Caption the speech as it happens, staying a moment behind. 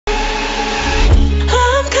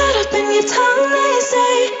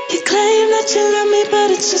that you love me, but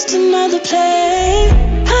it's just another play.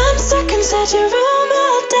 I'm stuck inside your room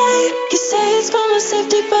all day. You say it's for my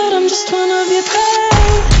safety, but I'm just one of your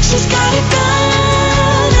prey. She's got a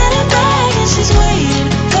gun and a bag and she's waiting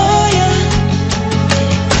for you.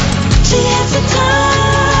 She has the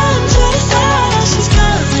time to decide how she's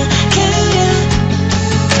gonna kill you.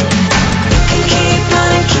 You can keep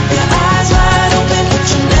running, keep your eyes wide open, but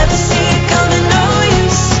you never see it coming, no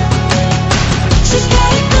use. She's got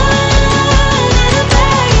a gun and a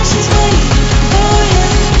bag and she's waiting for you.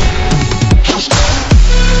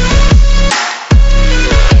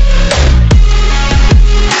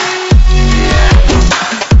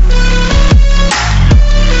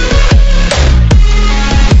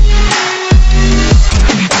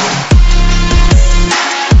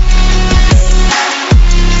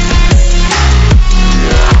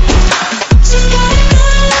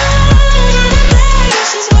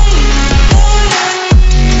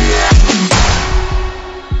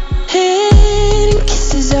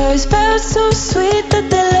 So sweet that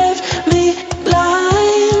they left me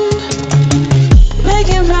blind.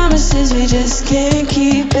 Making promises we just can't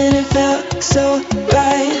keep, and it felt so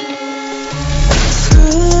right.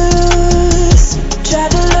 Screws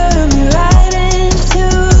tried to lure me right into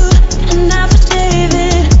an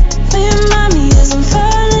affidavit. Remind me as I'm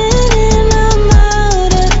falling in, I'm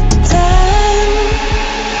out of time.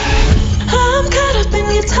 I'm caught up in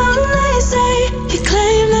your tongue, they say. You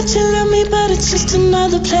claim that you love me, but it's just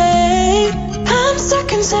another play. I'm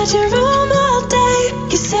stuck inside your room all day.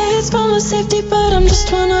 You say it's for my safety, but I'm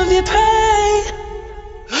just one of your prey.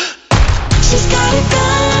 She's got a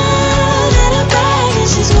gun and a bag and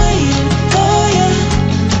she's waiting for you.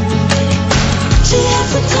 She has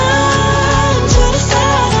the time to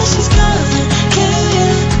decide how she's gonna kill you.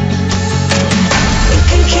 You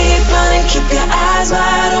can keep running, keep your eyes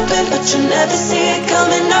wide open, but you'll never see it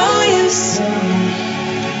coming, no use.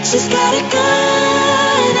 She's got a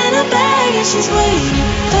gun and a bag and she's waiting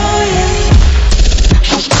for you.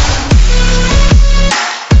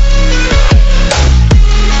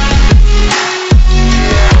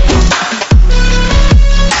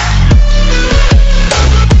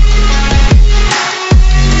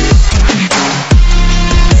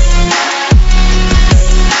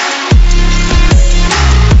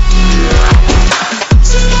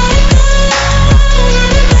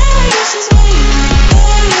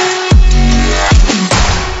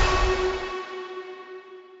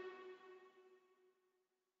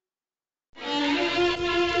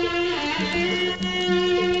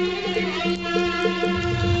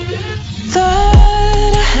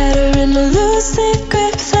 Thought I had her in a lucid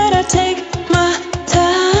grip, thought I'd take my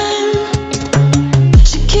time.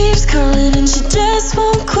 She keeps calling and she just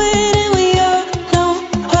won't quit, and we all know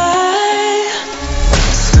why.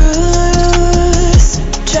 Screws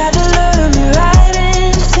tried to lure me right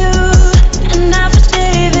into an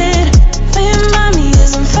affidavit. Remind me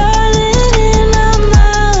as I'm falling in, I'm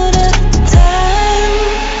out of time.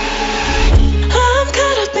 I'm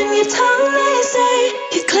caught up in your tongue, they say.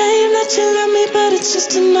 You claim that you love me, but it's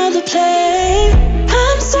just another play.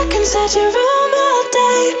 I'm stuck inside your room all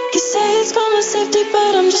day. You say it's for my safety,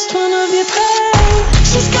 but I'm just one of your prey.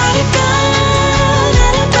 She's got a gun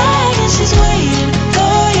and a bag and she's waiting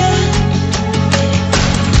for you.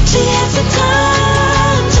 She has the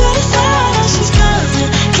time to decide how she's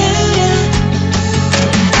gonna kill you.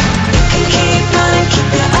 You can keep running, keep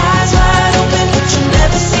your eyes wide open, but you'll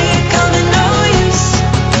never see it coming, no use.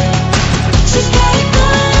 She's got a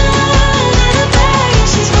gun and a bag and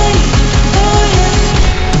she's waiting for you.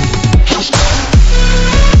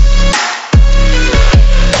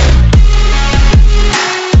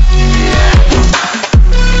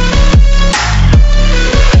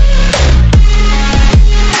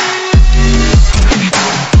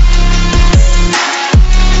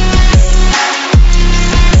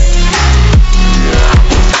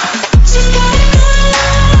 She's got a gun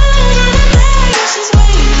and a bag and she's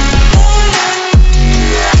waiting for you.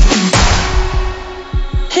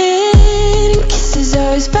 Hidden kisses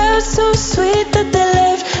always felt so sweet that they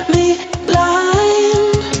left me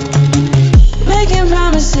blind. Making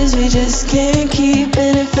promises we just can't keep,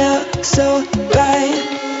 and it felt so right.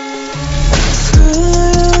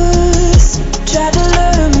 Screws tried to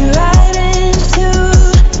lure me right into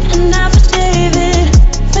an affidavit.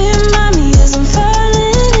 Remind me as I'm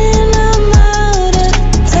falling in, I'm out of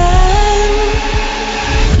time.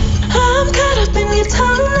 I'm caught up in your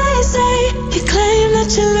tongue, they say. You claim that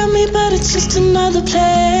you love me, but it's just another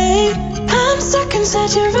play. I'm stuck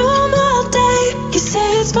inside your room all day. You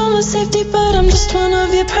say it's for my safety, but I'm just one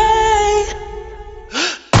of your prey.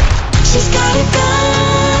 She's got a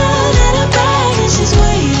gun and a bag and she's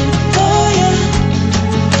waiting for you.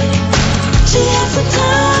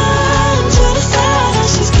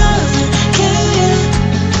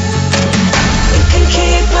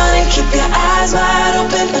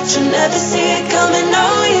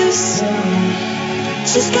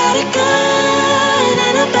 got a gun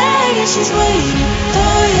and a bag and she's waiting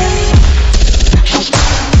for you.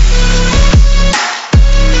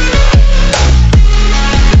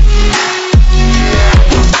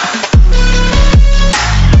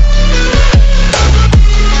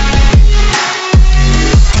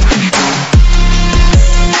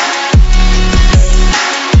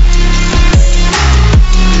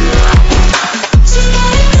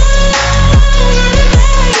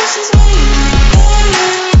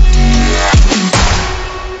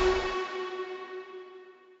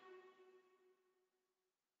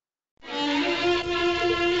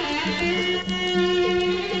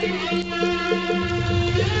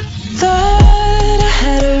 Thought I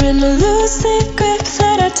had her in a lucid grip,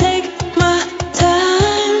 said I'd take my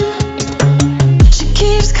time. She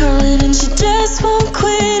keeps calling and she just won't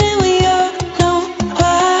quit, and we all know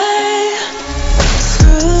why.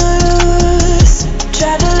 Screws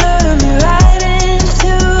tried to lure me right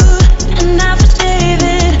into an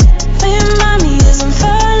affidavit. Will you remind me as I'm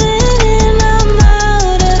falling in, I'm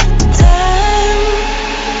out of time.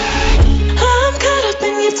 I'm caught up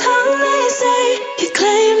in your tongue, they say. You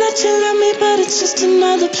claim that you love me, but it's just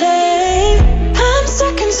another play. I'm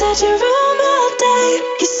stuck inside your room all day.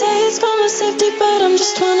 You say it's for my safety, but I'm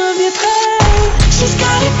just one of your prey. She's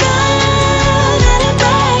got a gun and a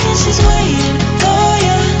bag and she's waiting for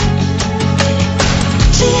you.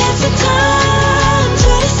 She has the time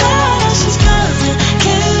to decide how she's gonna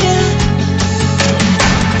kill you.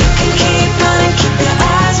 You can keep running, keep your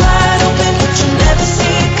eyes wide open, but you'll never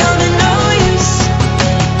see it coming, no use.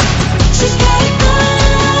 She's got a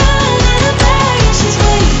gun and a bag and she's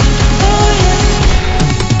waiting for you.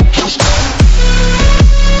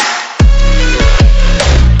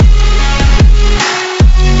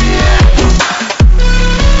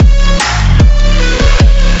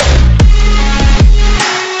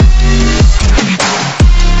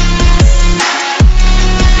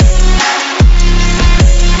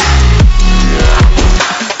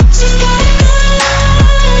 She's got a gun and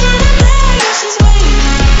a bag and she's waiting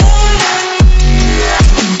for you.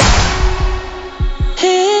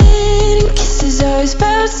 Hidden kisses always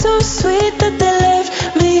felt so sweet that they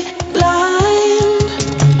left me blind.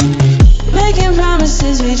 Making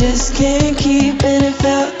promises we just can't keep, and it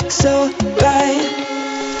felt so right.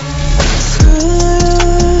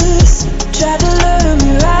 Screws tried to lure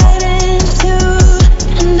me right into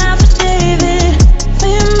an affidavit. Will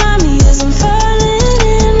you remind me as I'm falling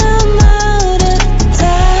in, I'm out of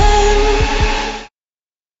time.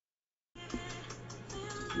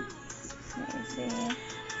 Let me see.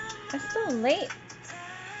 It's still late.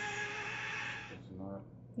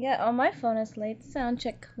 Yeah, on my phone it's late. Sound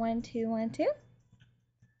check 1 2 1 2.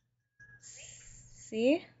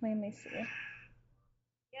 See? Let me see.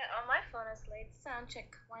 Yeah, on my phone it's late. Sound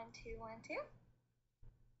check 1 2 1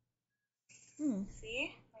 2.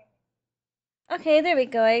 See? Okay, there we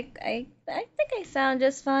go. I think I sound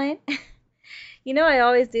just fine. You know, I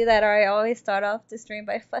always do that, or I always start off the stream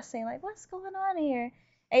by fussing, like, what's going on here?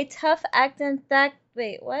 A tough actin'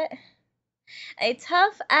 wait, what? A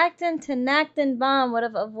tough actin' Tinactin bomb would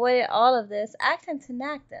have avoided all of this. Actin'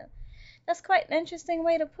 Tinactin. That's quite an interesting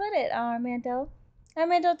way to put it, Armando.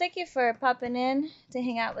 Armando, thank you for popping in to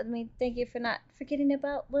hang out with me. Thank you for not forgetting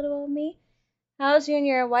about little old me. How's you and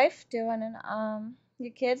your wife doing, and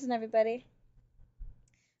your kids and everybody?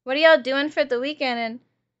 What are y'all doing for the weekend, and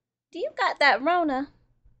do you got that Rona?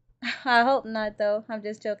 I hope not, though. I'm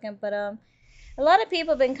just joking, but a lot of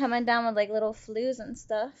people have been coming down with like little flus and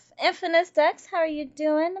stuff. Infinite Dex, how are you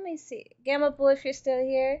doing? Let me see. Gamma Boy, if you're still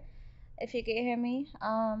here, if you can hear me.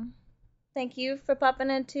 Thank you for popping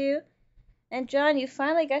in too. And John, you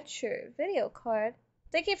finally got your video card.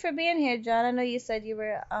 Thank you for being here, John. I know you said you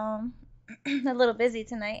were a little busy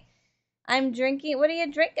tonight. I'm drinking. What are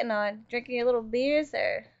you drinking on? Drinking your little beers,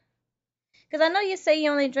 or? Because I know you say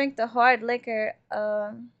you only drink the hard liquor.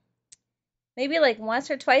 Maybe like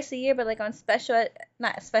once or twice a year, but like on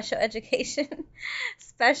not special education,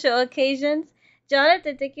 special occasions.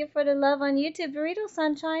 Jonathan, thank you for the love on YouTube. Burrito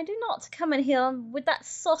Sunshine, do not come in here with that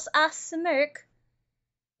sauce-ass smirk.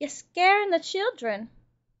 You're scaring the children.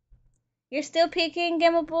 You're still peeking,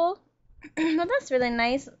 Gamma Bull? Well, that's really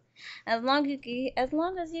nice. As long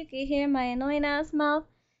as you can hear my annoying ass mouth.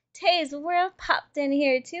 Taze World popped in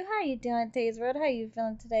here too. How you doing, Taze World? How you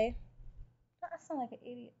feeling today? I sound like an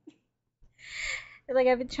idiot. It's like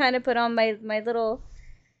I've been trying to put on my little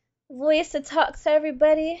voice to talk to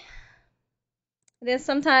everybody. And then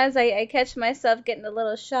sometimes I catch myself getting a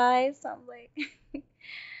little shy, so I'm like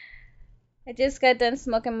I just got done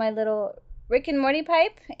smoking my little Rick and Morty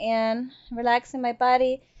pipe and relaxing my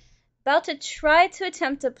body. About to try to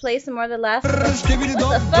attempt to play some more of the last one. What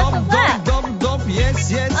the fuck was that? Oh,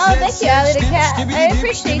 thank you, Ali the cat. I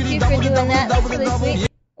appreciate you for doing that. That's really sweet.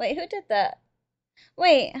 Wait, who did that?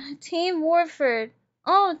 Wait, Team Warford.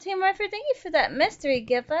 Oh, Team Warford, thank you for that mystery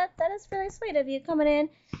gift. That is really sweet of you coming in,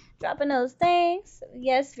 dropping those things.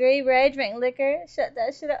 Yes, very rare. I drink liquor. Shut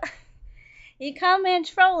that shit up. You come in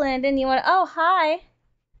trolling, then you want to. Oh, hi.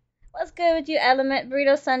 What's good with you, Element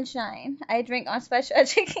Burrito Sunshine? I drink on special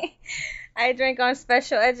education. I drink on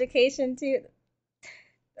special education too.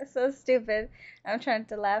 That's so stupid. I'm trying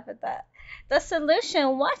to laugh at that. The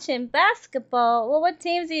solution: watching basketball. Well, what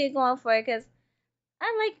teams are you going for? Because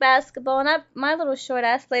I like basketball, and my little short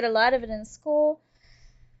ass played a lot of it in school.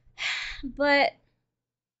 But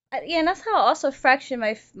yeah, and that's how I also fractured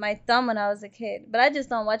my thumb when I was a kid. But I just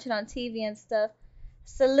don't watch it on TV and stuff.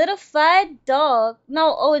 Solidified dog.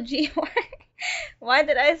 No, OG. Why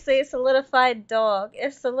did I say solidified dog?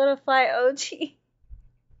 It's solidified OG.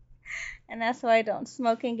 And that's why I don't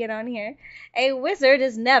smoke and get on here. A wizard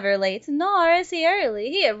is never late, nor is he early.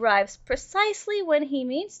 He arrives precisely when he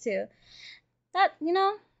means to. That,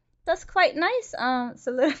 that's quite nice,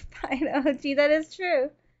 solidified OG. That is true.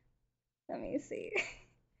 Let me see.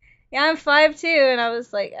 Yeah, I'm 5'2", and I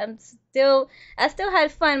was like, I still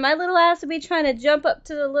had fun. My little ass would be trying to jump up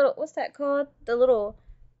to the little, what's that called? The little,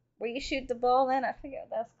 where you shoot the ball in? I forget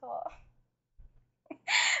what that's called.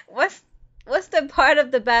 What's the part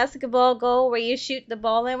of the basketball goal where you shoot the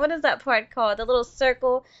ball in? What is that part called? The little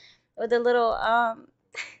circle or the little,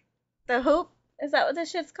 the hoop? Is that what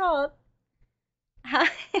this shit's called? How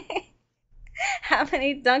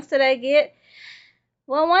many dunks did I get?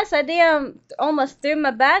 Well, once I almost threw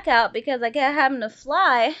my back out because I kept having to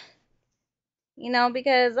fly.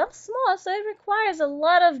 Because I'm small, so it requires a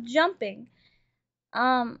lot of jumping.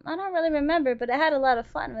 I don't really remember, but I had a lot of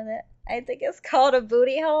fun with it. I think it's called a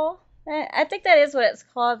booty hole. I think that is what it's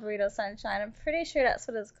called, Burrito Sunshine. I'm pretty sure that's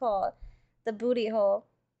what it's called, the booty hole.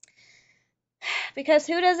 Because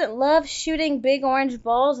who doesn't love shooting big orange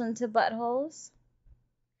balls into buttholes?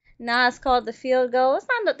 Nah, it's called the field goal.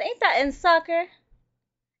 Ain't that in soccer?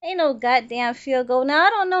 Ain't no goddamn field goal. Now, I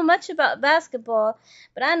don't know much about basketball,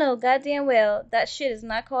 but I know goddamn well that shit is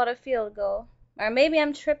not called a field goal. Or maybe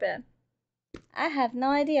I'm tripping. I have no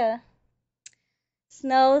idea.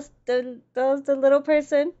 Snows, the little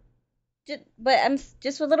person. But I'm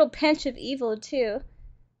just a little pinch of evil, too.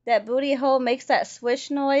 That booty hole makes that swish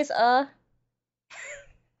noise, I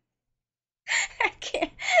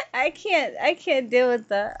can't deal with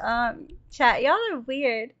the, chat. Y'all are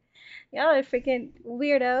weird. Y'all are freaking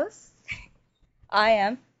weirdos. I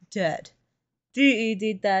am dead.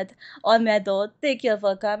 DED dead. Omedo, thank you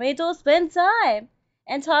for coming to spend time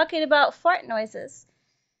and talking about fart noises.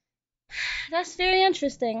 That's very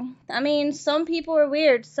interesting. I mean, some people are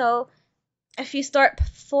weird, so if you start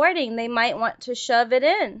farting, they might want to shove it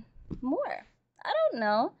in more. I don't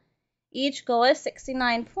know. Each goal is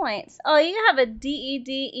 69 points. Oh, you have a DED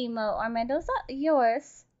emo, Armando. Is that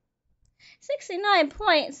yours? 69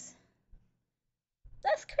 points.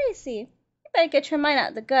 That's crazy. You better get your mind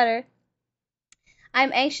out the gutter.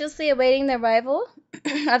 I'm anxiously awaiting the arrival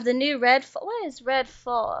of the new Redfall. What is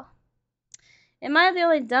Redfall? Am I the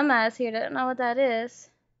only dumbass here that don't know what that is?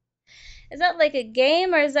 Is that like a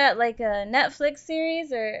game, or is that like a Netflix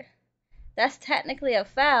series, or that's technically a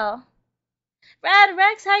foul? Rad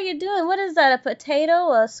Rex, how you doing? What is that, a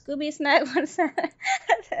potato, a Scooby snack? What is that?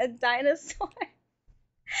 A dinosaur?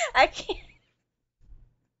 I can't.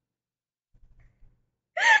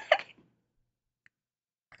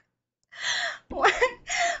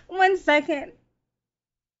 One second.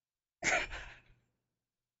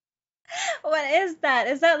 What is that?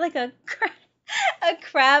 Is that like a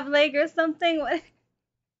crab leg or something? What?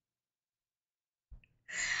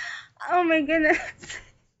 Oh my goodness.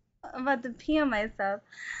 I'm about to pee on myself.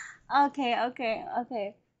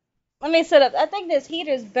 Okay. Let me sit up. I think this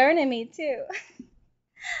heater's burning me too.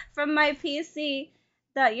 From my PC.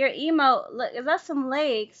 That your emote, look, is that some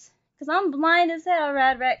legs? Because I'm blind as hell,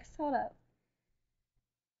 Rad Rex. Hold up.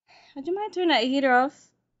 Would you mind turning that heater off?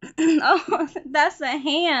 Oh, that's a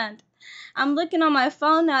hand. I'm looking on my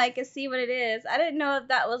phone now. I can see what it is. I didn't know if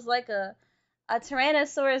that was like a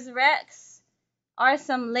Tyrannosaurus Rex or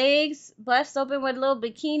some legs bust open with little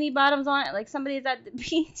bikini bottoms on it, like somebody's at the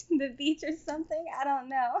beach or something. I don't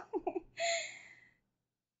know.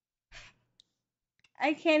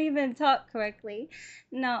 I can't even talk correctly.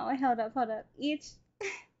 No, hold up.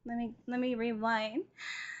 Let me rewind.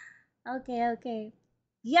 Okay.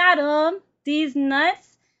 Got 'em. These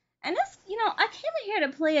nuts. And this, I came in here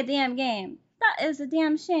to play a damn game. That is a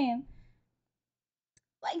damn shame.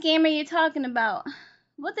 What game are you talking about?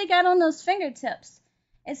 What they got on those fingertips?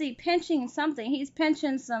 Is he pinching something? He's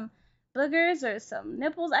pinching some boogers or some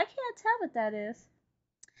nipples. I can't tell what that is.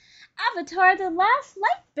 Avatar, the last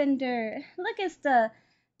light bender. Look, it's the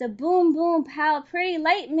boom boom pow pretty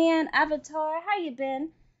light man. Avatar, how you been?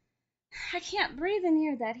 I can't breathe in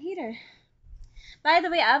here, that heater. By the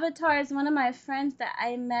way, Avatar is one of my friends that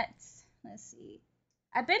I met. Let's see.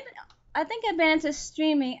 I think I've been into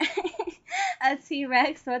streaming. A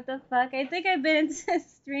T-Rex, what the fuck? I think I've been into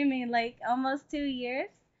streaming like almost 2 years.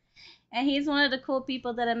 And he's one of the cool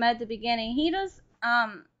people that I met at the beginning. He does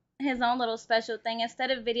his own little special thing.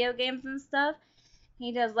 Instead of video games and stuff,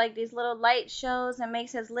 he does like these little light shows and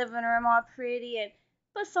makes his living room all pretty and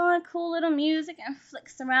puts on cool little music and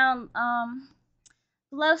flicks around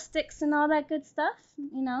glow sticks and all that good stuff,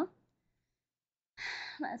 you know.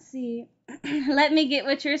 Let's see. Let me get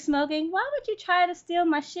what you're smoking. Why would you try to steal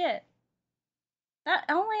my shit? That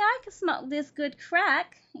only I can smoke this good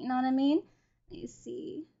crack. You know what I mean? Let me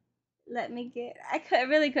see. Let me get. I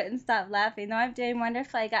really couldn't stop laughing. No, I'm doing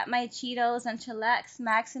wonderful. I got my Cheetos and Chillax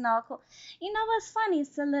Max and all cool. You know what's funny?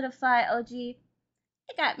 Solidify OG.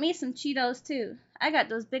 I got me some Cheetos too. I got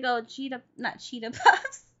those big old not cheetah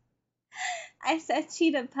puffs. I said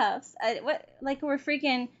cheetah puffs. What? Like we're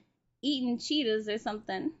freaking eating Cheetos or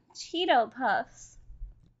something. Cheeto puffs.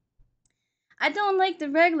 I don't like the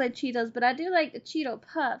regular Cheetos, but I do like the Cheeto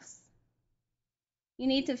puffs. You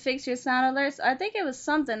need to fix your sound alerts. I think it was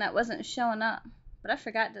something that wasn't showing up, but I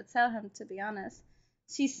forgot to tell him, to be honest.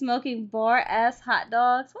 She's smoking bar-ass hot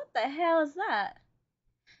dogs. What the hell is that?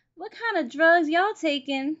 What kind of drugs y'all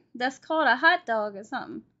taking that's called a hot dog or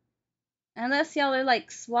something? Unless y'all are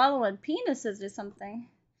like swallowing penises or something.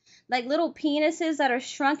 Like little penises that are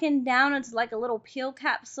shrunken down into like a little pill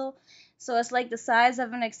capsule. So it's like the size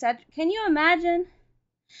of an etc. Can you imagine?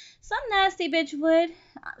 Some nasty bitch would.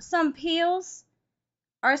 Some pills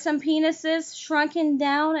or some penises shrunken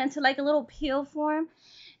down into like a little pill form.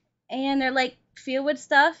 And they're like filled with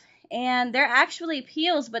stuff. And they're actually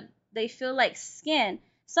peels, but they feel like skin.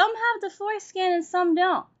 Some have the foreskin and some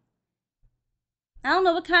don't. I don't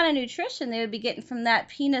know what kind of nutrition they would be getting from that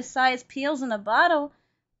penis-sized peels in a bottle.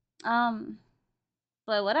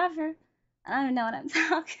 But whatever. I don't even know what I'm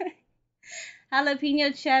talking.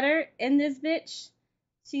 Jalapeno cheddar in this bitch.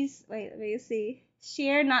 Wait, let me see.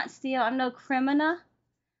 Share, not steal. I'm no criminal.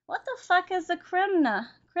 What the fuck is a criminal?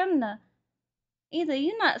 Criminal. Either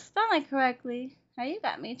you not spelling correctly, or you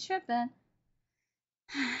got me tripping.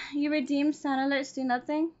 You redeem sound alerts do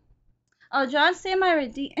nothing? Oh, John said my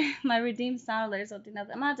redeemed sound alerts don't do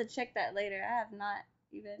nothing. I'm gonna have to check that later. I have not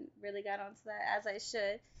even really got onto that as I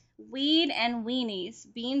should. Weed and weenies.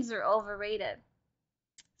 Beans are overrated.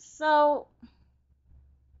 So,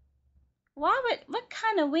 what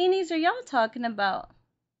kind of weenies are y'all talking about?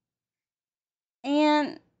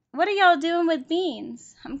 And what are y'all doing with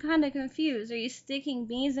beans? I'm kind of confused. Are you sticking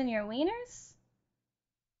beans in your wieners?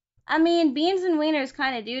 I mean, beans and wieners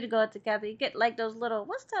kind of do to go together. You get like those little,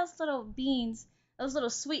 what's those little beans? Those little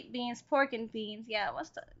sweet beans, pork and beans. Yeah,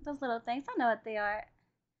 those little things? I know what they are.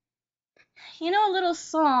 You know, a little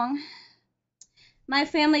song my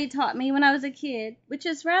family taught me when I was a kid, which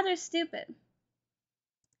is rather stupid.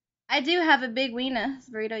 I do have a big wiener,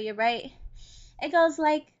 Burrito, you're right. It goes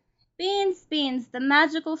like, beans, beans, the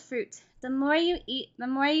magical fruit. The more you eat, the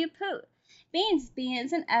more you poot. Beans,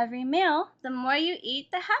 beans in every meal. The more you eat,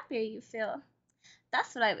 the happier you feel.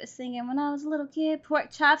 That's what I was singing when I was a little kid.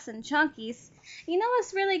 Pork chops and chunkies. You know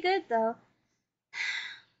what's really good, though?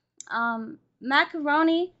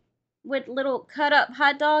 Macaroni with little cut up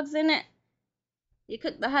hot dogs in it. You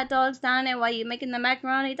cook the hot dogs down there while you're making the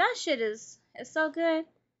macaroni. That shit is so good.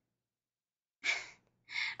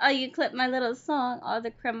 Oh, you clipped my little song. All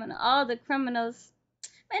the criminals.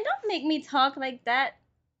 Man, don't make me talk like that.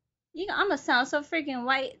 I'ma sound so freaking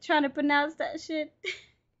white trying to pronounce that shit.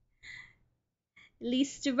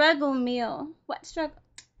 Least struggle meal. What struggle?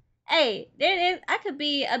 Hey, there it is. I could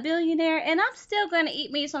be a billionaire and I'm still gonna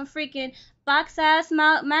eat me some freaking box ass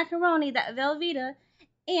macaroni, that Velveeta,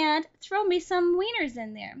 and throw me some wieners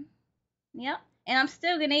in there. Yep. And I'm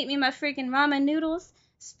still gonna eat me my freaking ramen noodles,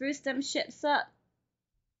 spruce them shits up,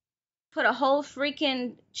 put a whole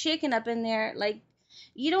freaking chicken up in there. Like,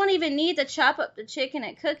 you don't even need to chop up the chicken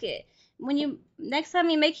and cook it. Next time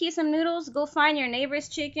you make you some noodles, go find your neighbor's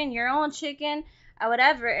chicken, your own chicken, or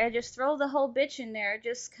whatever, and just throw the whole bitch in there.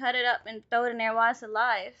 Just cut it up and throw it in there while it's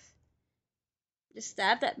alive. Just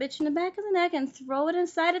stab that bitch in the back of the neck and throw it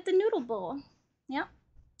inside of the noodle bowl. Yep.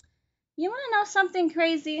 You want to know something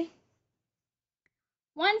crazy?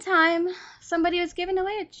 One time, somebody was giving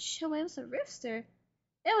away it was a rooster.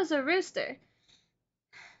 It was a rooster.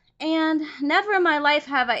 And never in my life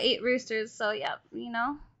have I ate roosters, so yeah, you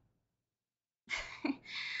know.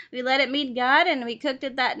 We let it meet God and we cooked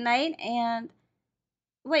it that night. And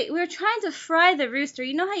wait, we were trying to fry the rooster.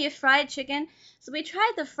 You know how you fry chicken? So we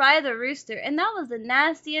tried to fry the rooster, and that was the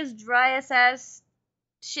nastiest, driest ass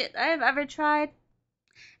shit I've ever tried.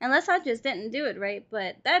 Unless I just didn't do it right.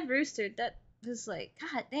 But that rooster, that was like,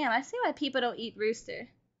 god damn, I see why people don't eat rooster.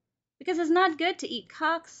 Because it's not good to eat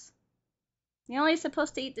cocks. You're only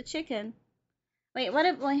supposed to eat the chicken. Wait, what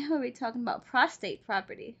are we talking about? Prostate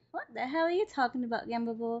property. What the hell are you talking about,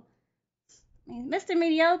 Gambable? Mr.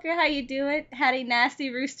 Mediocre, how you doing? Had a nasty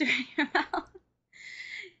rooster in your mouth.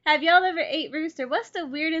 Have y'all ever ate rooster? What's the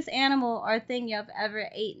weirdest animal or thing you've ever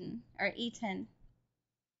eaten or eaten?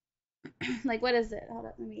 Like, what is it? Hold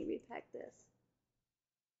up, let me repack this.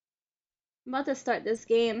 I'm about to start this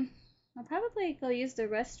game. I'll probably go use the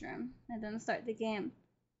restroom and then start the game.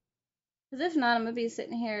 Because if not, I'm going to be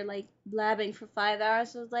sitting here, like, blabbing for 5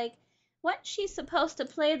 hours. So, like, wasn't she supposed to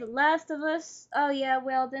play The Last of Us? Oh, yeah,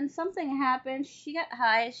 well, then something happened. She got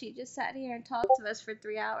high. She just sat here and talked to us for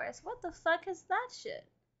 3 hours. What the fuck is that shit?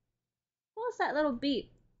 What was that little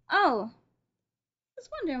beep? Oh. I was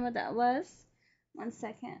wondering what that was. 1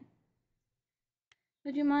 second.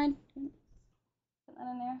 Would you mind? Put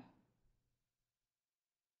that in there.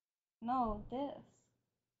 No, this.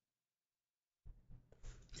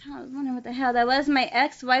 I was wondering what the hell that was. My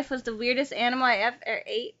ex-wife was the weirdest animal I ever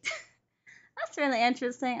ate. That's really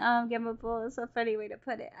interesting. Gimbable is a funny way to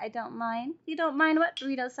put it. I don't mind. You don't mind what?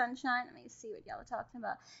 Burrito Sunshine? Let me see what y'all are talking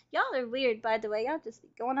about. Y'all are weird, by the way. Y'all just be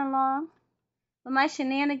going along with my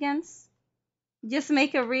shenanigans. Just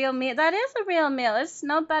make a real meal. That is a real meal. There's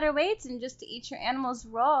no better way than just to eat your animals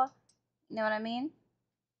raw. You know what I mean?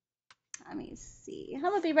 Let me see. I'm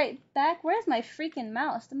gonna be right back. Where's my freaking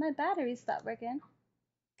mouse? Did my battery stop working?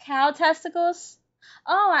 Cow testicles?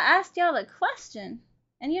 Oh, I asked y'all a question.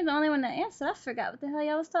 And you're the only one that answered. I forgot what the hell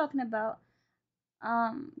y'all was talking about.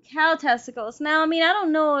 Cow testicles. Now, I mean, I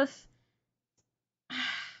don't know if...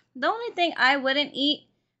 The only thing I wouldn't eat,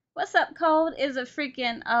 what's up, Cold, is a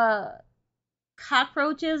freaking,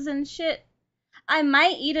 cockroaches and shit. I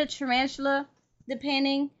might eat a tarantula,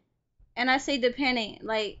 depending. And I say depending.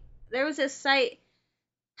 Like, there was this site...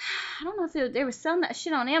 I don't know if they were selling that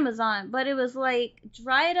shit on Amazon, but it was like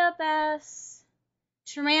dried up ass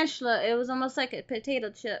tarantula. It was almost like a potato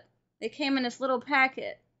chip. It came in this little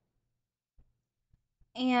packet.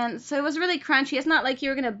 And so it was really crunchy. It's not like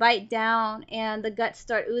you're going to bite down and the guts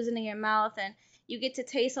start oozing in your mouth and you get to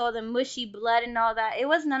taste all the mushy blood and all that. It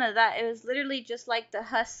was none of that. It was literally just like the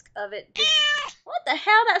husk of it. What the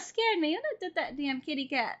hell? That scared me. Who did that damn kitty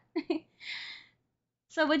cat?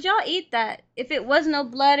 So would y'all eat that if it was no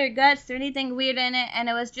blood or guts or anything weird in it and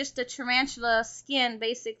it was just the tarantula skin,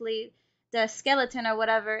 basically, the skeleton or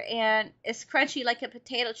whatever, and it's crunchy like a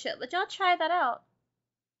potato chip? Would y'all try that out?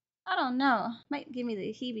 I don't know. Might give me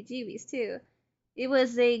the heebie-jeebies too. It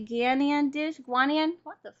was a Ghanaian dish. Guanian?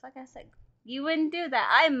 What the fuck I said? You wouldn't do that.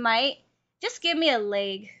 I might. Just give me a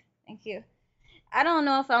leg. Thank you. I don't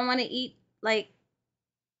know if I want to eat, like...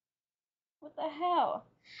 What the hell?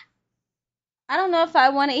 I don't know if I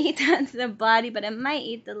want to eat the body, but I might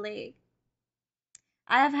eat the leg.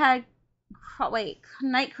 I have had,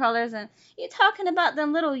 night crawlers, and you're talking about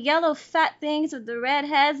them little yellow fat things with the red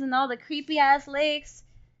heads and all the creepy ass legs.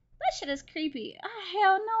 That shit is creepy.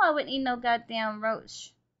 Hell no, I wouldn't eat no goddamn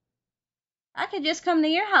roach. I could just come to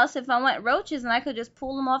your house if I want roaches, and I could just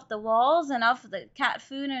pull them off the walls and off the cat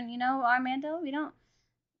food, and you know, Armando, we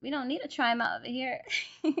don't need to try them out over here.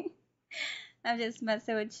 I'm just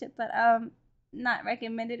messing with shit, but not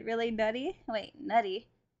recommended. Really nutty. Wait, nutty.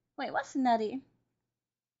 Wait, what's nutty?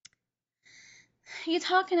 You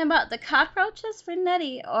talking about the cockroaches for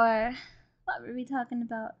nutty, or what were we talking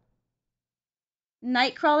about?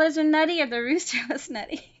 Night crawlers are nutty, or the rooster was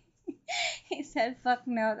nutty? He said, fuck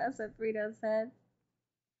no, that's what Burrito said.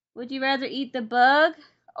 Would you rather eat the bug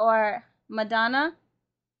or Madonna?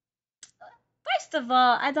 First of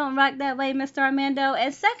all, I don't rock that way, Mr. Armando.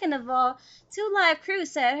 And second of all, 2 Live Crew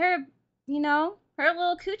said her, her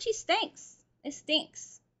little coochie stinks. It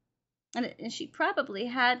stinks. And she probably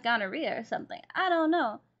had gonorrhea or something. I don't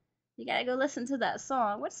know. You gotta go listen to that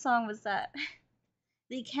song. What song was that?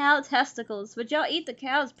 The cow testicles. Would y'all eat the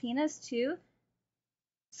cow's penis too?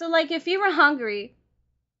 So, like, if you were hungry...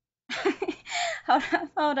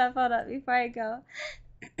 Hold up, before I go.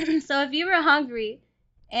 So, if you were hungry,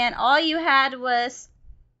 and all you had was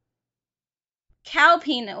cow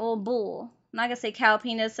penis, or bull. I'm not gonna say cow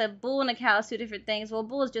penis. A bull and a cow is 2 different things. Well,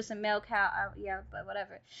 bull is just a male cow. Yeah, but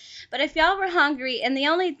whatever. But if y'all were hungry, and the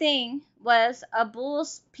only thing was a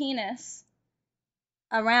bull's penis,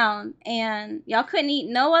 around, and y'all couldn't eat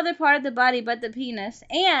no other part of the body but the penis,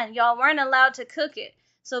 and y'all weren't allowed to cook it.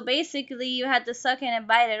 So basically, you had to suck in and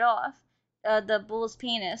bite it off, the bull's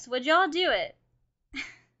penis. Would y'all do it?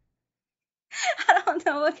 I don't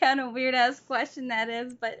know what kind of weird ass question that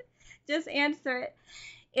is, but just answer it.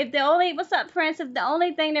 If the only, what's up, Prince? If the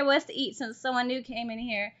only thing there was to eat since someone new came in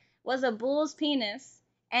here was a bull's penis,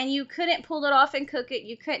 and you couldn't pull it off and cook it,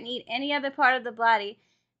 you couldn't eat any other part of the body,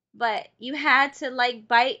 but you had to like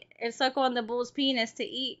bite and suck on the bull's penis to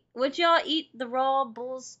eat, would y'all eat the raw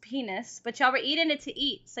bull's penis? But y'all were eating it to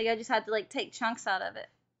eat, so y'all just had to like take chunks out of it.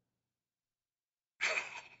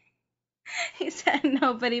 He said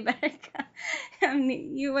nobody better come.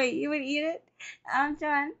 You wait, you would eat it? I'm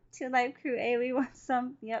John, 2Life Crew. Hey, we want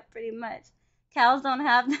some. Yep, pretty much. Cows don't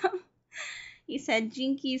have them. He said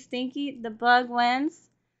Jinky Stinky, the bug wins.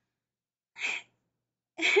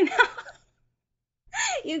 No,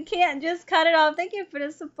 you can't just cut it off. Thank you for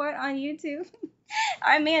the support on YouTube.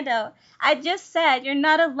 Armando, I just said you're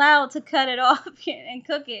not allowed to cut it off and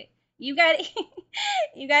cook it. You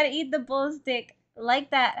gotta eat the bull's dick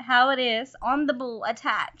like that, how it is, on the bull,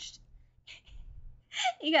 attached.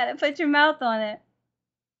 You gotta put your mouth on it.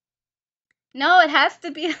 No, it has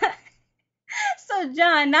to be. So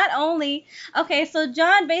John, not only, okay, so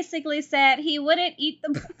John basically said he wouldn't eat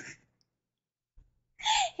the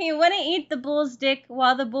he wouldn't eat the bull's dick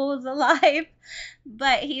while the bull was alive,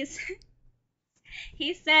 but he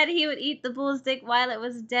said he would eat the bull's dick while it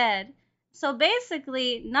was dead. So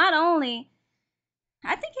basically, not only,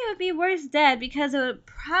 I think it would be worse dead because it would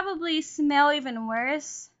probably smell even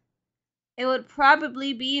worse. It would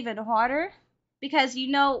probably be even harder because you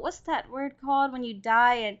know, what's that word called when you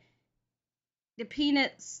die and the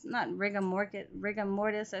penis, not rigor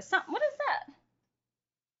mortis or something. What is that?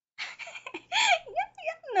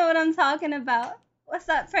 You know what I'm talking about. What's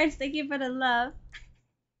up, Prince? Thank you for the love.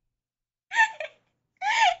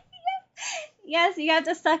 Yes, you have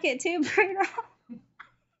to suck it too, Bruno.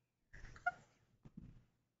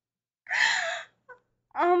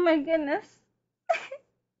 Oh my goodness.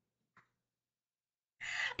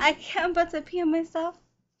 I can't but to pee on myself.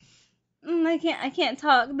 I can't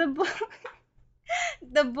talk.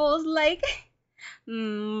 The bull's like,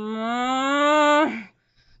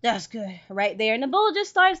 that's good, right there. And the bull just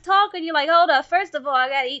starts talking. You're like, hold up. First of all, I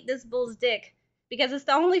gotta eat this bull's dick because it's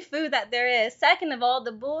the only food that there is. Second of all,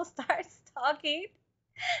 the bull starts talking.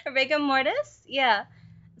 Rigor mortis, yeah.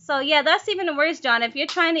 So yeah, that's even worse, John. If you're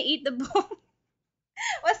trying to eat the bull,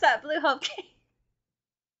 what's up, Blue Hope?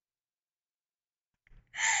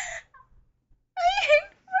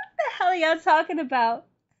 What the hell are y'all talking about?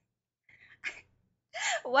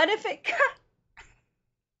 What if it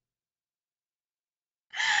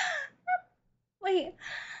Wait,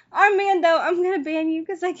 Armando, I'm gonna ban you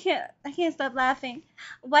because I can't stop laughing.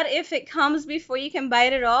 What if it comes before you can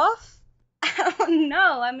bite it off? I don't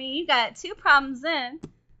know. I mean, you got two problems in.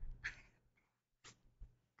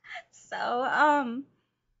 So,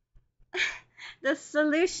 the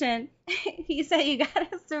solution, he said you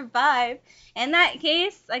gotta survive. In that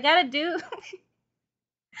case, I gotta do.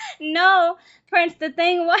 No, Prince, the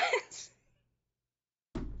thing was.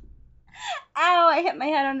 Ow, I hit my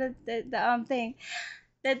head on the thing.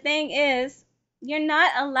 The thing is, you're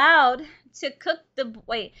not allowed to cook the.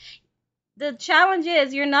 Wait. The challenge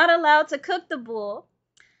is you're not allowed to cook the bull.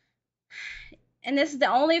 And this is the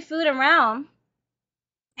only food around.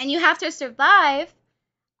 And you have to survive.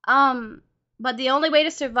 But the only way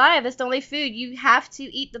to survive is the only food. You have to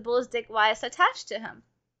eat the bull's dick while it's attached to him.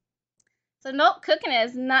 So nope, cooking it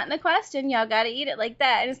is not in the question. Y'all gotta eat it like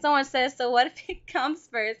that. And someone says, so what if it comes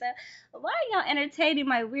first? And why are y'all entertaining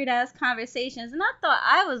my weird ass conversations? And I thought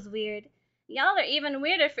I was weird. Y'all are even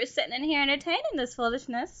weirder for sitting in here entertaining this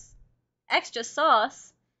foolishness. Extra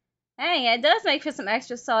sauce. Hey, it does make for some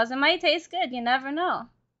extra sauce. It might taste good. You never know.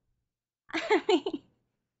 I mean,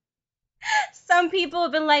 some people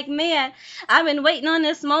have been like, man, I've been waiting on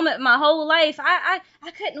this moment my whole life. I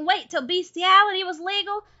couldn't wait till bestiality was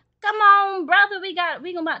legal. Come on, brother, we about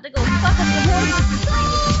to go fuck up the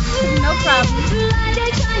hood. No problem.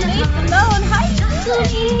 Leave alone.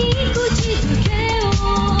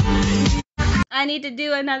 I need to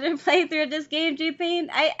do another playthrough of this game,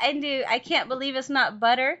 G-Pain. I do. I can't believe it's not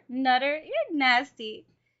butter. Nutter, you're nasty.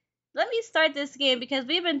 Let me start this game because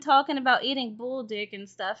we've been talking about eating bull dick and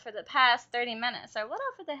stuff for the past 30 minutes. Or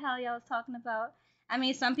whatever the hell y'all was talking about. I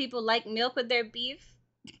mean, some people like milk with their beef.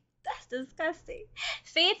 That's disgusting.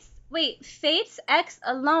 Fates X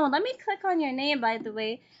alone. Let me click on your name, by the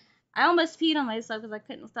way. I almost peed on myself because I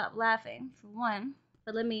couldn't stop laughing, for one.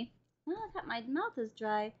 But let me. Oh, I got my mouth is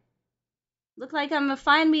dry. Look like I'm gonna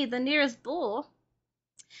find me the nearest bull.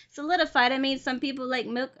 Solidified. I mean, some people like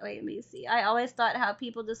milk. Wait, let me see. I always thought how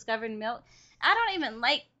people discovered milk. I don't even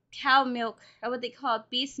like cow milk or what they call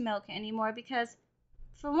beast milk anymore because,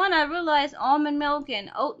 for one, I realized almond milk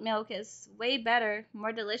and oat milk is way better,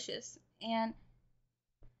 more delicious. And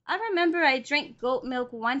I remember I drank goat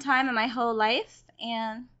milk one time in my whole life,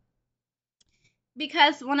 and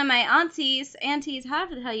because one of my aunties, how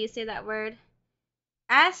the hell you say that word,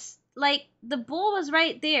 asked, like, the bull was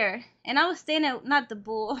right there, and I was standing, not the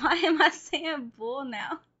bull, why am I saying bull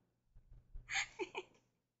now?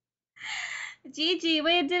 Gigi,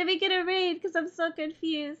 wait, did we get a raid? Because I'm so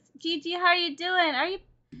confused. Gigi, how are you doing? I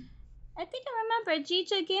think I remember,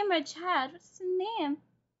 Gigi Gamer Chad, what's his name?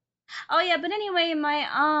 Oh yeah, but anyway, when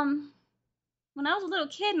I was a little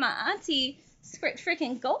kid, my auntie squirt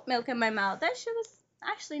freaking goat milk in my mouth. That shit was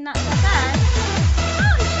actually not that bad.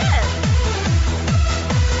 Holy shit!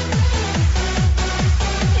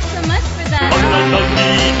 Thank you so much for that.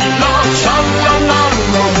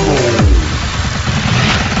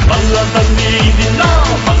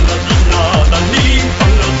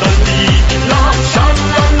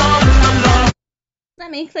 Let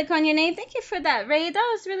me click on your name. Thank you for that raid. That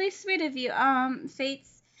was really sweet of you.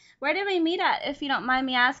 Fates, where did we meet at, if you don't mind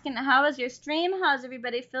me asking? How was your stream? How's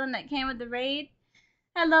everybody feeling that came with the raid?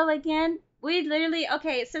 Hello again. We literally,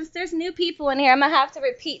 okay, since there's new people in here, I'm gonna have to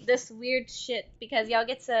repeat this weird shit because y'all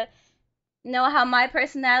get to know how my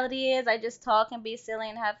personality is. I just talk and be silly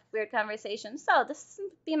and have weird conversations. So this will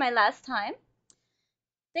be my last time.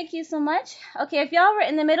 Thank you so much. Okay, if y'all were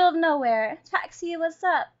in the middle of nowhere, Taxi, what's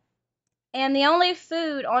up? And the only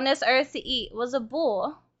food on this earth to eat was a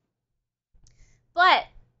bull. But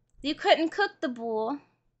you couldn't cook the bull.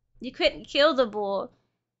 You couldn't kill the bull.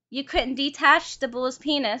 You couldn't detach the bull's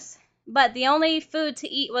penis. But the only food to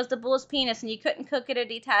eat was the bull's penis, and you couldn't cook it or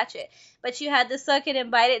detach it. But you had to suck it and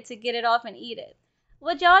bite it to get it off and eat it.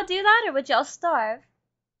 Would y'all do that, or would y'all starve?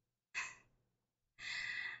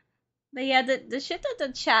 But yeah, the shit that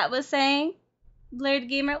the chat was saying, Blurred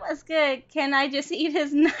Gamer, what's good? Can I just eat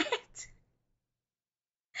his nut?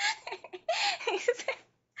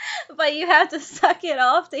 But you have to suck it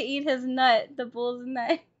off to eat his nut, the bull's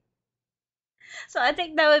nut. So I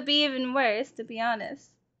think that would be even worse, to be honest.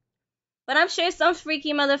 But I'm sure some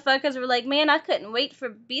freaky motherfuckers were like, man, I couldn't wait for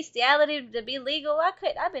bestiality to be legal.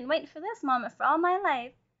 I've been waiting for this moment for all my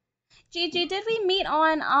life. Gigi, did we meet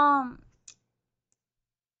on,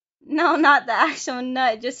 no, not the actual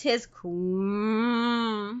nut, just his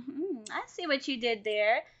I see what you did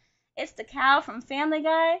there. It's the cow from Family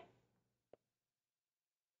Guy.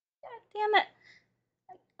 God damn it.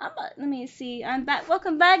 Let me see. I'm back.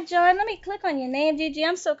 Welcome back, John. Let me click on your name, Gigi.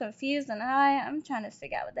 I'm so confused and high. I'm trying to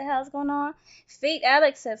figure out what the hell's going on. Fate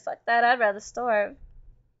Alex said, fuck that. I'd rather starve.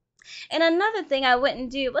 And another thing I wouldn't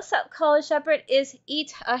do, what's up, Cold Shepherd, is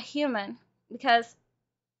eat a human. Because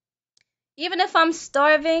even if I'm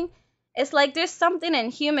starving, it's like there's something in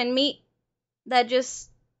human meat that just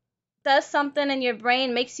does something in your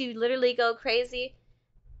brain, makes you literally go crazy.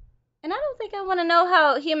 And I don't think I want to know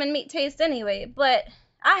how human meat tastes anyway, but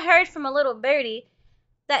I heard from a little birdie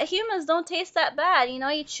that humans don't taste that bad. You know,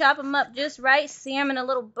 you chop them up just right, sear them in a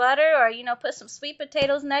little butter, or, you know, put some sweet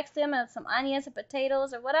potatoes next to them and some onions and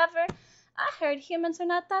potatoes or whatever. I heard humans are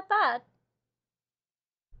not that bad.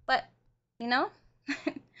 But, you know,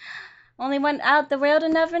 only one out the world will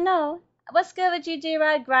never know. What's good with you,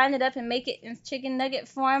 J-Rod? Grind it up and make it in chicken nugget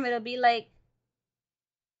form. It'll be like,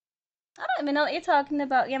 I don't even know what you're talking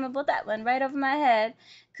about. Yeah, I'm about that one right over my head.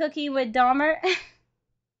 Cooking with Dahmer.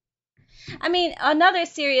 I mean, another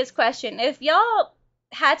serious question. If y'all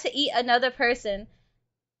had to eat another person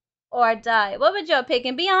or die, what would y'all pick?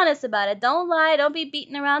 And be honest about it. Don't lie. Don't be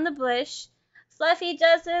beating around the bush. Fluffy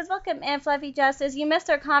Justice, welcome in, Fluffy Justice. You missed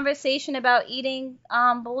our conversation about eating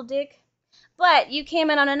bull dick, but you came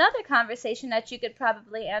in on another conversation that you could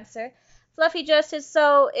probably answer. Fluffy Justice,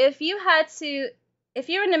 so if you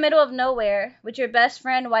were in the middle of nowhere with your best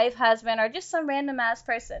friend, wife, husband, or just some random ass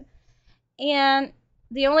person, and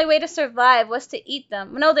the only way to survive was to eat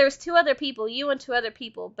them. No, there was two other people, you and two other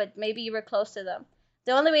people, but maybe you were close to them.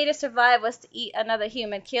 The only way to survive was to eat another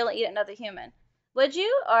human, kill and eat another human. Would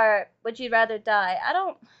you, or would you rather die? I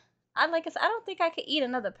don't think I could eat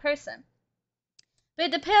another person. But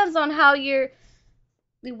it depends on how the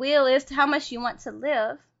will is to how much you want to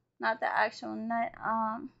live, not the actual nut.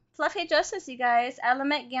 Fluffy Justice, you guys.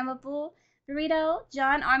 Element, Gamma Bull, Burrito,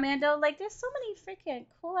 John, Armando. Like, there's so many freaking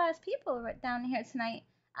cool-ass people right down here tonight.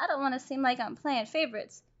 I don't want to seem like I'm playing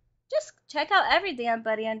favorites. Just check out every damn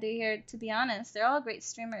buddy under here, to be honest. They're all great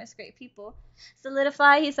streamers, great people.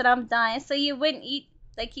 Solidify, he said, I'm dying. So you wouldn't eat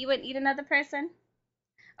another person?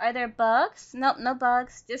 Are there bugs? Nope, no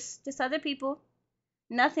bugs. Just other people.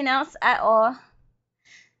 Nothing else at all.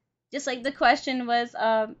 Just like the question was,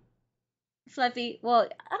 Fluffy. Well,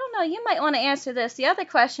 I don't know. You might want to answer this. The other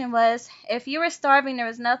question was, if you were starving, there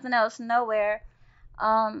was nothing else, nowhere.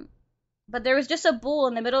 But there was just a bull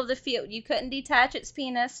in the middle of the field. You couldn't detach its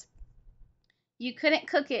penis. You couldn't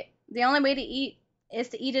cook it. The only way to eat is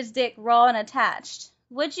to eat its dick raw and attached.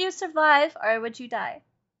 Would you survive or would you die?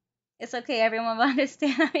 It's okay. Everyone will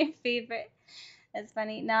understand. I'm your favorite. That's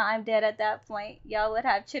funny. Now I'm dead at that point. Y'all would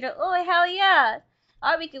have chitter. Oh, hell yeah.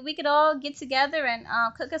 Or we could all get together and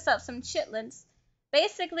cook us up some chitlins.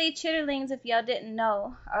 Basically, chitterlings, if y'all didn't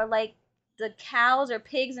know, are like the cows or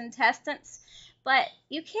pigs' intestines. But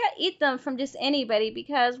you can't eat them from just anybody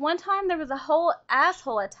because one time there was a whole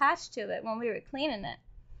asshole attached to it when we were cleaning it.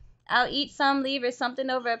 I'll eat some leaf or something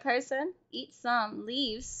over a person. Eat some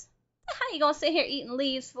leaves. How you gonna sit here eating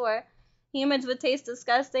leaves for? Humans would taste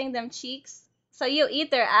disgusting, them cheeks. So you'll eat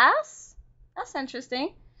their ass? That's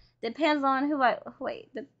interesting. Depends on who I wait.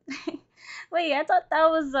 Wait, I thought that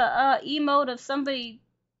was a emote of somebody.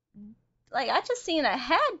 Like I just seen a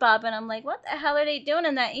head bobbing. I'm like, what the hell are they doing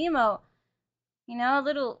in that emote? You know, a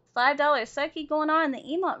little $5 sucky going on in the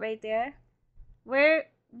emote right there. We're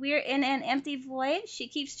in an empty void. She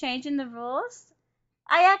keeps changing the rules.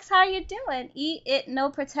 I asked how you doing. Eat it, no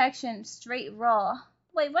protection, straight raw.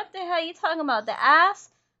 Wait, what the hell are you talking about? The ass,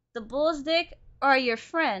 the bull's dick, or your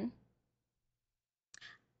friend?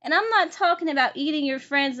 And I'm not talking about eating your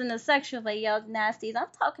friends in a sexual way, y'all nasties. I'm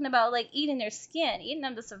talking about like eating their skin, eating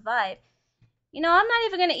them to survive. You know, I'm not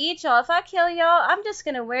even gonna eat y'all. If I kill y'all, I'm just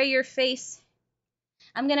gonna wear your face.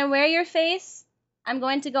 I'm gonna wear your face. I'm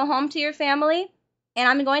going to go home to your family, and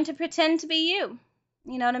I'm going to pretend to be you.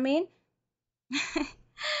 You know what I mean?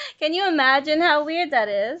 Can you imagine how weird that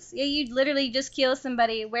is? Yeah, you literally just kill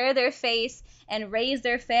somebody, wear their face, and raise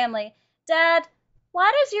their family. Dad,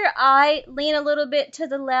 why does your eye lean a little bit to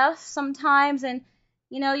the left sometimes and,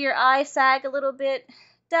 you know, your eye sag a little bit?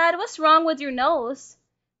 Dad, what's wrong with your nose?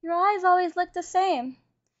 Your eyes always look the same.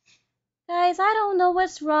 Guys, I don't know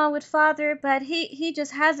what's wrong with Father, but he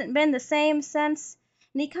just hasn't been the same since.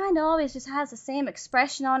 And he kind of always just has the same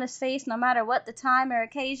expression on his face no matter what the time or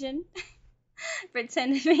occasion.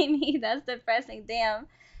 Pretend to be me, that's depressing, damn.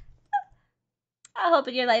 I hope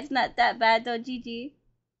your life's not that bad though, Gigi.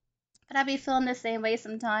 But I be feeling the same way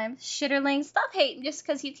sometimes. Shitterling, stop hating just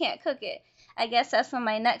because you can't cook it. I guess that's when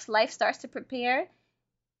my next life starts to prepare.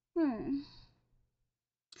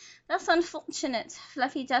 That's unfortunate,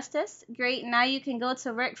 Fluffy Justice. Great, now you can go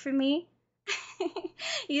to work for me.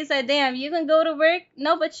 You said, damn, you can go to work?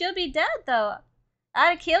 No, but you'll be dead, though. I'd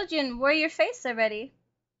have killed you and wore your face already.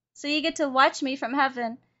 So you get to watch me from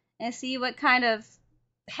heaven and see what kind of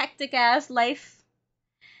hectic-ass life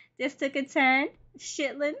this took a turn.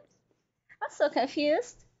 Shitlin. I'm so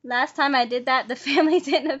confused. Last time I did that, the family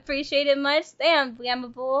didn't appreciate it much. Damn,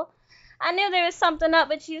 Blamable. I knew there was something up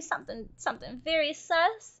with you, something very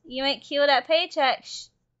sus. You ain't killed that paycheck.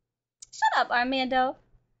 Shut up, Armando.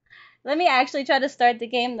 Let me actually try to start the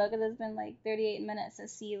game, though, because it's been like 38 minutes and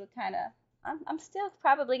see what kind of... I'm still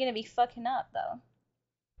probably going to be fucking up, though.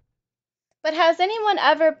 But has anyone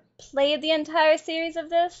ever played the entire series of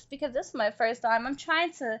this? Because this is my first time. I'm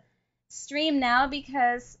trying to stream now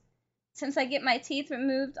because since I get my teeth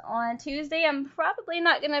removed on Tuesday, I'm probably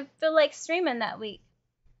not going to feel like streaming that week.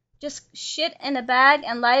 Just shit in a bag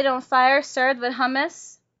and light it on fire, served with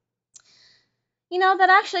hummus. You know, that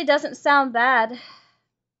actually doesn't sound bad.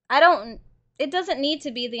 It doesn't need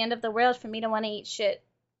to be the end of the world for me to want to eat shit.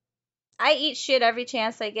 I eat shit every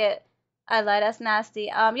chance I get. I lie, that's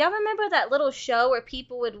nasty. Y'all remember that little show where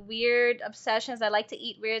people with weird obsessions that like to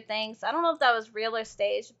eat weird things? I don't know if that was real or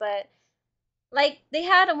staged, but like they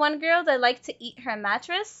had one girl that liked to eat her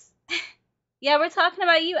mattress. Yeah, we're talking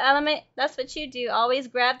about you, Element. That's what you do. Always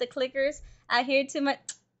grab the clickers. I hear too much.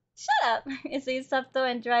 Shut up. Is he subtle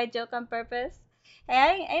and dry joke on purpose?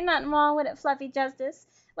 Hey, ain't nothing wrong with it, Fluffy Justice.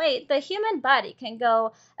 Wait, the human body can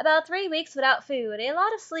go about 3 weeks without food, a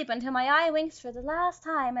lot of sleep until my eye winks for the last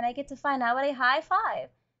time and I get to find out what a high five.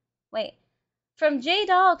 Wait, from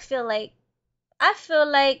J-Dog I feel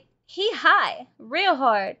like he high, real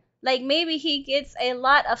hard. Like maybe he gets a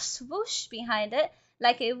lot of swoosh behind it,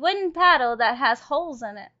 like a wooden paddle that has holes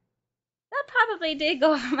in it. That probably did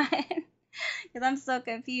go over my head, because I'm so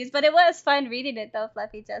confused. But it was fun reading it, though,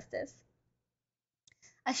 Fluffy Justice.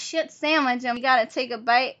 A shit sandwich and we gotta take a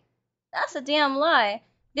bite? That's a damn lie.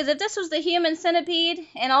 Because if this was the human centipede,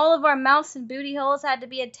 and all of our mouths and booty holes had to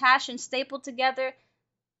be attached and stapled together,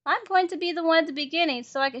 I'm going to be the one at the beginning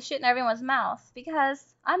so I can shit in everyone's mouth. Because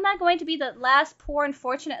I'm not going to be the last poor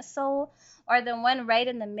unfortunate soul or the one right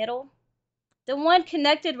in the middle. The one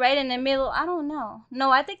connected right in the middle, I don't know.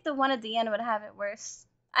 No, I think the one at the end would have it worse.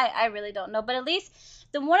 I really don't know. But at least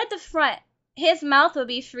the one at the front, his mouth will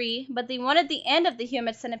be free, but the one at the end of the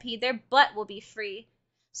human centipede, their butt will be free.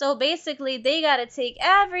 So basically, they gotta take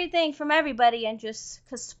everything from everybody and just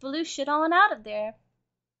sploosh it on out of there.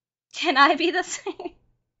 Can I be the same?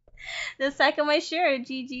 The second one, sure,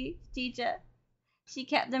 Gija. She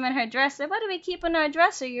kept them in her dresser. What do we keep in our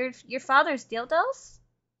dresser? Your father's dildos?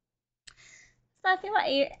 Something what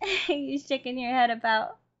you shaking your head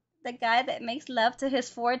about the guy that makes love to his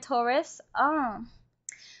Ford Taurus. I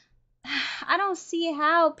don't see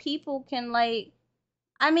how people can like.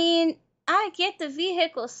 I mean, I get the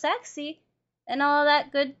vehicle sexy and all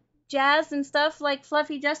that good jazz and stuff like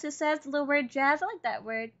Fluffy Justice says, the little word jazz. I like that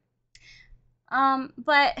word.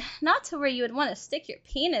 But not to where you would want to stick your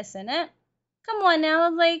penis in it. Come on now,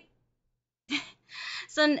 like.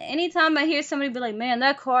 So anytime I hear somebody be like, man,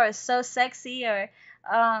 that car is so sexy, or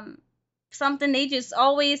something, they just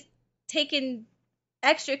always taking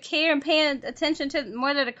extra care and paying attention to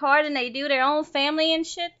more to the car than they do their own family and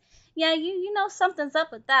shit. Yeah, you know something's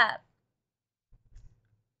up with that.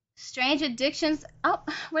 Strange addictions. Oh,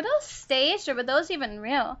 were those staged or were those even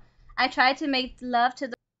real? I tried to make love to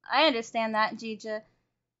the. I understand that, Gija.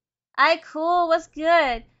 Cool. What's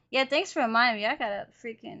good? Yeah, thanks for reminding me. I gotta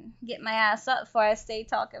freaking get my ass up before I stay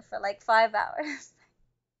talking for like 5 hours.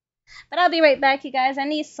 But I'll be right back, you guys. I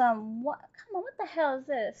need some. What? Come on, what the hell is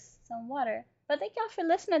this? Some water. But thank y'all for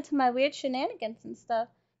listening to my weird shenanigans and stuff.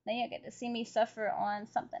 Now you get to see me suffer on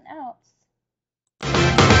something else.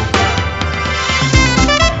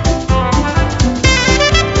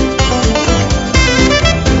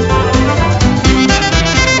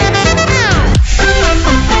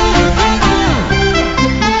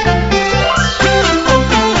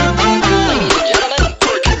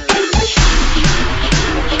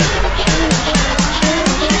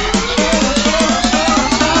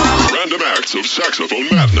 Of saxophone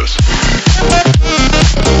madness.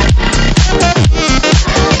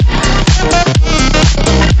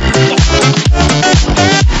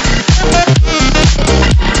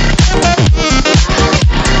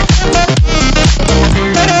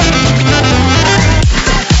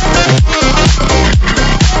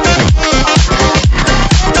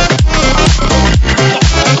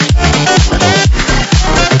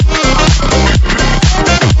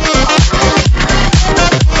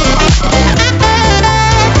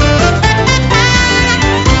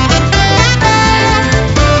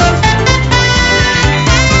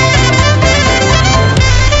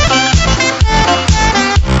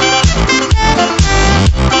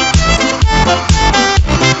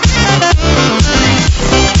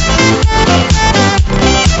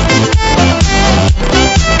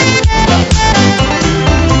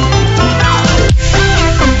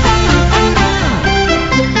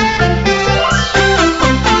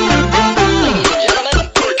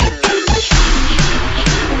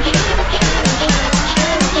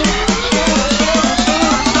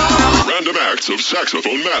 Of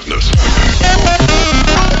saxophone madness.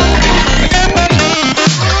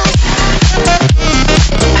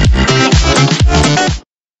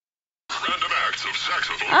 Random acts of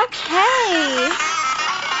saxophone. Okay.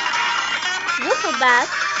 Whistleback.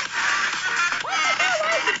 Why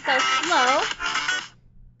is it so slow?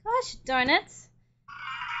 Gosh darn it.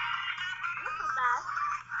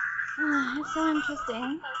 It's so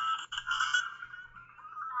interesting.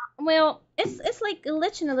 Well, it's like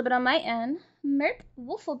glitching a little bit on my end. Merp,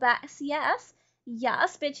 Wolflebacks, yes.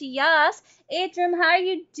 Yes, bitch, yes. Adrian, how are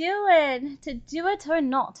you doing? To do it or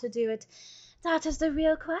not to do it? That is the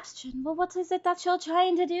real question. Well, what is it that you're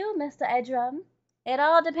trying to do, Mr. Adrian? It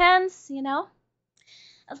all depends, you know.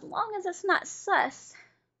 As long as it's not sus.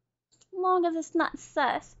 As long as it's not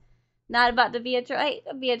sus. Not about to be a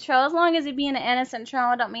troll. As long as you're being an innocent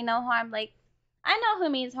troll, don't mean no harm. Like, I know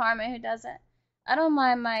who means harm and who doesn't. I don't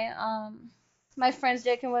mind my friends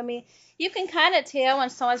joking with me. You can kind of tell when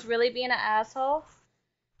someone's really being an asshole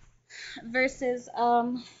versus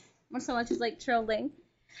when someone's just like trolling.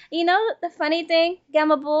 You know the funny thing,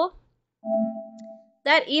 Gamma Bull?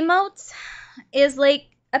 That emote is like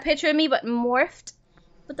a picture of me but morphed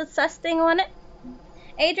with the sus thing on it.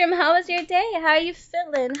 Adrian, how was your day? How are you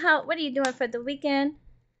feeling? What are you doing for the weekend?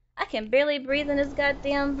 I can barely breathe in this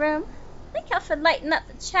goddamn room. Thank y'all for lighting up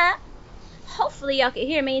the chat. Hopefully y'all can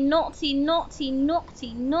hear me. Naughty, naughty,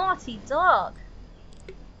 naughty, naughty dog.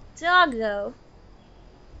 Doggo.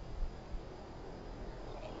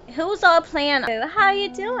 Who's all playing? How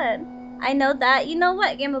you doing? I know that. You know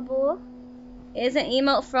what, Gamma Bull? Isn't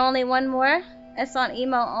emote for only one more? It's on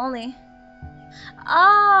emote only.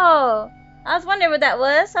 Oh! I was wondering what that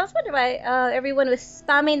was. I was wondering why everyone was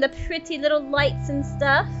spamming the pretty little lights and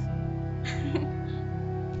stuff.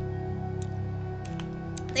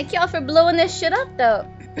 Thank y'all for blowing this shit up, though.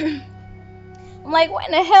 I'm like, where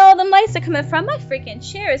in the hell the lights are coming from? My freaking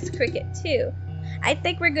chair is crooked, too. I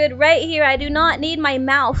think we're good right here. I do not need my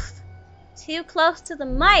mouth too close to the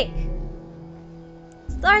mic.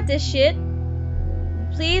 Start this shit.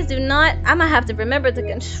 Please do not. I'm gonna have to remember the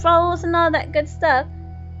controls and all that good stuff.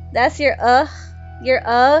 That's your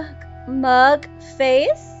mug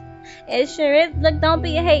face. It sure is. Look, don't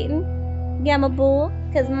be hating, Gamma Bull,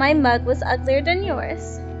 because my mug was uglier than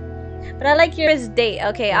yours. But I like yours date.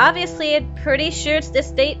 Okay, obviously, I'm pretty sure it's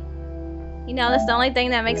this date. You know, that's the only thing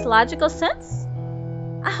that makes logical sense.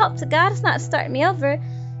 I hope to God it's not starting me over.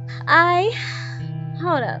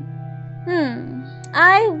 Hold up.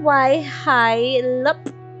 Lup.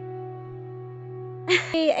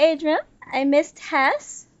 Hey, Adrian, I missed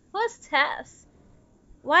Tess. What's Tess?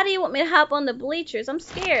 Why do you want me to hop on the bleachers? I'm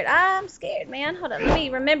scared. I'm scared, man. Hold on. Let me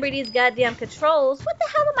remember these goddamn controls. What the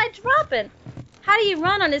hell am I dropping? How do you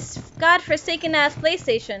run on this godforsaken ass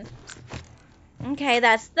PlayStation? Okay,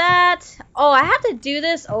 that's that. Oh, I have to do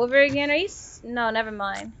this over again. Are you? No, never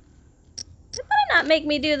mind. You better not make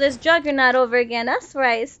me do this Juggernaut over again. That's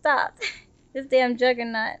right. Stop. This damn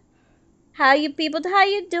Juggernaut. How you people? How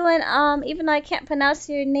you doing? Even though I can't pronounce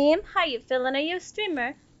your name, how you feeling? Are you a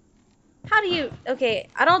streamer? How do you? Okay,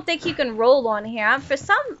 I don't think you can roll on here. For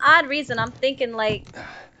some odd reason, I'm thinking like,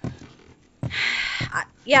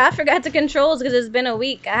 yeah, I forgot the controls because it's been a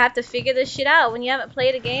week. I have to figure this shit out. When you haven't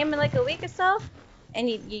played a game in like a week or so, and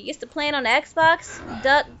you used to playing on the Xbox,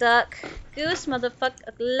 duck, goose,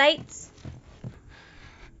 motherfucker, lights.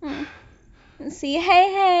 Let's see.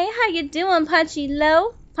 Hey, how you doing, Punchy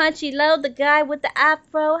Low? Punchy Low, the guy with the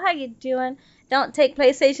afro. How you doing? Don't take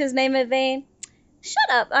PlayStation's name in vain.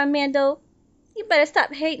 Shut up, Armando. You better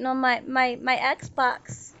stop hating on my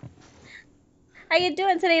Xbox. How you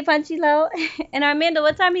doing today, Punchy Low? And Armando,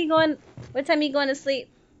 what time you going to sleep?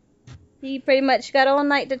 You pretty much got all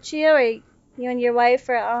night to chill, or you and your wife,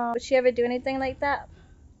 or would she ever do anything like that?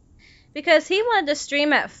 Because he wanted to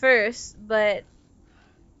stream at first, but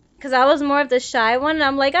because I was more of the shy one, and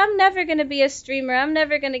I'm like, I'm never gonna be a streamer. I'm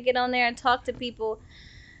never gonna get on there and talk to people.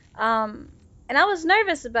 And I was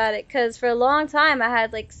nervous about it because for a long time I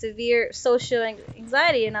had like severe social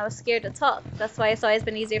anxiety and I was scared to talk. That's why it's always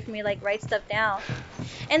been easier for me to like write stuff down.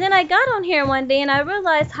 And then I got on here one day and I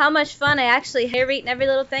realized how much fun I actually had reading every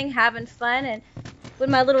little thing, having fun, and with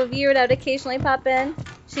my little viewer that would occasionally pop in.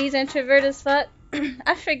 She's introvert as fuck.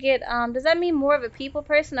 I forget, does that mean more of a people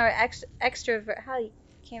person or extrovert? How you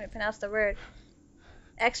can't even pronounce the word.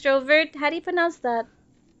 Extrovert? How do you pronounce that?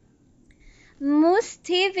 Moose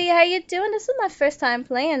TV, how you doing? This is my first time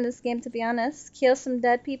playing this game, to be honest. Kill some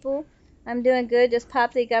dead people. I'm doing good. Just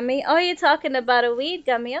popped a gummy. Oh, you're talking about a weed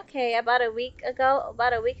gummy. Okay, about a week ago.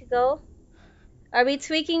 Are we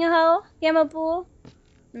tweaking a hoe, Gamma Bull?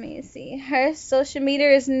 Let me see. Her social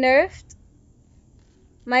media is nerfed.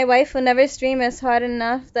 My wife will never stream as hard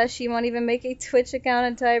enough that she won't even make a Twitch account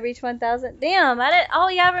until I reach 1,000. Damn, I didn't. Oh,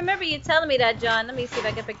 yeah, I remember you telling me that, John. Let me see if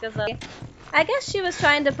I can pick this up. I guess she was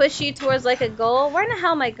trying to push you towards like a goal. Where in the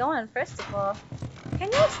hell am I going, first of all?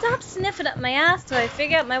 Can you stop sniffing up my ass till I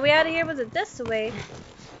figure out my way out of here? Was it this way?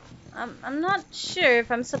 I'm not sure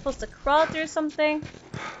if I'm supposed to crawl through something.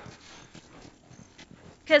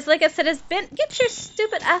 Because like I said, it's been... Get your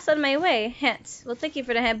stupid ass out of my way. Hint. Well, thank you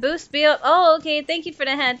for the hint. Boost, build. Oh, okay. Thank you for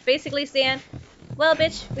the hint. Basically saying, well,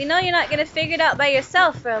 bitch, we know you're not going to figure it out by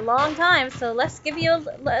yourself for a long time, so let's give you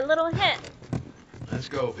a little hint. Let's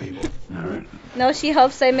go, people. All right. No, she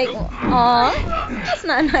hopes I make. Aw, that's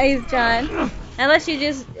not nice, John. Unless she's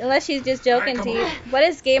just joking to you. What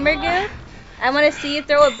is Gamer Goo? I want to see you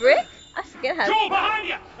throw a brick. I forget how. Go behind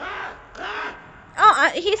you!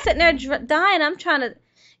 Oh, he's sitting there dying. I'm trying to.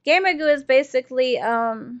 Gamer Goo is basically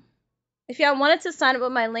if y'all wanted to sign up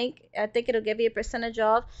with my link, I think it'll give you a percentage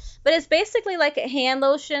off. But it's basically like a hand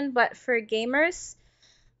lotion, but for gamers.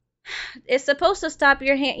 It's supposed to stop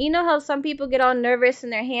your hand. You know how some people get all nervous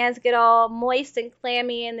and their hands get all moist and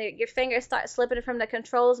clammy and your fingers start slipping from the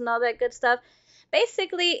controls and all that good stuff.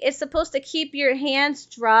 Basically, it's supposed to keep your hands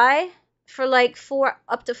dry for like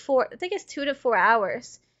up to 4, I think it's 2 to 4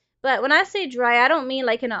 hours. But when I say dry, I don't mean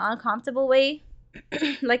like in an uncomfortable way.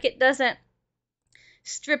 Like it doesn't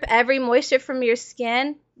strip every moisture from your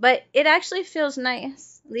skin, but it actually feels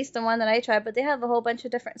nice. At least the one that I tried, but they have a whole bunch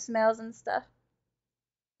of different smells and stuff.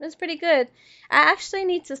 It's pretty good. I actually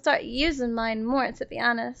need to start using mine more, to be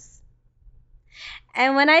honest.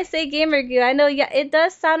 And when I say Gamer Goo, I know, yeah, it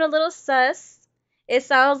does sound a little sus. It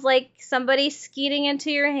sounds like somebody skeeting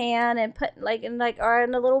into your hand and put or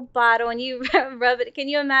in a little bottle and you rub it. Can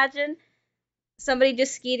you imagine somebody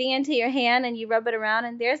just skeeting into your hand and you rub it around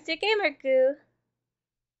and there's your gamer goo.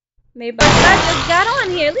 Maybe I just got on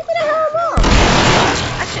here. Leave me the hell alone.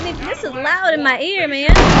 Actually, this is loud in my ear,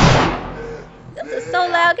 man. This is so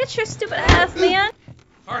loud. Get your stupid ass, man.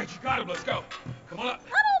 Alright, you got him. Let's go. Come on up.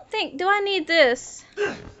 I don't think. Do I need this? How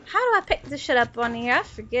do I pick this shit up on here? I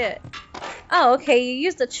forget. Oh, okay. You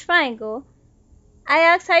used the triangle. I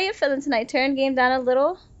asked how you feeling tonight. Turn game down a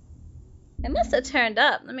little. It must have turned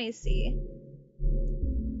up. Let me see.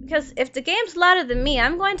 Because if the game's louder than me,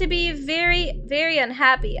 I'm going to be very, very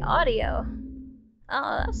unhappy. Audio.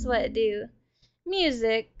 Oh, that's what it do.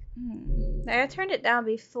 Music. I turned it down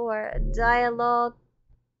before. Dialogue.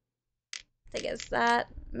 I think it's that.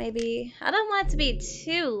 Maybe. I don't want it to be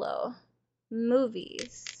too low.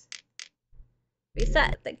 Movies. Reset.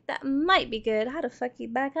 I think that might be good. How the fuck you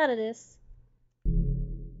back out of this?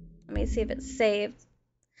 Let me see if it's saved.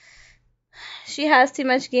 She has too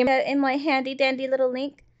much game in my handy dandy little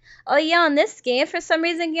link. Oh yeah, on this game, for some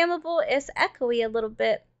reason, Gameable is echoey a little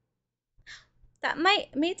bit. That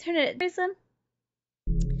may turn it reason.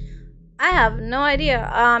 I have no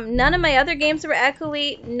idea. None of my other games were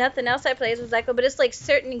echoey. Nothing else I played was echo, but it's like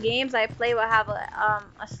certain games I play will have a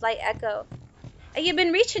slight echo. You've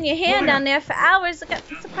been reaching your hand down there for hours. I'm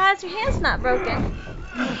surprised your hand's not broken.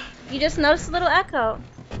 You just noticed a little echo.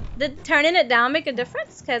 Did turning it down make a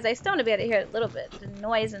difference? Because I still want to be able to hear it a little bit, the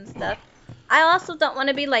noise and stuff. I also don't want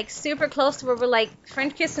to be like super close to where we're like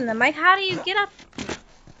French kissing the mic. How do you get up?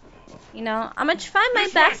 You know, I'm gonna try my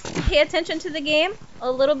best to pay attention to the game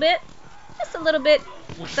a little bit, just a little bit.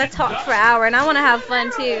 I talk for an hour, and I want to have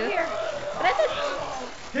fun too. But I did.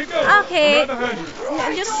 Okay,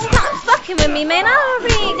 just stop fucking with me, man. I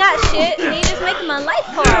already got shit, and you're just making my life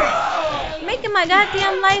hard. Making my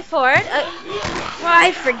goddamn life hard. Well,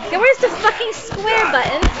 I forget. Where's the fucking square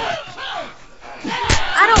button?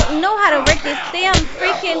 I don't know how to work this damn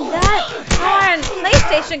freaking darn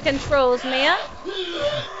PlayStation controls, man.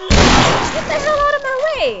 Get the hell out of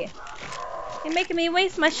my way. You're making me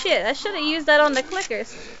waste my shit. I should have used that on the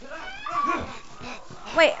clickers.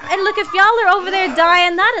 Wait, and look, if y'all are over there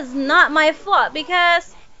dying, that is not my fault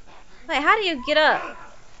because... Wait, how do you get up?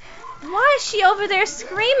 Why is she over there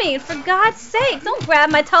screaming? For God's sake, don't grab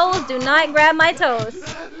my toes. Do not grab my toes.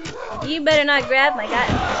 You better not grab my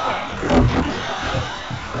goddamn...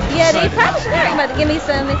 Yeah, they probably should have about to give me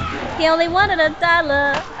something. He only wanted $1. $1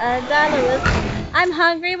 was... I'm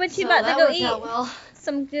hungry. What you about to go eat?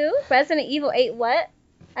 Some goo? Resident Evil 8 what?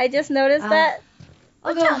 I just noticed that.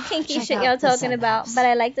 What y'all kinky shit y'all talking about? But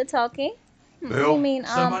I like the talking. Bill? You mean,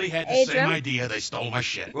 Somebody had the same Adrian? idea. They stole my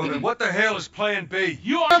shit. Well, then what the hell is Plan B?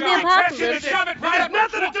 You Well, are the going apocalypse. to shove it right up.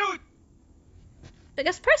 Nothing to do.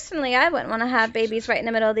 Because personally, I wouldn't want to have babies right in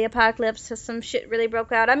the middle of the apocalypse because some shit really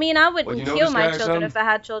broke out. I mean, I wouldn't Well, you know kill this my guy or children something? if I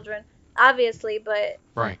had children, obviously, but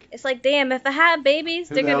Frank. it's like, damn, if I had babies,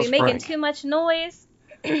 Who they're the going to be hell's making Frank? too much noise.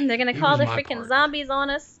 They're going to He call was the my freaking partner. zombies on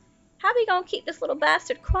us. How we going to keep this little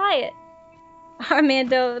bastard quiet?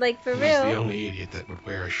 Armando, like, for He's the real. only idiot that would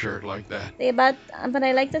wear a shirt like that. But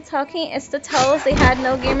I like the talking. It's the toes. They had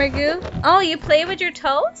no gamer goo. Oh, you play with your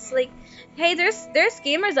toes? Like, hey, there's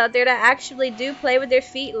gamers out there that actually do play with their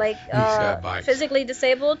feet, like got bites. physically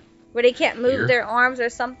disabled, where they can't move Here. their arms or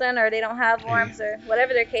something, or they don't have arms or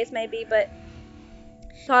whatever their case may be. But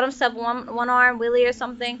called himself one arm Willie or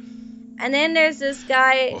something. And then there's this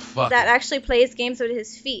guy Well, fuck that it. actually plays games with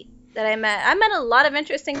his feet that I met. I met a lot of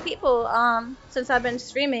interesting people since I've been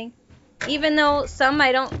streaming. Even though some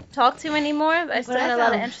I don't talk to anymore, but I still met a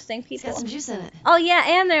lot of interesting It's people. got some juice in it. Oh yeah,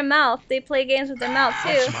 and their mouth. They play games with their mouth too.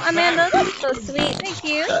 That's my Amanda, that's so sweet. Thank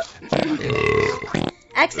you.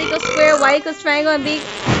 X equals square, Y equals triangle, and B.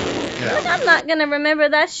 Look, I'm not gonna remember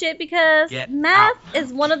that shit because Get math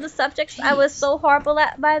is one of the subjects I was so horrible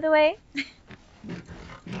at, by the way.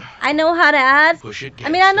 I know how to add. Push it. I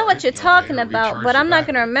mean, I know what you're Get talking started. about, Recharge but the I'm not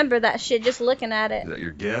gonna battery. remember that shit just looking at it. Is that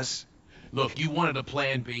your guess? Look, you wanted a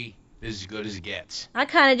Plan B. This is as good as it gets. I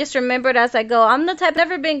kind of just remember it as I go. I'm the type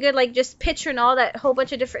never been good like just picturing all that whole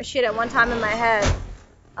bunch of different shit at one time in my head.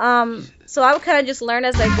 So I would kind of just learn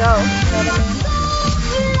as I go. You know what I mean?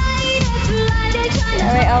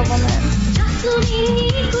 Alright, album.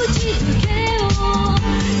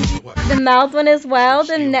 The mouth one is wild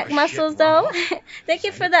and neck muscles though. Thank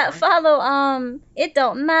you for that follow. It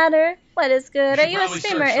don't matter what is good. Are you a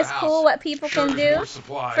streamer? It's cool what people can do.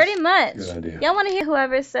 Pretty much. Good idea. Y'all want to hear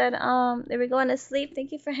whoever said they were going to sleep?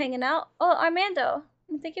 Thank you for hanging out. Oh, Armando,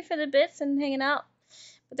 thank you for the bits and hanging out.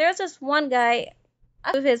 But there's this one guy.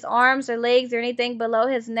 move his arms or legs or anything below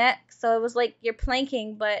his neck, so it was like you're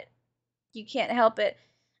planking, but you can't help it.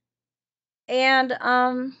 And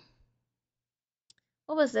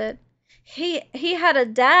what was it? He had a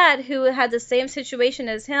dad who had the same situation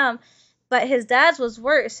as him, but his dad's was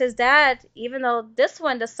worse. His dad, even though this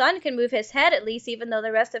one, the son can move his head at least, even though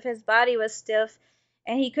the rest of his body was stiff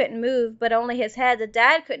and he couldn't move, but only his head. The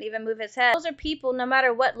dad couldn't even move his head. Those are people, no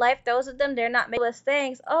matter what life throws at them, they're not making those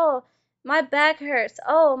things. Oh, my back hurts.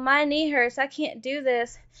 Oh, my knee hurts. I can't do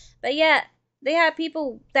this. But yet, they have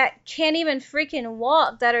people that can't even freaking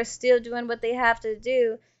walk that are still doing what they have to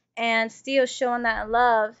do and still showing that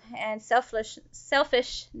love and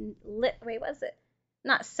wait, what is it?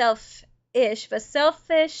 Not selfish, but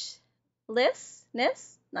selfishness?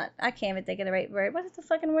 Not, I can't even think of the right word. What is the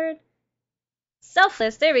fucking word?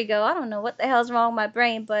 Selfless. There we go. I don't know what the hell's wrong with my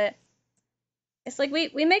brain, but it's like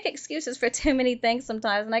we make excuses for too many things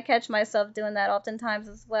sometimes, and I catch myself doing that oftentimes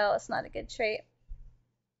as well. It's not a good trait.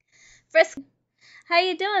 Frisk, how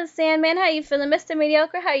you doing, Sandman? How you feeling? Mr.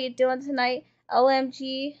 Mediocre, how you doing tonight?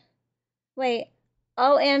 OMG. Wait.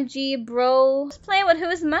 OMG, bro. Just playing with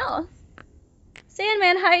whose mouth?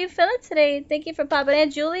 Sandman, how you feeling today? Thank you for popping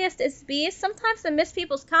in. Julius, it's B. Sometimes I miss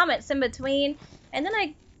people's comments in between, and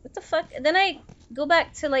then what the fuck? Then I go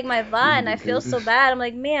back to like my VOD and I feel so bad. I'm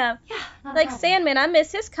like, man, like Sandman, I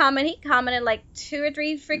miss his comment. He commented like 2 or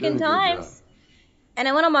 3 freaking times. And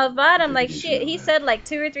I went on my VOD, I'm like, shit, he said like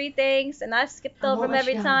 2 or 3 things, and I skipped over him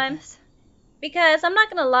every time. Because I'm not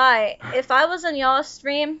gonna lie, if I was on y'all's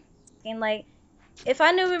stream, and like, if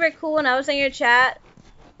I knew we were cool and I was in your chat,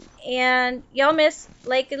 and y'all missed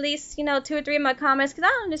like at least, 2 or 3 of my comments, because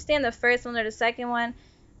I don't understand the first one or the second one,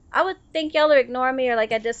 I would think y'all are ignoring me or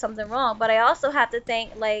like I did something wrong. But I also have to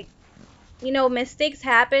think like, mistakes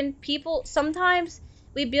happen. People, sometimes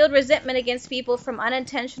we build resentment against people from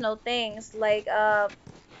unintentional things. Like,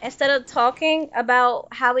 instead of talking about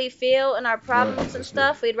how we feel and our problems and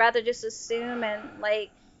stuff, we'd rather just assume and like,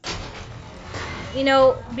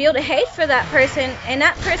 build a hate for that person. And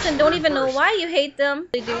that person don't even know why you hate them.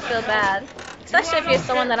 They do feel bad. Especially if you're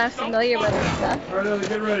someone that I'm familiar with and stuff. All right,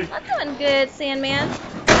 get ready. I'm doing good, Sandman.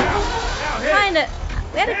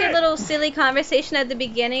 We had a good little silly conversation at the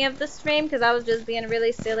beginning of the stream because I was just being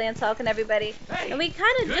really silly and talking to everybody. And we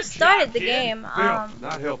kind of just started the game.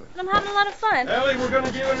 Not helping. But I'm having a lot of fun. Ellie, we're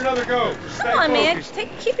gonna give it another go. Come on, man.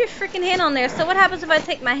 Keep your freaking hand on there. So what happens if I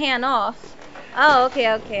take my hand off? Oh,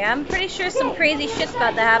 okay. I'm pretty sure some crazy shit's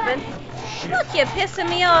about to happen. Look, you're pissing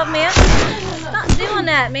me off, man. Stop doing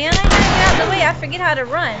that, man. I gotta get out of the way. I forget how to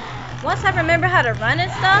run. Once I remember how to run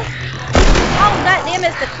and stuff. Oh, goddamn,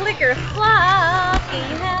 it's the clicker.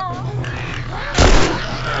 Fucking hell.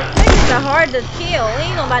 The clickers are hard to kill.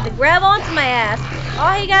 He ain't about to grab onto my ass.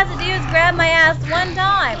 All he got to do is grab my ass one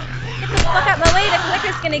time. Get the fuck out my way. The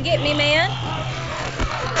clicker's gonna get me, man.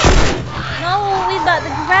 No, he's about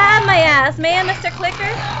to grab my ass, man, Mr. Clicker.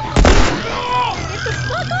 Get the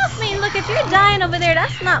fuck off me. Look, if you're dying over there,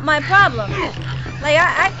 that's not my problem. Like,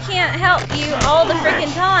 I can't help you all the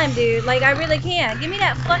freaking time, dude. Like, I really can't. Give me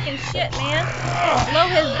that fucking shit, man. Blow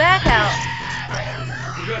his back out.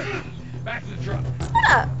 Good. Back to the truck.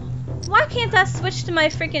 Shut up. Why can't I switch to my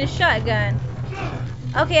freaking shotgun?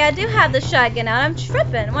 Okay, I do have the shotgun out. I'm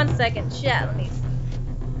tripping. 1 second. Chat, let me see.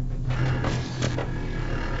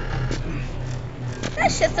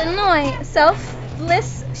 That shit's annoying.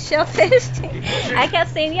 Selfless shellfish. I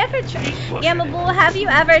kept saying, Yamabull, have you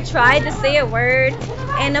ever tried to say a word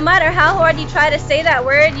and no matter how hard you try to say that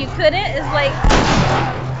word, you couldn't? It's like,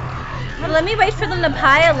 well, let me wait for them to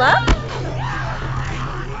pile up.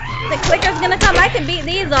 The clicker's gonna come. I can beat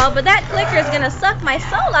these all, but that clicker's gonna suck my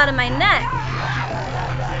soul out of my neck.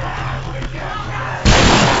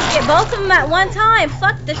 Get both of them at one time.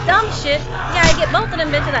 Fuck this dumb shit. Yeah, I get both of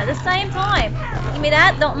them bitches at the same time. Give me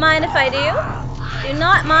that. Don't mind if I do. Do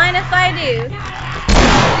not mind if I do.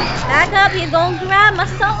 Back up. He's gonna grab my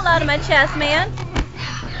soul out of my chest, man.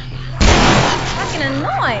 Fucking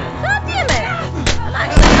annoying. God damn it. I'm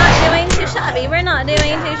actually not doing too shabby. We're not doing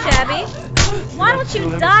too shabby. Why don't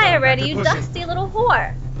you die already, you dusty little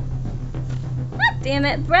whore? God damn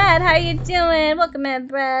it. Brad, how you doing? Welcome in,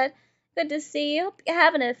 Brad. Good to see you. Hope you're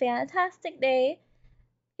having a fantastic day.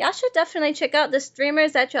 Y'all should definitely check out the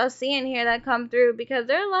streamers that y'all see in here that come through because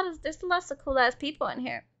there's lots of cool ass people in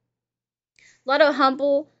here. A lot of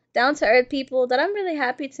humble, down to earth people that I'm really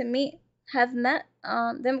happy to have met.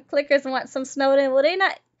 Them clickers want some Snowden. Well, they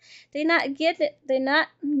not get it.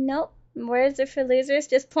 Nope. Words are for losers.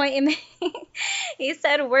 Just point and make. He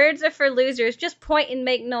said words are for losers. Just point and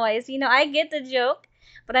make noise. I get the joke,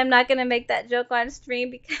 but I'm not gonna make that joke on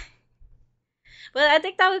stream because But I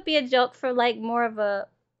think that would be a joke for like more of a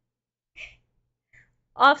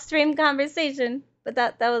off-stream conversation. But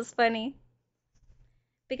that was funny.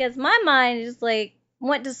 Because my mind just like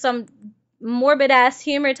went to some morbid ass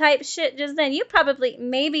humor type shit just then. You probably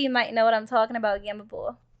maybe you might know what I'm talking about, Gamma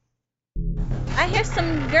Bull. I hear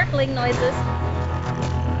some gurgling noises.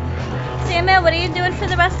 Sandman, what are you doing for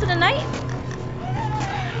the rest of the night?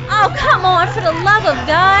 Oh, come on, for the love of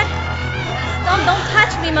God. Don't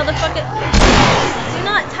touch me, motherfucker. Do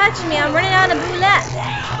not touch me. I'm running out of boulette.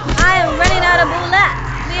 I am running out of boulette.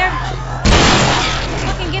 There.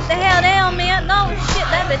 Fucking get the hell down, man. No, shit,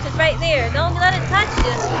 that bitch is right there. Don't let it touch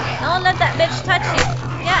you. Don't let that bitch touch you.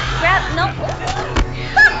 Yeah, grab, no.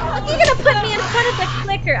 Fuck, you're gonna put me in front of the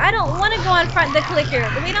clicker. I don't want to go in front of the clicker.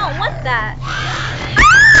 We don't want that.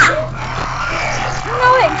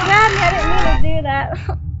 No, it grabbed me. I didn't mean to do that.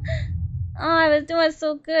 Oh, I was doing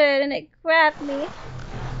so good and it grabbed me.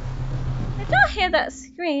 Did y'all hear that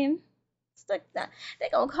scream? Stuck that. They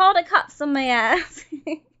gonna call the cops on my ass.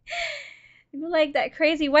 Like that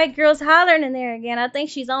crazy white girl's hollering in there again. I think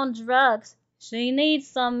she's on drugs. She needs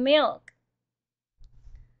some milk.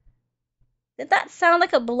 Did that sound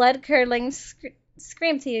like a blood-curdling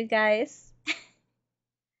scream to you guys?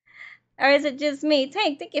 Or is it just me?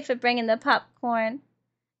 Tank, thank you for bringing the popcorn.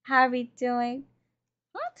 How are we doing?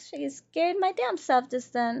 What? She scared my damn self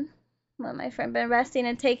just then. Well, my friend been resting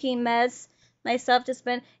and taking meds. Myself just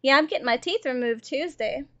been... Yeah, I'm getting my teeth removed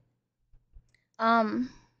Tuesday.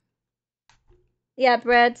 Yeah,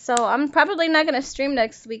 Brad, so I'm probably not going to stream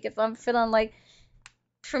next week if I'm feeling like...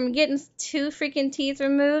 From getting 2 freaking teeth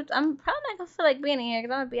removed, I'm probably not going to feel like being here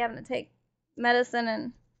because I'm going to be having to take medicine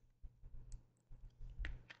and...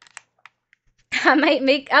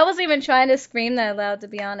 I wasn't even trying to scream that loud, to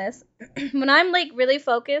be honest. When I'm like really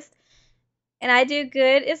focused and I do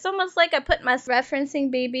good, it's almost like I put my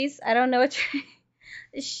referencing babies. I don't know what you're...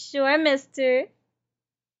 Sure, mister.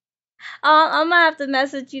 I'm gonna have to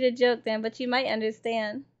message you to joke then, but you might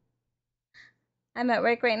understand. I'm at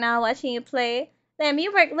work right now watching you play. Damn,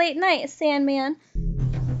 you work late night, Sandman.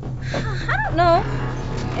 I don't know.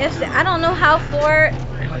 I don't know how far...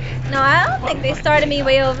 No, I don't think they started me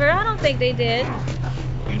way over. I don't think they did.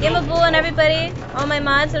 Gamma Bull and everybody, all my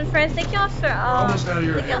mods and friends, thank y'all for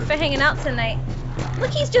hanging out tonight.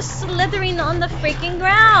 Look, he's just slithering on the freaking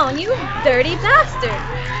ground. You dirty bastard.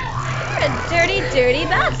 You're a dirty, dirty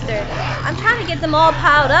bastard. I'm trying to get them all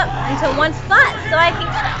piled up into one spot so I can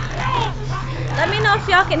get them. Let me know if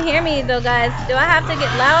y'all can hear me though, guys. Do I have to get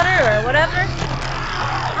louder or whatever?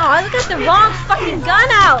 Oh, I got the wrong fucking gun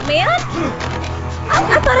out, man. I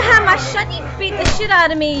thought I had my shot. You beat the shit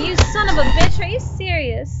out of me, you son of a bitch. Are you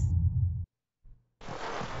serious?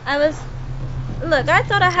 Look, I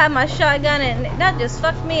thought I had my shotgun and that just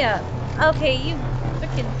fucked me up. Okay, you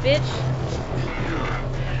freaking bitch.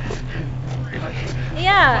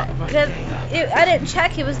 Yeah, I didn't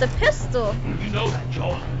check it was the pistol.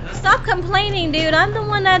 Stop complaining, dude. I'm the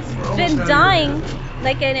one that's been dying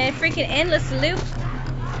like in a freaking endless loop.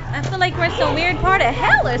 I feel like we're in some weird part of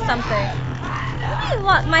hell or something. Let me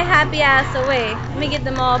walk my happy ass away. Let me get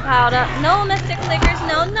them all piled up. No, Mr. Clickers,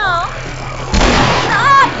 no.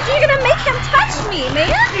 Stop! You're gonna make him touch me, man.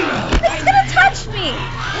 He's gonna touch me.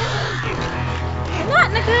 Not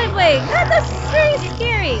in a good way. God, that's very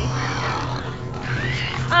scary.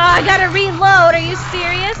 Oh, I gotta reload. Are you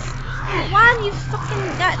serious? Why do you fucking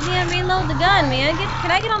goddamn reload the gun, man?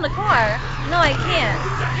 Can I get on the car? No, I can't.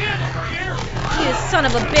 You son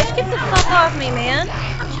of a bitch. Get the fuck off me, man.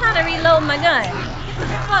 I'm trying to reload my gun. Get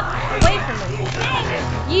the fuck away from me.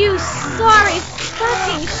 You sorry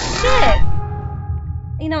fucking shit.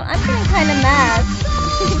 You know, I'm getting kind of mad.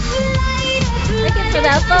 Thank you for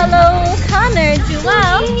that follow. Connor,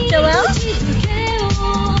 Joel.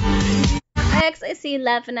 I actually see you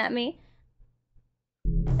laughing at me.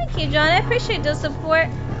 Thank you, John. I appreciate the support.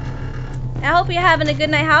 I hope you're having a good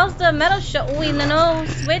night. How's the metal show? Wait, no,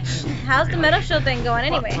 switch. How's the metal show thing going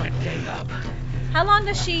anyway? How long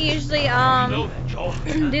does she usually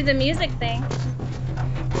do the music thing?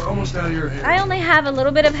 We're almost out of your head. I only have a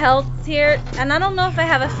little bit of health here, and I don't know if I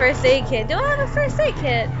have a first aid kit. Do I have a first aid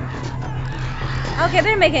kit? Okay,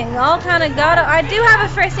 they're making all kind of I do have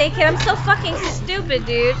a first aid kit. I'm so fucking stupid,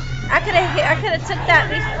 dude. I could have took that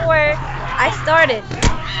before I started.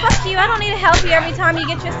 Fuck you, I don't need to help you every time you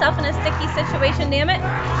get yourself in a sticky situation, damn it.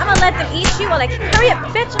 I'm gonna let them eat you while hurry up,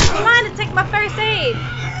 bitch, I'm trying to take my first aid.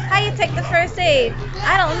 How you take the first aid?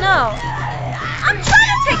 I don't know. I'm trying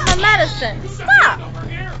to take my medicine. Stop.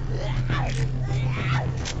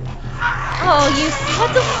 Oh, what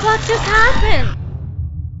the fuck just happened?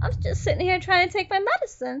 I'm just sitting here trying to take my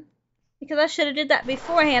medicine. Because I should have did that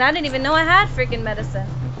beforehand. I didn't even know I had freaking medicine.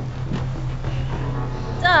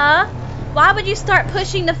 Duh. Why would you start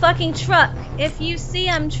pushing the fucking truck if you see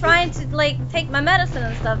I'm trying to, like, take my medicine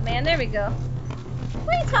and stuff, man? There we go.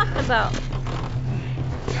 What are you talking about?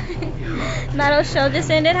 Metal show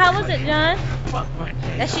just ended. How was it, John?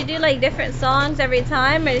 Does she do, like, different songs every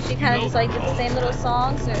time? Or does she kind of just, like, do the same little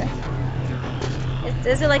songs? Or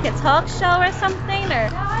is it like a talk show or something? Or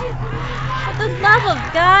for the love of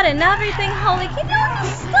God and everything holy, can you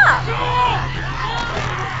stop?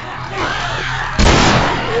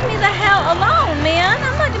 Leave me the hell alone, man.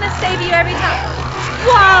 I'm not gonna save you every time.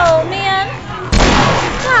 Whoa, man.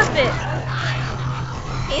 Stop it.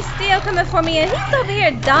 He's still coming for me, and he's over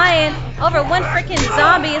here dying over one freaking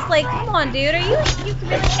zombie. It's like, come on, dude. You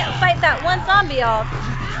really can't fight that one zombie off.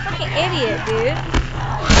 Fucking idiot, dude.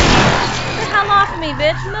 Get the hell off of me,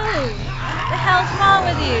 bitch. Move. What the hell's wrong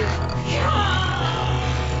with you?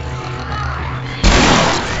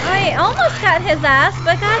 I almost got his ass,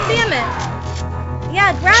 but god damn it.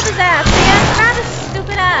 Yeah, grab his ass, man. Grab his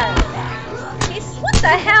stupid ass. What the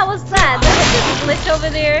hell was that? Did I just glitch over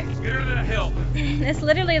there? Get her to the hill. It's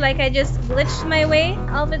literally like I just glitched my way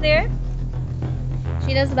over there.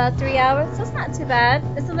 She does about 3 hours, so it's not too bad.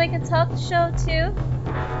 Is it like a talk show too?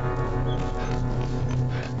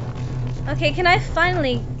 Okay, can I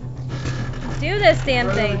finally do this damn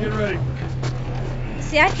thing? Get ready.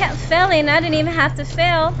 See, I kept failing. I didn't even have to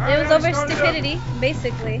fail. It was over start it up. stupidity,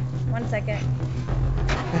 basically. 1 second.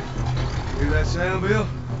 Hear that sound, Bill?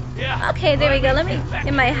 Yeah. Okay, there we go. Let me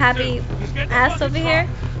get my happy ass over here.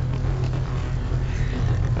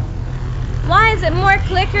 Why is it more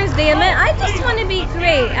clickers, damn it? I just want to be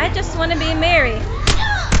great. I just want to be Mary.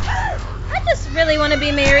 I just really want to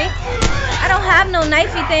be Mary. I don't have no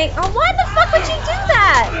knifey thing. Oh, why the fuck would you do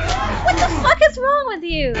that? What the fuck is wrong with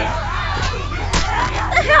you? Get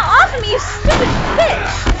the hell off of me, you stupid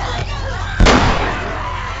bitch.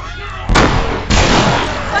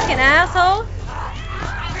 Fucking asshole.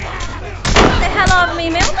 Get the hell off of me,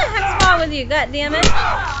 man. What the heck's wrong with you? God damn it.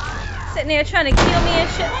 Sitting there trying to kill me and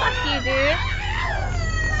shit. Fuck you, dude.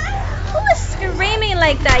 Who is screaming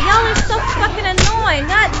like that? Y'all are so fucking annoying.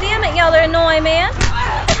 God damn it, y'all are annoying, man.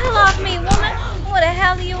 Get the hell off me, woman. Who the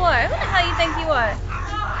hell you are? Who the hell you think you are?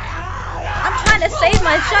 I'm trying to save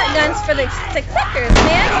my shotguns for the clickers,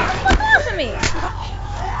 man. Get the fuck off of me.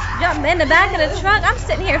 Jump in the back of the truck. I'm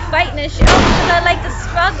sitting here fighting and shit. Oh, because I like to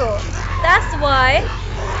struggle. That's why.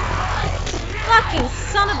 Fucking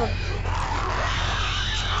son of a...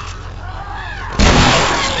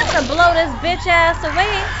 I'm gonna blow this bitch ass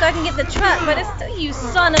away so I can get the truck, but it's still you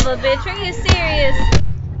son of a bitch. Are you serious?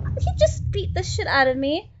 He just beat the shit out of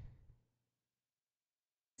me.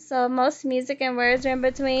 So most music and words are in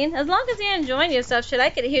between. As long as you're enjoying yourself, shit, I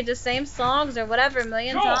could hear the same songs or whatever a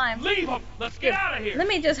million times. Leave them. Let's get out of here. Let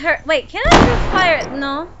me just hurt. Wait, can I just fire?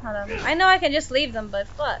 No, hold on. I know I can just leave them, but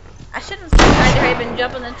fuck. I should have tried to hurry up and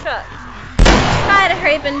jump in the truck. Try to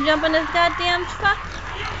hurry up and jump in this goddamn truck.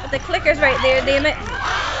 With the clickers right there, damn it.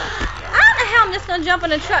 I don't know how I'm just gonna jump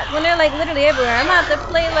in a truck when they're like literally everywhere. I'm gonna have to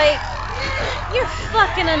play like, you're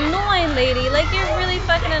fucking annoying, lady. Like, you're really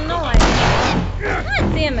fucking annoying. God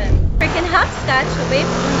damn it. Freaking hopscotch away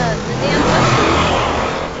from the damn bus.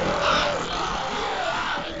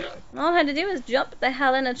 All I had to do was jump the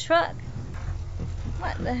hell in a truck.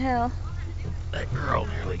 What the hell? That girl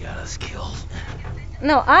nearly got us killed.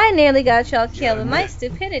 No, I nearly got y'all killed with my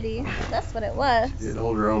stupidity. That's what it was. She did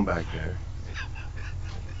hold her own back there.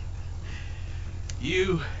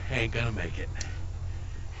 You ain't gonna make it.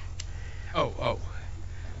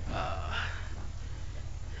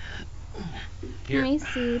 Here. Let me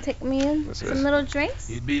see. Take me in What's some this? little drinks.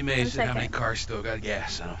 You'd be amazed at how many second. cars still got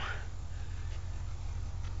gas in them.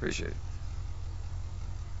 Appreciate it.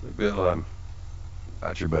 Look, Bill,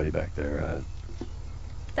 about your buddy back there.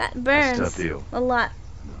 That That's a burns tough deal. a lot.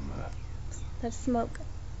 I'm, That smoke.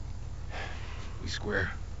 We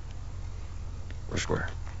square. we're square.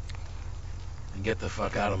 And get the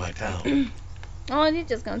fuck out of my town. Oh, you're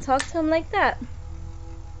just gonna talk to him like that.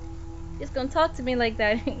 You're just gonna talk to me like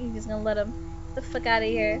that. You're just gonna let him get the fuck out of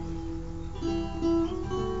here.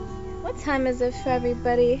 What time is it for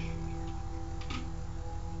everybody?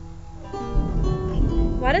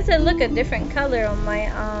 Why does it look a different color on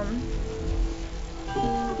my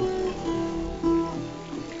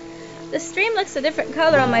The stream looks a different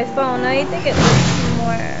color on my phone. I think it looks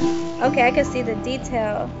more... Okay, I can see the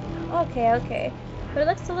detail. Okay. But it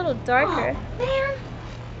looks a little darker. Man,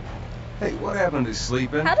 Hey, what happened to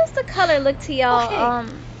sleeping? How does the color look to y'all okay.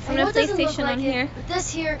 from I the know it doesn't look PlayStation like on it, here? but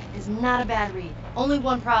this here is not a bad read. Only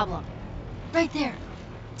one problem. Right there.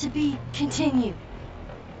 To be continued.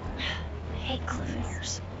 hate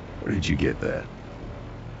cliffhangers. Where did you get that?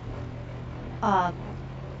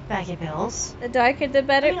 Bag of pills. The darker the I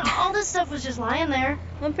better. mean, all this stuff was just lying there.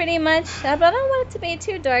 Well, pretty much. But I don't want it to be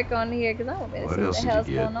too dark on here because I don't really What see what else the did you hell's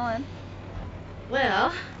get? going on.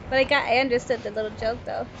 Well, But I understood the little joke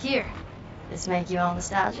though. here. This make you all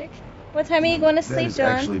nostalgic? What time are you going to That sleep, is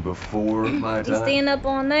John? actually before my You time. staying up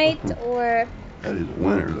all night or That is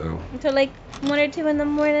winter, though. until like 1 or 2 in the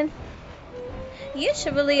morning?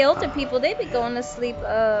 Usually older people, they be going to sleep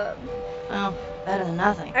Well, better than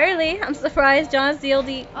nothing. early. I'm surprised John's the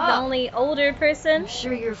only older person I'm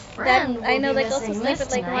sure your that friend will I know be that goes to missing sleep this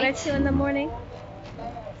at like 1 or tonight. 2 in the morning.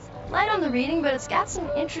 Light on the reading, but it's got some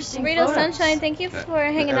interesting Rito photos. Sunshine, thank you for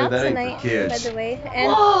hanging out that ain't for tonight, kids. by the way. And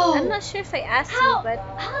Whoa! I'm not sure if I asked you, How? but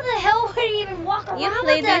How the hell would he even walk around you with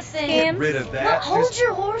played that these thing? games. Rid of Look, that. hold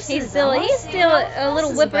your horses. He's I still wanna he's see still what a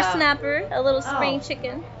little this is about. whippersnapper, a little spring Oh.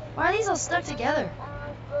 chicken. Why are these all stuck together?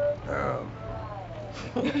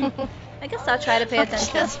 I guess I'll try to pay I'm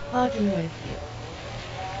attention. just fucking with you.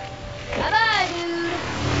 Bye-bye, dude.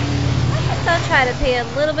 I guess I'll try to pay a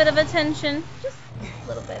little bit of attention, just a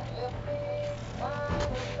little bit.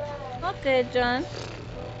 All good, John.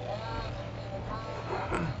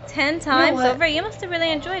 10 times what? over. You must have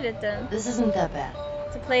really enjoyed it then. This isn't that bad.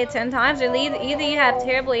 To play it 10 times, or either you have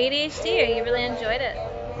terrible ADHD or you really enjoyed it.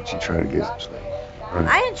 Why don't you try to get some sleep? Right.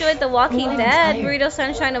 I enjoyed The Walking I'm Dead, tired. Burrito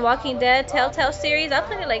Sunshine, The Walking Dead, Telltale series. I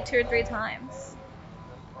played it like 2 or 3 times.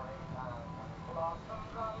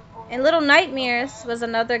 And Little Nightmares was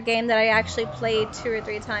another game that I actually played 2 or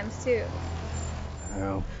 3 times too.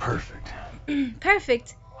 Oh, perfect.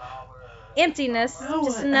 Perfect. Emptiness, Oh,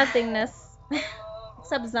 just nothingness.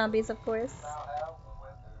 Except zombies, of course.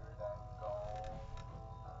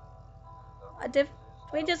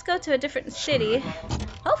 We just go to a different city.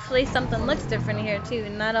 Hopefully something looks different here too,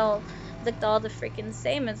 and not all looked all the freaking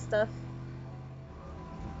same and stuff.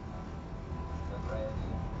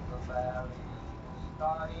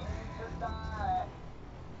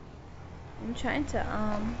 I'm trying to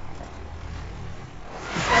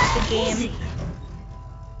trust the game.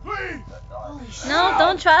 Holy shit. No,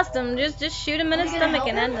 don't trust him. Just shoot him in his stomach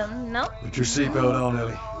and end him. No. Put your seatbelt on,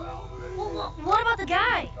 Ellie. What about the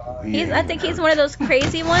guy? I think he's one of those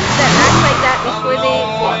crazy ones that act like that before they.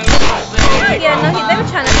 Oh yeah, no, they were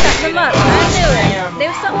trying to set him up. I knew it. There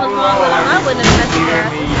was something was wrong with him. I wouldn't have touched their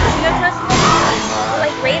asses. You know, trust me? We're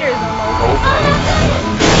like raiders almost.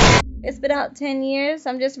 It's been out 10 years.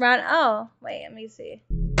 I'm just round. Oh, wait, let me see.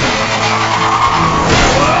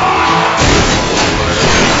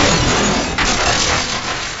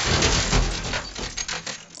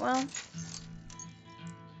 Well.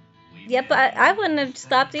 Yep, I wouldn't have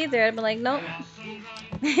stopped either. I'd be like, nope.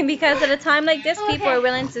 Because at a time like this, people are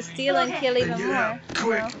willing to steal and kill even Get more. out,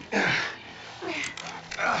 quick.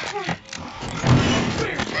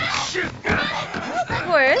 Of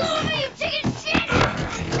course.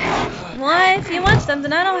 Why? If you want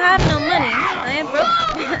something, I don't have no money. I am broke.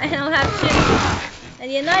 I don't have shit.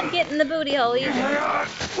 And you're not getting the booty hole either.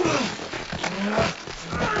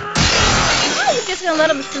 Oh, you're just gonna let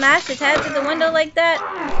him smash his head through the window like that?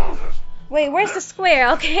 Wait, where's the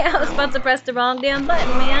square? Okay, I was about to press the wrong damn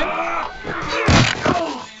button, man.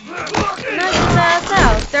 Knock his ass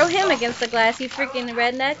out. Throw him against the glass, you freaking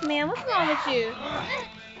redneck, man. What's wrong with you?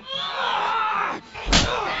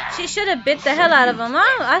 She should have bit the hell out of him.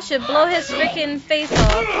 I should blow his freaking face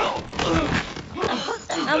off.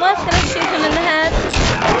 I was gonna shoot him in the head.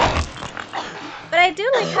 But I do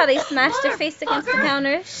like how they smashed their face against the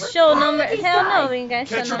counter. Show no mercy. Hell no, we ain't gonna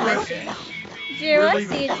show no mercy. Jiro, I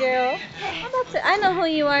see you, Jiro. I know who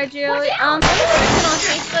you are, Jiro. I'm on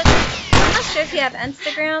Facebook. I'm not sure if you have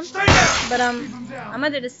Instagram, but I'm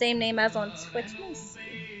under the same name as on Twitch. Let me see.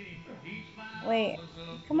 Wait,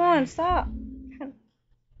 come on, stop.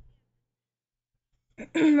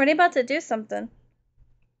 Are they about to do something?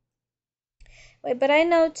 Wait, but I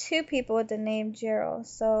know 2 people with the name Jiro,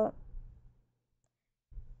 so.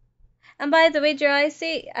 And by the way, Jiro, I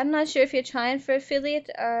see. I'm not sure if you're trying for affiliate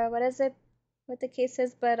or what is it, what the case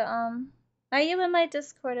is, but are you in my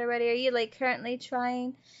Discord already? Are you like currently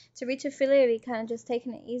trying to reach affiliate, or are you kind of just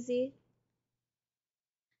taking it easy?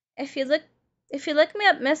 If you look me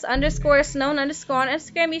up, Miss_Snow_ on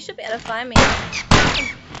Instagram, you should be able to find me.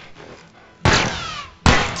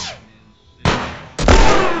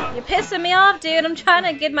 You're pissing me off, dude. I'm trying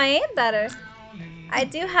to get my aim better. I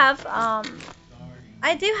do have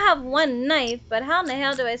one knife, but how in the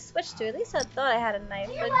hell do I switch to? At least I thought I had a knife,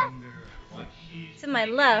 but to my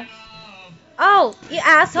left. Oh, you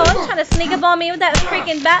asshole! You're trying to sneak up on me with that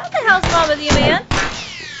freaking bat. What the hell's wrong with you, man?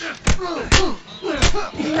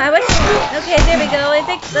 I wish. Okay, there we go. I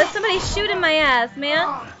think there's somebody shooting my ass, man.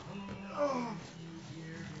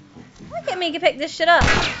 Look at me pick this shit up.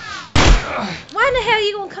 Why in the hell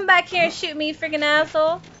you gonna come back here and shoot me, you freaking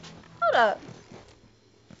asshole? Hold up.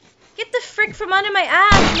 Get the frick from under my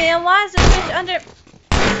ass, man. Why is this bitch under...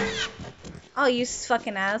 Oh, you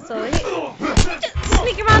fucking asshole. He just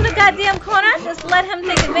sneak around the goddamn corner. Just let him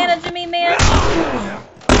take advantage of me, man.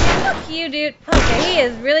 Fuck you, dude. Okay, he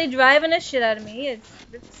is really driving the shit out of me.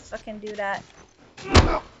 Let's fucking do that.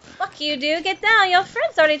 Fuck you, dude. Get down. Your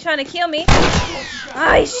friend's already trying to kill me.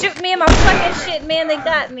 Oh, he's shooting me in my fucking shit, man. They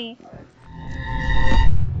got me.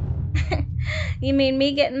 You mean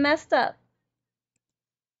me getting messed up?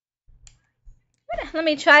 Let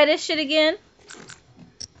me try this shit again.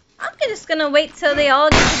 I'm just gonna wait till they all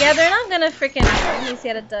get together and I'm gonna freaking... Let me see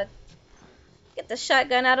how to duck. Get the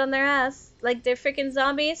shotgun out on their ass. Like they're freaking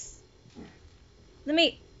zombies. Let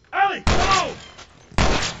me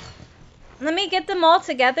get them all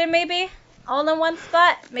together, maybe? All in one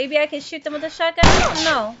spot? Maybe I can shoot them with a shotgun? I don't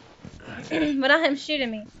know. Without him shooting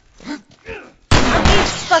me. Oh, you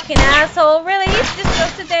fucking asshole. Really? He's just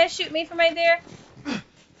gonna sit there and shoot me from right there?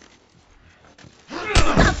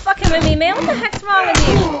 Stop fucking with me, man. What the heck's wrong with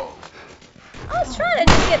you? I was trying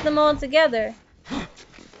to just get them all together.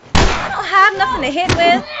 I don't have nothing to hit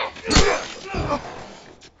with.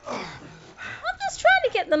 I'm just trying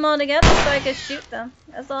to get them all together so I can shoot them.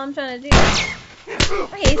 That's all I'm trying to do.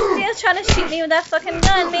 He's still trying to shoot me with that fucking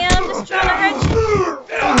gun, man. I'm just trying to hurt you.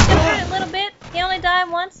 It's gonna hurt a little bit. You only died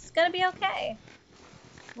once. It's gonna be okay.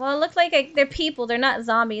 Well, it looks like they're people. They're not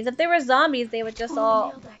zombies. If they were zombies, they would just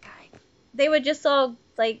all... They would just all,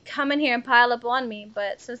 like, come in here and pile up on me.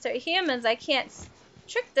 But since they're humans, I can't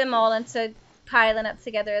trick them all into piling up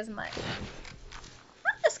together as much.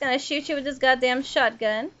 I'm just gonna shoot you with this goddamn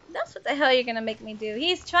shotgun. That's what the hell you're gonna make me do.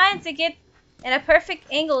 He's trying to get in a perfect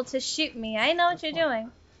angle to shoot me. I know what you're doing.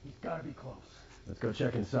 He's gotta be close. Let's go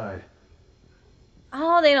check inside.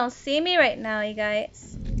 Oh, they don't see me right now, you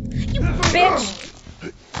guys. You bitch!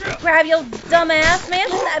 Grab your dumb ass, man.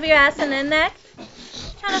 Stab your ass in the neck.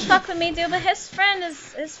 Trying to fuck with me, dude, but his friend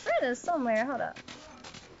is somewhere. Hold up.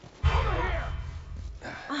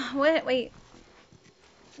 Oh, wait.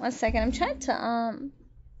 1 second. I'm trying to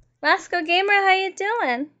Rascal Gamer, how you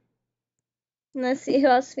doing? Let's see who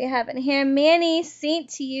else we have in here. Manny Saint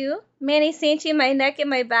to you. Manny Saint you, my neck and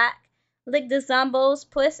my back. Lick the zombo's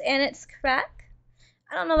puss and its crack.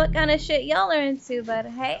 I don't know what kind of shit y'all are into, but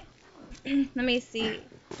hey. Let me see.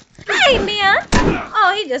 Hey, man!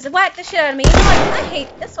 Oh, he just whacked the shit out of me. You know what? I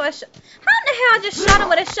hate this one. How in the hell I just shot him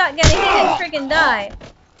with a shotgun and he didn't freaking die?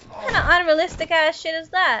 What kind of unrealistic ass shit is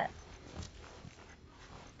that?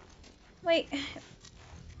 Wait.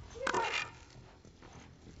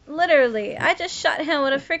 Literally, I just shot him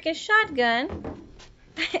with a freaking shotgun.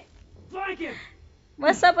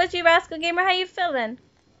 What's up with you, Rascal Gamer? How you feeling?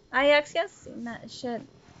 IX, yes? Not shit.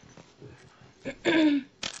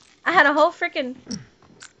 I had a whole freaking...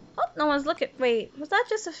 Oh, no one's looking. Wait, was that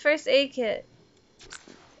just a first aid kit?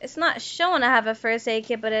 It's not showing I have a first aid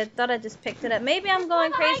kit, but I thought I just picked it up. Maybe I'm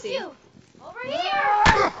going crazy. Over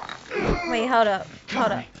here! Wait, hold up.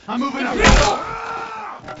 Hold up. I'm moving up.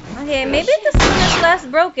 Okay, maybe this one is less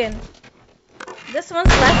broken. This one's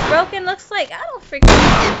less broken, looks like. I don't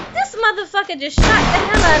freaking... This motherfucker just shot the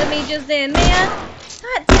hell out of me just then, man.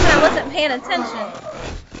 God damn it, I wasn't paying attention.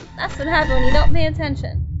 That's what happens when you don't pay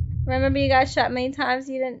attention. Remember you got shot many times,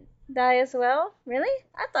 you didn't die as well? Really?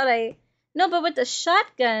 I thought I... No, but with the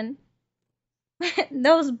shotgun...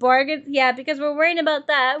 Those bargains... Yeah, because we're worrying about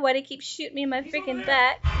that. Why they keep shooting me in my freaking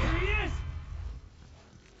back.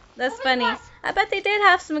 That's funny. I bet they did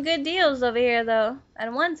have some good deals over here, though.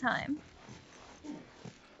 At one time.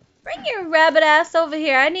 Bring your rabbit ass over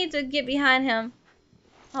here. I need to get behind him.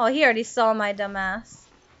 Oh, he already saw my dumb ass.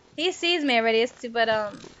 He sees me already, but,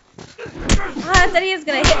 Oh, I thought he was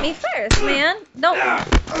gonna hit me first, man. Don't.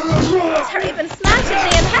 Just hurry up and smash his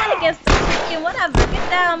damn head against the freaking whatever. Get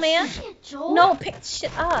down, man. No, pick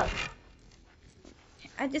shit up.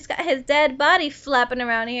 I just got his dead body flapping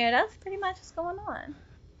around here. That's pretty much what's going on.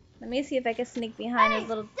 Let me see if I can sneak behind his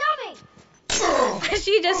little...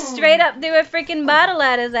 She just straight up threw a freaking bottle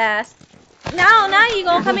at his ass. Now you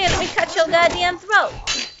gonna come here and let me cut your goddamn throat.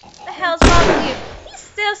 What the hell's wrong with you? He's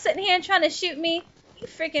still sitting here trying to shoot me. You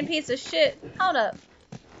freaking piece of shit. Hold up.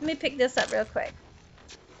 Let me pick this up real quick.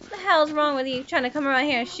 What the hell's wrong with you trying to come around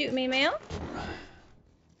here and shoot me, man?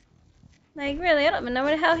 Like, really, I don't even know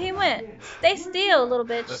where the hell he went. Stay still, little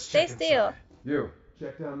bitch. Stay still. You,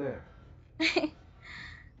 check down there.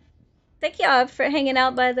 Thank y'all for hanging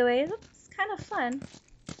out, by the way. It's kind of fun.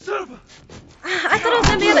 I thought I was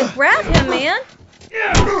gonna be able to grab him, man.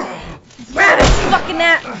 Grab his fucking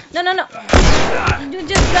ass. No, no, no. You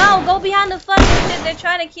just go. Go behind the fucking shit. They're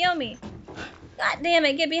trying to kill me. God damn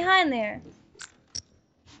it. Get behind there.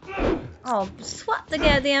 Oh, swap the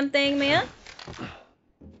goddamn thing, man.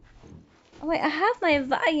 Oh, wait, I have my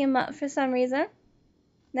volume up for some reason.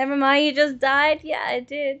 Never mind, you just died? Yeah, I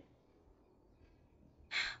did.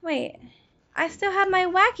 Wait, I still have my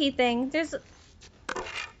wacky thing. There's a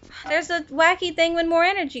wacky thing with more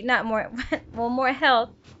energy. Not more, well, more health.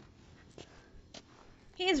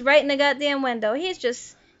 He's right in the goddamn window. He's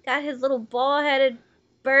just got his little ball-headed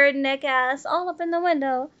bird neck ass all up in the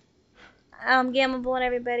window. Gamble and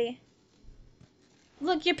everybody.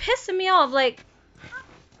 Look, you're pissing me off. Like,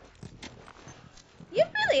 you're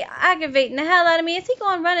really aggravating the hell out of me. Is he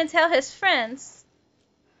going to run and tell his friends?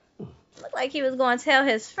 Looked like he was going to tell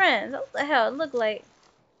his friends. What the hell it looked like?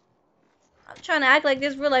 I'm trying to act like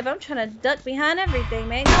this real life. I'm trying to duck behind everything,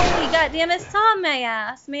 man. Holy goddamn, it saw my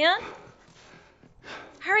ass, man.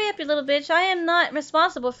 Hurry up, you little bitch. I am not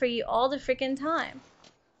responsible for you all the freaking time.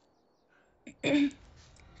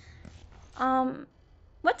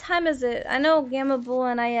 What time is it? I know Gamma Bull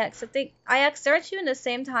and IX. I think IX, aren't you in the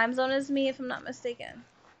same time zone as me, if I'm not mistaken?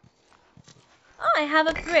 Oh, I have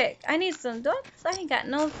a brick. I need some drugs. I ain't got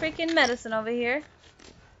no freaking medicine over here.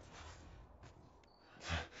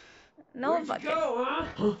 No fucking.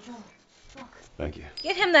 Huh? Thank you.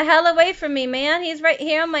 Get him the hell away from me, man. He's right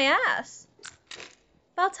here on my ass.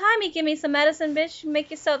 About time you give me some medicine, bitch.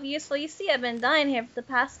 Make yourself useful. You see, I've been dying here for the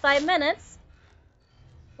past 5 minutes.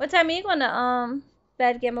 What time are you gonna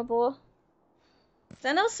bed, Gamma Bull?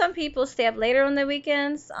 I know some people stay up later on the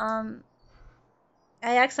weekends. I'm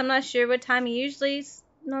not sure what time you usually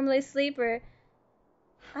normally sleep, or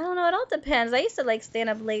I don't know. It all depends. I used to like staying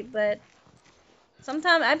up late, but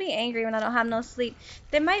sometimes I'd be angry when I don't have no sleep.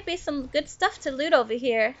 There might be some good stuff to loot over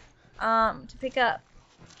here, to pick up,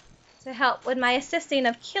 to help with my assisting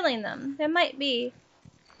of killing them. There might be.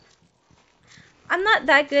 I'm not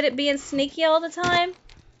that good at being sneaky all the time,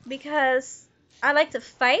 because I like to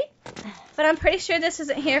fight, but I'm pretty sure this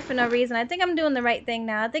isn't here for no reason. I think I'm doing the right thing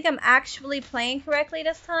now. I think I'm actually playing correctly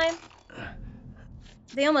this time.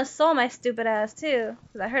 They almost saw my stupid ass too,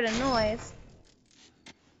 because I heard a noise.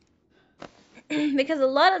 Because a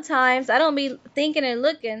lot of times I don't be thinking or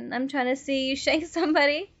looking. I'm trying to see you shank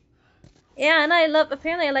somebody. Yeah, and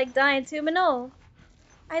apparently I like dying too, but no.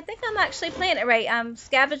 I think I'm actually playing it right. I'm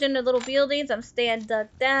scavenging the little buildings. I'm staying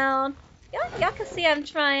ducked down. Y'all can see I'm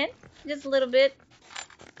trying. Just a little bit.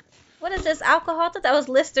 What is this? Alcohol? I thought that was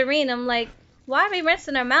Listerine. I'm like, why are we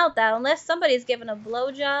rinsing our mouth out? Unless somebody's giving a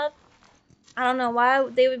blowjob. I don't know why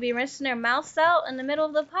they would be rinsing their mouths out in the middle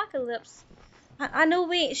of the apocalypse. I know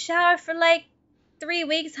we ain't showered for like 3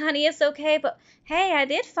 weeks, honey. It's okay. But hey, I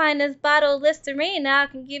did find this bottle of Listerine. Now I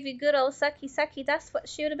can give you good old sucky sucky. That's what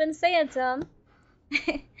she would have been saying to him.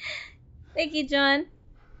 Thank you, John.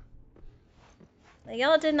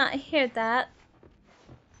 Y'all did not hear that.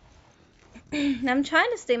 I'm trying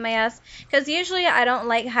to stay my ass, because usually I don't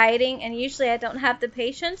like hiding, and usually I don't have the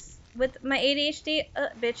patience with my ADHD.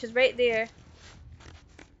 Bitch is right there.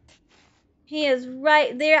 He is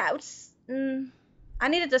right there. I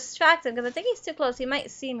need to distract him, because I think he's too close. He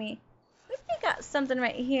might see me. I think I got something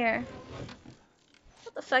right here.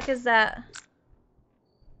 What the fuck is that?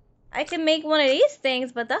 I can make one of these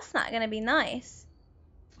things, but that's not going to be nice.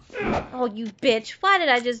 Oh, you bitch. Why did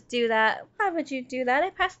I just do that? Why would you do that? I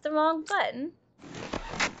pressed the wrong button.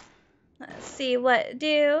 Let's see what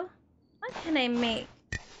do. What can I make?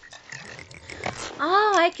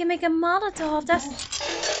 Oh, I can make a Molotov.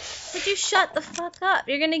 That's... Would you shut the fuck up?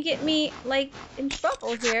 You're gonna get me, like, in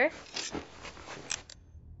trouble here.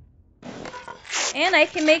 And I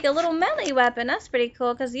can make a little melee weapon. That's pretty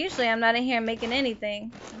cool, because usually I'm not in here making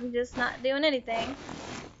anything. I'm just not doing anything.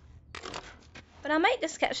 But I might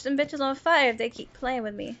just catch some bitches on fire if they keep playing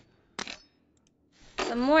with me.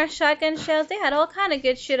 Some more shotgun shells. They had all kind of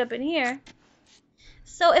good shit up in here.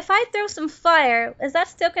 So if I throw some fire, is that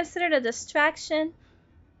still considered a distraction?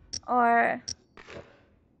 Or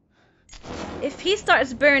if he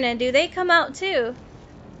starts burning, do they come out too?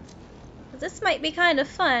 This might be kind of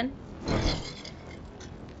fun.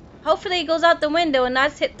 Hopefully it goes out the window and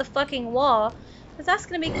not hit the fucking wall, because that's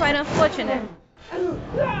going to be quite unfortunate.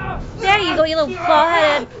 There you go, you little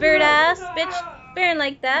bald-headed bird ass bitch. Burn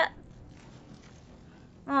like that.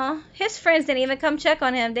 Aw, his friends didn't even come check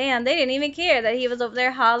on him. Damn, they didn't even care that he was over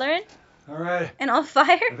there hollering. Alright. And on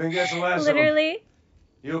fire. I think that's the last Literally. of them.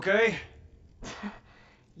 You okay?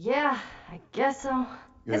 Yeah, I guess so.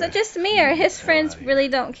 Is it just me, or his friends really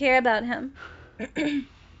don't care about him?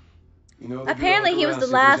 You know, Apparently he was the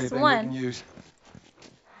last one. Roger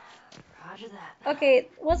that. Okay,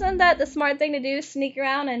 wasn't that the smart thing to do? Sneak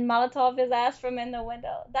around and Molotov his ass from in the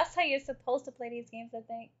window. That's how you're supposed to play these games, I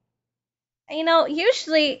think. And, you know,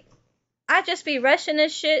 usually I just be rushing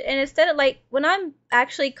this shit, and instead of like when I'm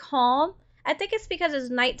actually calm, I think it's because it's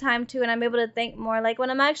nighttime too, and I'm able to think more. Like when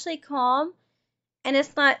I'm actually calm, and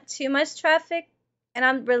it's not too much traffic, and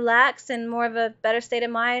I'm relaxed and more of a better state of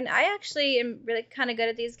mind, I actually am really kind of good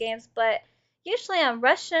at these games. But usually I'm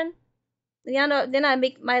rushing. You know, then I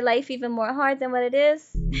make my life even more hard than what it is.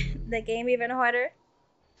 The game even harder.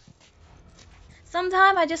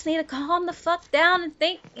 Sometimes I just need to calm the fuck down and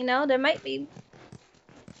think. You know, there might be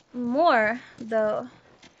more though.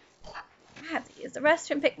 I have to use the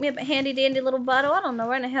restroom, pick me up a handy dandy little bottle. I don't know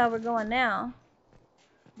where in the hell we're going now.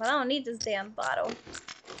 But I don't need this damn bottle.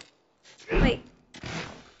 Wait.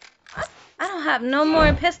 I don't have no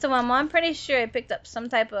more pistol ammo. I'm pretty sure I picked up some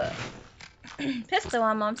type of pistol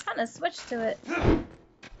ammo. I'm trying to switch to it.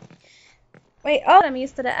 Wait, oh, I'm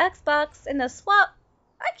used to the Xbox and the swap.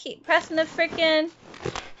 I keep pressing the freaking...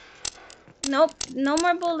 Nope, no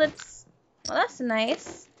more bullets. Well, that's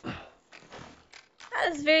nice.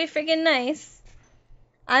 That is very freaking nice.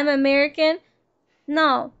 I'm American?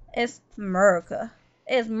 No, it's America.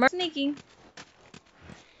 It's sneaky.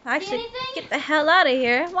 Actually, get the hell out of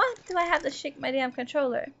here. Why do I have to shake my damn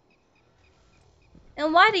controller?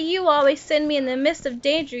 And why do you always send me in the midst of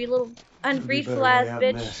danger, you little ungrateful ass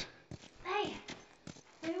bitch? Hey,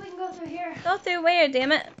 maybe we can go through here. Go through where,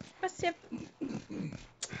 damn it? What's your...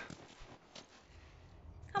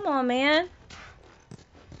 Come on, man.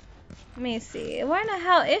 Let me see. Where in the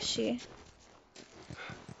hell is she?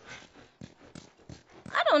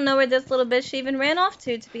 I don't know where this little bitch even ran off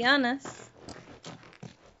to be honest.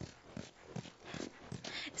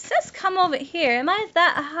 It says come over here. Am I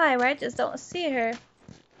that high where I just don't see her?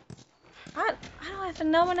 I don't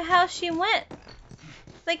even know where the hell she went.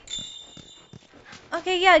 Like,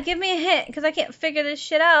 okay, yeah, give me a hint, because I can't figure this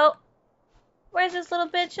shit out. Where's this little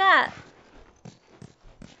bitch at?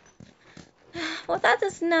 Well, that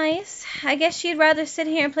is nice. I guess she'd rather sit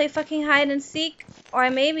here and play fucking hide and seek. Or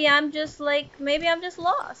maybe I'm just like, maybe I'm just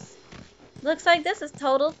lost. Looks like this is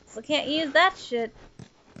total, so can't use that shit.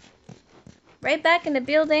 Right back in the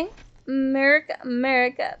building. America,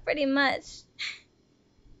 America, pretty much.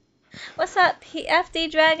 What's up,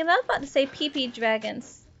 FD Dragons? I was about to say PP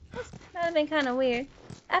Dragons. That would have been kind of weird.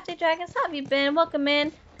 FD Dragons, how have you been? Welcome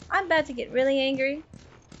in. I'm about to get really angry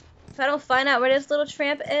if I don't find out where this little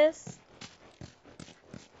tramp is.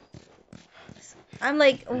 I'm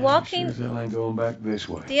like walking Sure as hell ain't going back this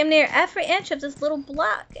way. damn near every inch of this little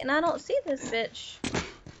block, and I don't see this bitch.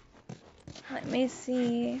 Let me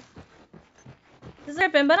see. This is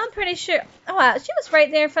Urban, but I'm pretty sure. Oh wow, she was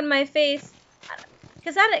right there in front of my face.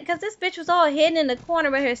 Cause this bitch was all hidden in the corner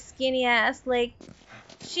with her skinny ass. Like,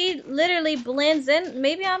 she literally blends in.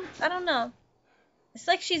 Maybe I don't know. It's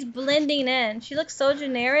like she's blending in. She looks so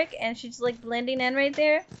generic, and she's like blending in right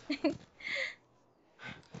there.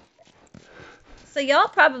 So y'all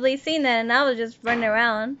probably seen that, and I was just running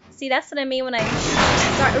around. See, that's what I mean when I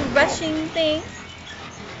start rushing things.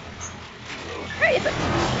 Hurry up,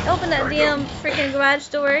 open that damn freaking garage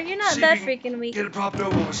door. You're not that freaking weak. Get it propped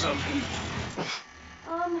over with something.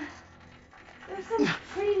 There's some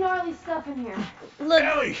pretty gnarly stuff in here. Look,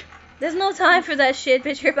 Ellie! there's no time for that shit,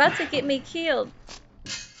 bitch. You're about to get me killed.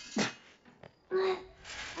 I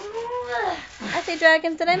say,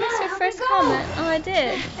 Dragons, did I miss your first comment? Oh, I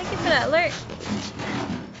did. Thank you for that alert.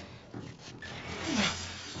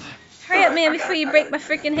 Hurry up, man, before you break my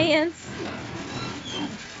freaking hands.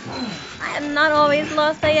 I am not always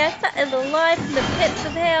lost, I guess. That is a lie from the pits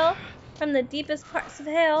of hell. From the deepest parts of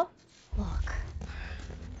hell. Look.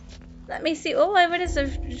 Let me see. Oh, what is a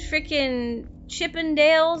freaking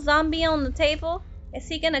Chippendale zombie on the table? Is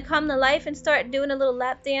he gonna come to life and start doing a little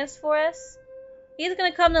lap dance for us? He's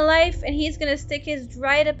gonna come to life and he's gonna stick his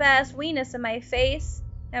dried up ass weenus in my face.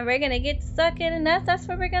 And we're gonna get stuck in, and that's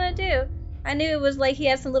what we're gonna do. I knew it was like he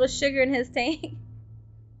had some little sugar in his tank.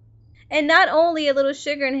 And not only a little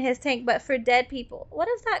sugar in his tank, but for dead people. What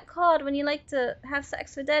is that called when you like to have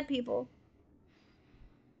sex with dead people?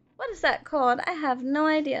 What is that called? I have no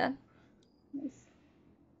idea.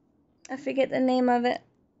 I forget the name of it.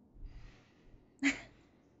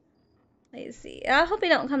 Let's see. I hope he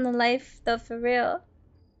don't come to life, though, for real.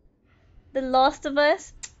 The Lost of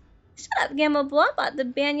Us. Shut up, Gamma Boy. I'm about to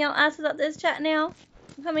ban y'all asses out this chat now.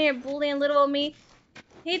 Come here bullying little old me.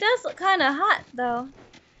 He does look kind of hot, though.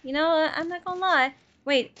 You know what? I'm not gonna lie.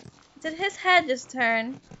 Wait, did his head just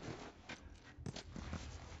turn?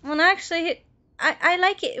 Well, actually, I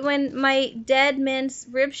like it when my dead men's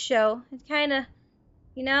ribs show. It kind of,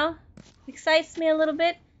 you know, excites me a little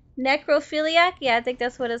bit. Necrophiliac? Yeah, I think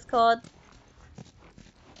that's what it's called.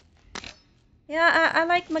 Yeah, I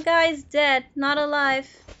like my guys dead, not alive.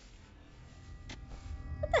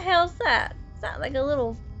 What the hell is that? Is that like a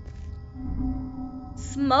little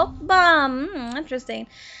smoke bomb? Interesting.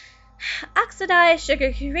 Oxidized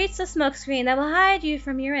sugar creates a smoke screen that will hide you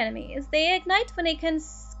from your enemies. They ignite when a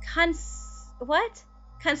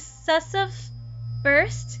concussive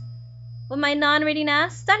burst with my non-reading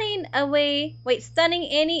ass, stunning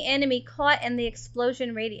any enemy caught in the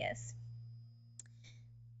explosion radius.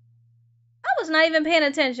 I was not even paying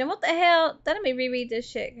attention. What the hell? Let me reread this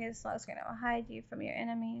shit. Okay, smoke screen that will hide you from your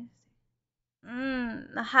enemies.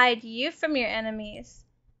 Hide you from your enemies.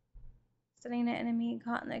 Stunning an enemy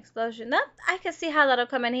caught in the explosion. That I can see how that'll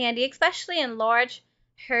come in handy, especially in large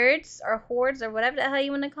herds or hordes or whatever the hell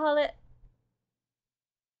you want to call it.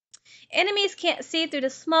 Enemies can't see through the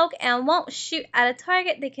smoke and won't shoot at a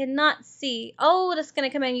target they cannot see. Oh, that's gonna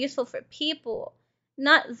come in useful for people,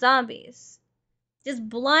 not zombies. Just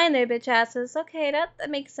blind their bitch asses. Okay, that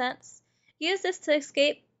makes sense. Use this to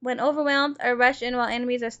escape when overwhelmed or rush in while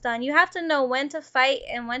enemies are stunned. You have to know when to fight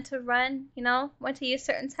and when to run, you know, when to use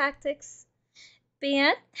certain tactics.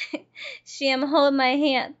 Bam. Sham, hold my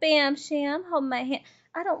hand. Bam, Sham, hold my hand.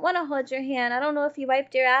 I don't want to hold your hand. I don't know if you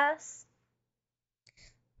wiped your ass.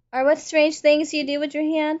 Or what strange things you do with your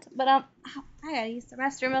hand. But I gotta use the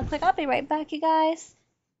restroom real quick. I'll be right back, you guys.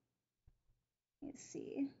 Let's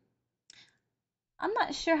see. I'm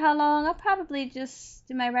not sure how long. I'll probably just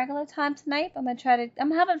do my regular time tonight. I'm gonna try to.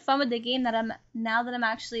 I'm having fun with the game that I'm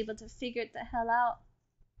actually able to figure it the hell out.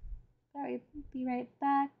 Sorry, be right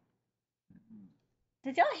back.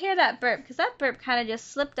 Did y'all hear that burp? Because that burp kind of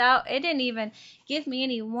just slipped out. It didn't even give me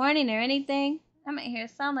any warning or anything. I'm in here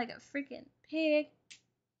sound like a freaking pig.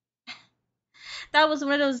 That was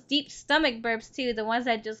one of those deep stomach burps too. The ones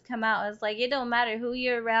that just come out. It's like it don't matter who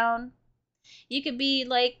you're around. You could be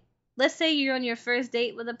like, let's say you're on your first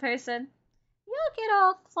date with a person. You'll get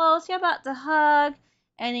all close. You're about to hug.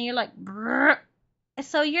 And then you're like, brrr. And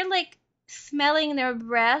so you're like smelling their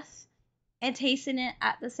breath and tasting it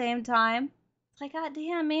at the same time. It's like, God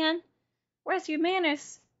damn, man. Where's your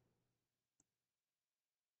manners?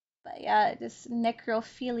 But yeah, this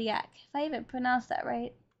necrophiliac. If I even pronounced that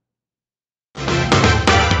right.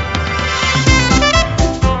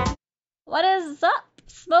 What is up?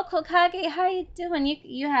 Smoke Hokage, how you doing?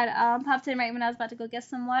 You had popped in right when I was about to go get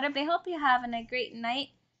some water, but I hope you're having a great night.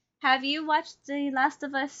 Have you watched the Last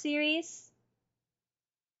of Us series?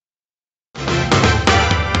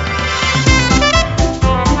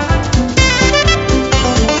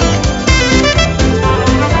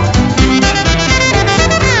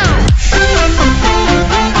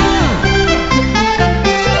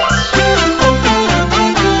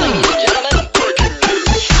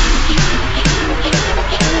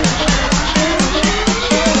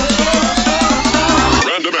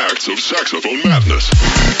 Of saxophone madness.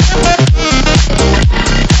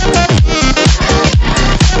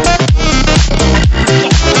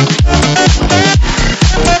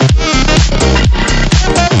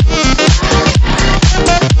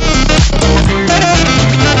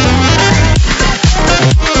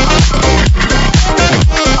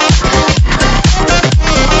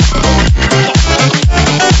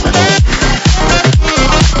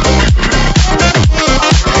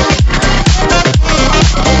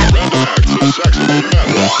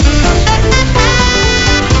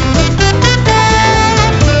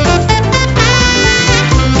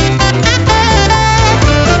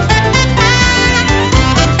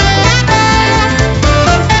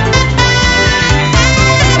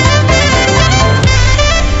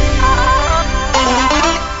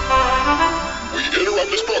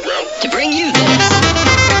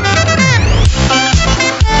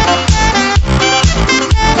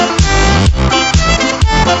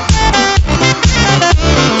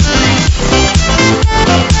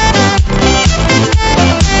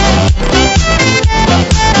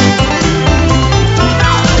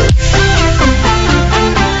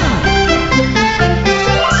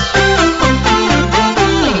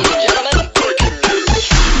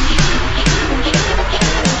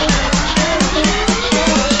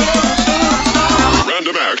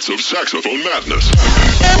 Of saxophone madness.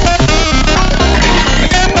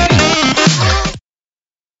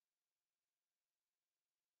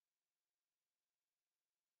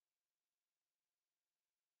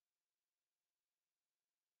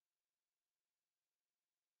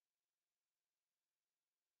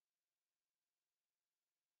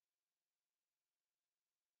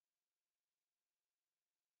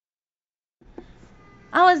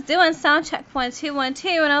 I was doing sound check 1 2 1 2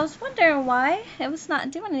 and I was wondering why it was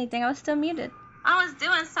not doing anything. I was still muted. I was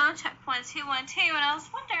doing sound check 1 2 1 2 and I was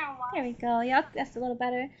wondering why. There we go. Yep, that's a little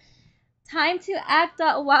better. Time to act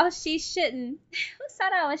up while she's shitting. Who said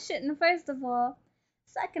I was shitting, first of all?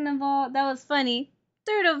 Second of all, that was funny.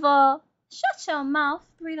 Third of all, shut your mouth,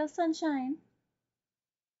 Burrito Sunshine.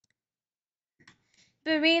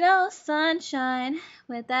 Burrito Sunshine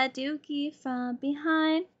with that dookie from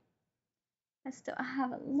behind. I still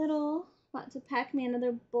have a little, want to pack me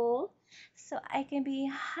another bowl so I can be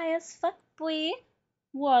high as fuck, boy,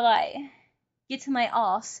 while I get to my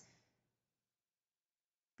ass.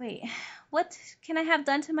 Wait, what can I have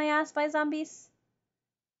done to my ass by zombies?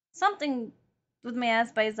 Something with my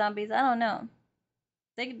ass by zombies, I don't know.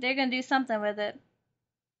 They're gonna do something with it.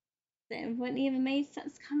 It wouldn't even make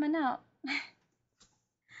sense coming out.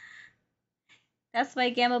 That's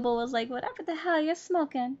why Gamable was like, whatever the hell you're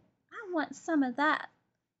smoking, I want some of that.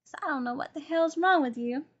 So I don't know what the hell's wrong with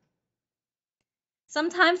you.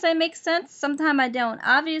 Sometimes I make sense, sometimes I don't.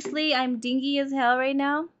 Obviously, I'm dingy as hell right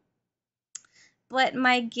now. But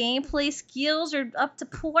my gameplay skills are up to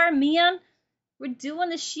par, man. We're doing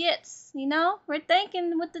the shits, you know? We're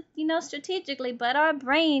thinking with the, strategically, but our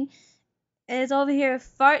brain is over here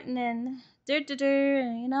farting and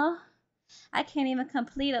you know? I can't even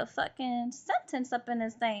complete a fucking sentence up in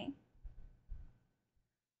this thing.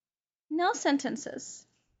 No sentences.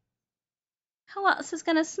 Who else is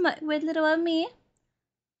gonna smut with little old me?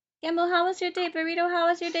 Gamble, how was your day, Burrito? How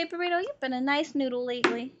was your day, Burrito? You've been a nice noodle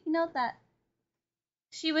lately. You know that.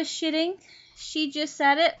 She was shitting. She just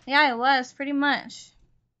said it. Yeah, it was, pretty much.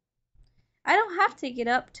 I don't have to get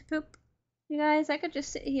up to poop, you guys. I could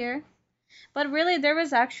just sit here. But really, there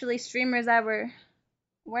was actually streamers that were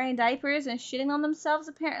wearing diapers and shitting on themselves,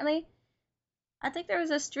 apparently. I think there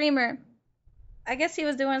was a streamer. I guess he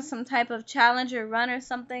was doing some type of challenge or run or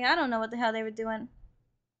something. I don't know what the hell they were doing.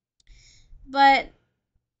 But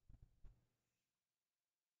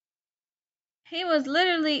he was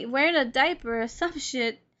literally wearing a diaper or some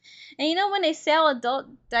shit. And you know when they sell adult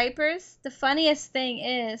diapers, the funniest thing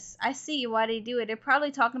is, I see why they do it. They're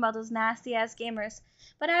probably talking about those nasty ass gamers.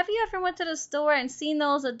 But have you ever went to the store and seen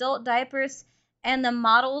those adult diapers and the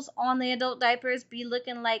models on the adult diapers be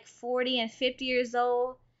looking like 40 and 50 years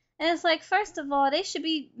old? And it's like, first of all, they should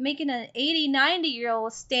be making an 80,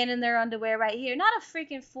 90-year-old stand in their underwear right here, not a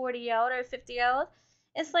freaking 40-year-old or a 50-year-old.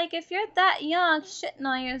 It's like, if you're that young, shitting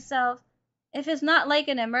on yourself, if it's not like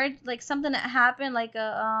an like something that happened, like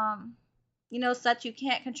a, such you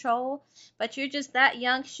can't control, but you're just that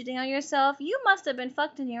young shitting on yourself, you must have been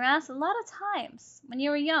fucked in your ass a lot of times when you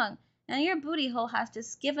were young, and your booty hole has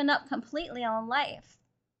just given up completely on life.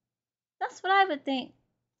 That's what I would think.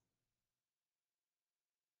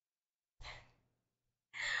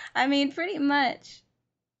 I mean, pretty much.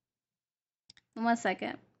 1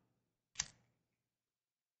 second.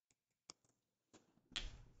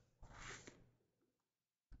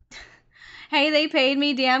 Hey, they paid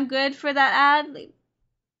me damn good for that ad.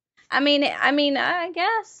 I mean, I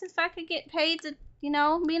guess if I could get paid to,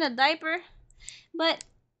 be in a diaper, but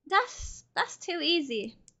that's too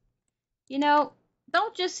easy. Don't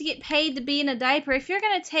just get paid to be in a diaper. If you're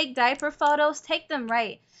gonna take diaper photos, take them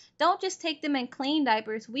right. Don't just take them in clean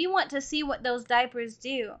diapers. We want to see what those diapers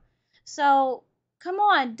do. So come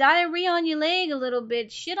on, diarrhea on your leg a little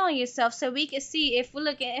bit, shit on yourself, so we can see if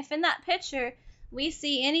in that picture we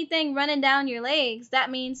see anything running down your legs,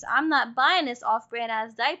 that means I'm not buying this off-brand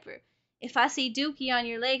ass diaper. If I see dookie on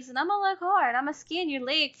your legs, then I'm gonna look hard. I'm gonna scan your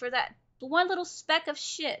leg for that one little speck of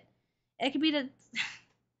shit. It could be the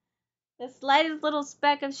the slightest little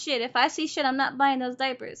speck of shit. If I see shit, I'm not buying those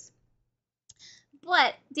diapers.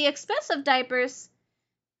 But the expensive diapers,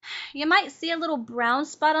 you might see a little brown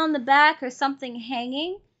spot on the back or something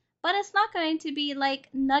hanging, but it's not going to be like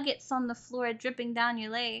nuggets on the floor dripping down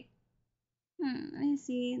your leg. Let me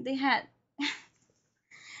see. They had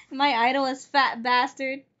my idol is Fat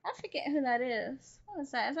Bastard. I forget who that is. What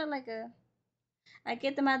is that? Is that like a? I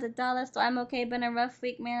get them at the dollar store. I'm okay. Been a rough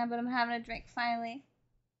week, man, but I'm having a drink finally.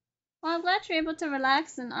 Well, I'm glad you're able to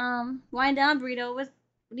relax and wind down, Burrito. What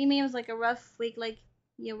do you mean it was like a rough week? Like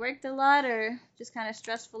you worked a lot or just kind of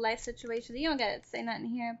stressful life situation? You don't gotta say nothing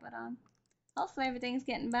here, but hopefully everything's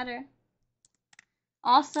getting better.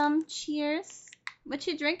 Awesome. Cheers. What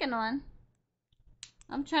you drinking on?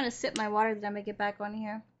 I'm trying to sip my water that I may get back on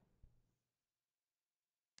here.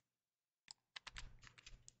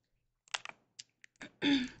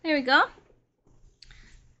 There we go.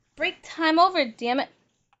 Break time over, damn it.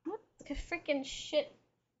 What the freaking shit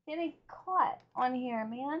getting caught on here,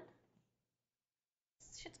 man?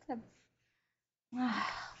 This shit's gonna...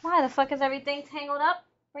 Why the fuck is everything tangled up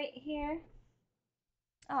right here?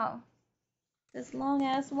 Oh, this long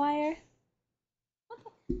ass wire.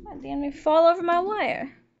 I damn near fall over my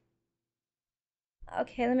wire.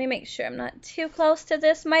 Okay, let me make sure I'm not too close to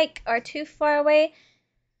this mic or too far away.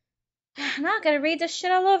 Now I gotta read this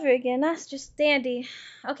shit all over again. That's just dandy.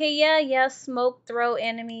 Okay, yeah, smoke, throw,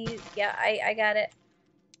 enemies. Yeah, I got it.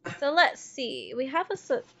 So let's see. We have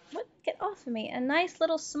what? Get off of me. A nice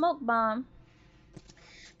little smoke bomb.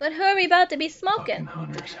 But who are we about to be smoking? Fucking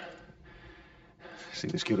hunters. See,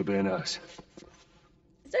 this could have been us.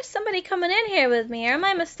 Is there somebody coming in here with me, or am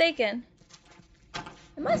I mistaken?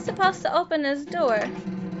 Am I supposed to open this door?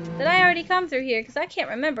 Did I already come through here? Because I can't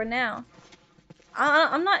remember now.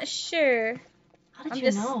 I'm not sure. How did I'm you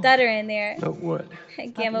just know? stuttering there. No what?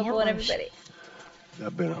 Gamma Boy and everybody.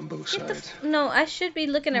 I've been on both sides. No, I should be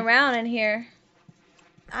looking around in here.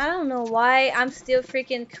 I don't know why I'm still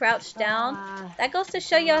freaking crouched down. That goes to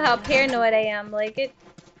show y'all how paranoid I am.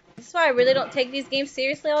 That's why I really don't take these games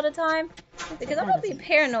seriously all the time. Because I'm gonna be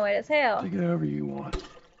paranoid as hell. Take it however you want.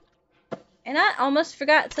 And I almost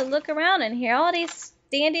forgot to look around in here. All these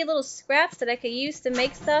dandy little scraps that I could use to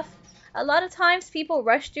make stuff. A lot of times people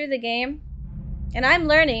rush through the game. And I'm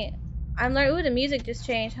learning. Ooh, the music just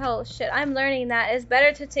changed. Oh shit, I'm learning that it's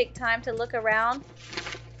better to take time to look around.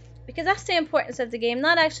 Because that's the importance of the game,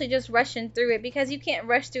 not actually just rushing through it. Because you can't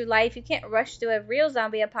rush through life. You can't rush through a real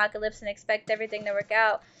zombie apocalypse and expect everything to work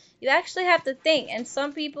out. You actually have to think. And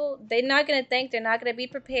some people, they're not going to think. They're not going to be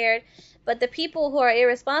prepared. But the people who are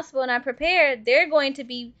irresponsible and unprepared, they're going to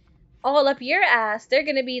be all up your ass. They're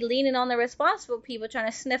going to be leaning on the responsible people,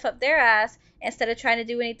 trying to sniff up their ass instead of trying to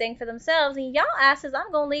do anything for themselves. And y'all asses,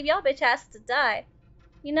 I'm going to leave y'all bitch asses to die.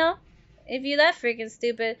 You know? If you that freaking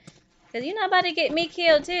stupid. Because you're not about to get me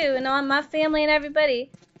killed too. And on my family and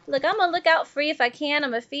everybody. Look, I'm going to look out for you if I can.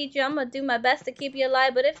 I'm going to feed you. I'm going to do my best to keep you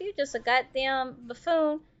alive. But if you're just a goddamn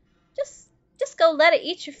buffoon, just go let it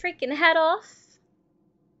eat your freaking head off.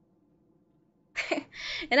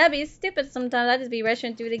 And I'd be stupid sometimes. I'd just be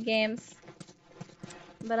rushing through the games.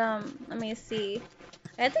 But let me see.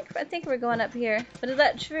 I think we're going up here. But is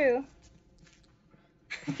that true?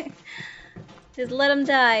 Just let him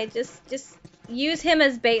die. Just use him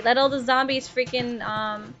as bait. Let all the zombies freaking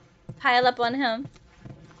pile up on him.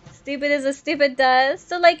 Stupid as a stupid does.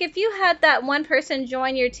 So like if you had that one person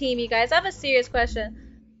join your team, you guys, I have a serious question.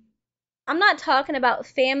 I'm not talking about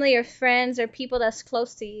family or friends or people that's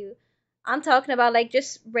close to you. I'm talking about like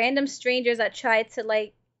just random strangers that try to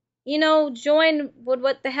like, you know, join with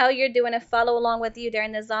what the hell you're doing and follow along with you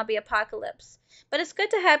during the zombie apocalypse. But it's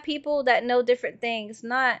good to have people that know different things.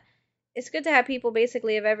 It's good to have people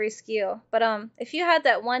basically of every skill. But if you had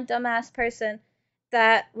that one dumbass person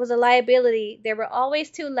that was a liability, they were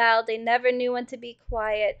always too loud. They never knew when to be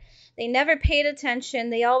quiet. They never paid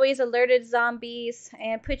attention. They always alerted zombies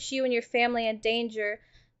and put you and your family in danger.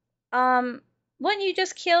 Wouldn't you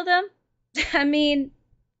just kill them? I mean,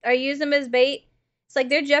 or use them as bait? It's like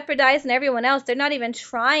they're jeopardizing everyone else. They're not even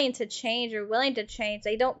trying to change or willing to change.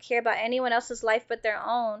 They don't care about anyone else's life but their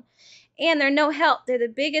own. And they're no help. They're the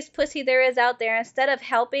biggest pussy there is out there. Instead of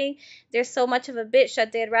helping, they're so much of a bitch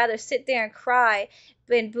that they'd rather sit there and cry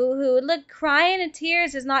and boo-hoo. Look, crying and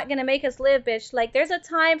tears is not going to make us live, bitch. Like, there's a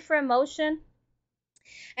time for emotion.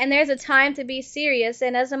 And there's a time to be serious.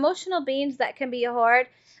 And as emotional beings, that can be hard.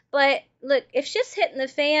 But, look, if shit's hitting the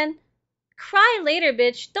fan, cry later,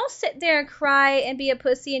 bitch. Don't sit there and cry and be a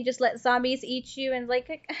pussy and just let zombies eat you. And, like,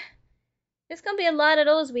 there's going to be a lot of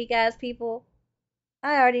those weak-ass people.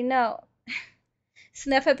 I already know.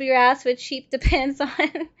 Snuff up your ass with cheap Depends on.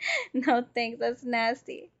 No thanks, that's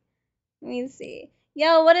nasty. Let me see.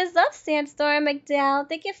 Yo, what is up, Sandstorm McDowell?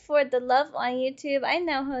 Thank you for the love on YouTube. I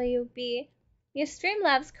know who you be. Your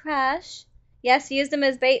Streamlabs crash. Yes, use them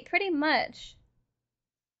as bait, pretty much.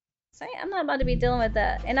 So I'm not about to be dealing with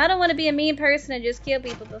that. And I don't want to be a mean person and just kill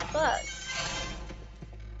people, but fuck.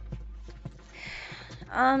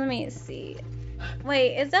 Let me see.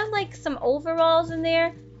 Wait, is that like some overalls in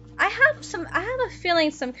there? I have a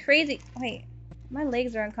feeling some crazy. Wait, my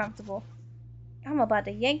legs are uncomfortable. I'm about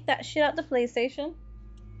to yank that shit out the PlayStation.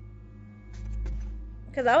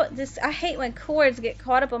 Cause I hate when cords get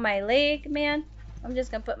caught up on my leg, man. I'm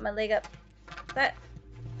just gonna put my leg up.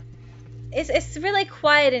 It's really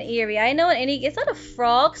quiet and eerie. I know is that a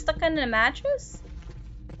frog stuck under a mattress?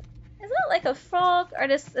 Is that like a frog, or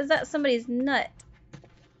is that somebody's nut?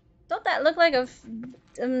 Don't that look like a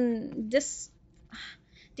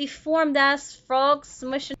deformed ass frog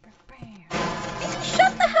smushing?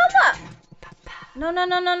 Shut the hell up!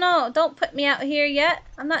 No. Don't put me out here yet.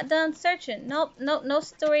 I'm not done searching. Nope. No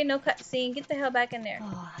story, no cutscene. Get the hell back in there.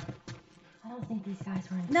 Oh, I don't don't think these guys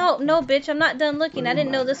were in. No, no, bitch, I'm not done looking. I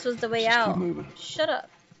didn't know this was the way Just keep out. moving. Shut up.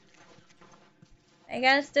 I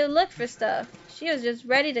gotta still look for stuff. She was just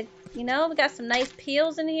ready to, you know, we got some nice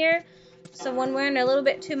peels in here. So when we're in a little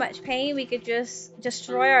bit too much pain, we could just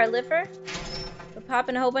destroy our liver. We're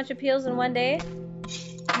popping a whole bunch of peels in one day.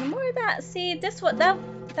 And the more of that, see,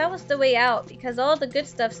 that was the way out because all the good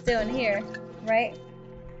stuff's still in here, right?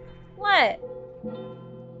 What?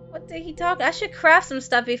 What did he talk? I should craft some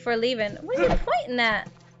stuff before leaving. What are you pointing at?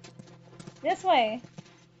 This way.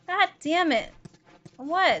 God damn it.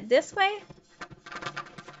 What? This way?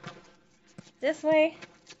 This way?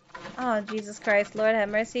 Oh, Jesus Christ. Lord have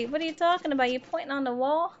mercy. What are you talking about? You pointing on the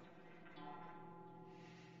wall?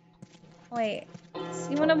 Wait.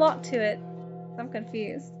 You want to walk to it? I'm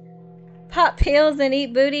confused. Pop pills and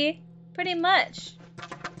eat booty? Pretty much.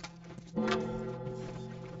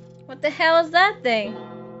 What the hell is that thing?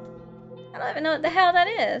 I don't even know what the hell that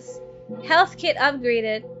is. Health kit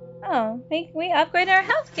upgraded. Oh, we upgraded our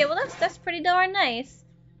health kit. Well, that's pretty darn nice.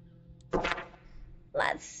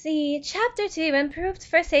 Let's see. Chapter 2. Improved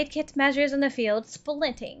first aid kit measures in the field.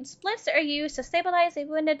 Splinting. Splints are used to stabilize a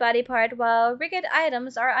wounded body part, while rigged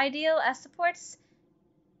items are ideal as supports.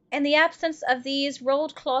 In the absence of these,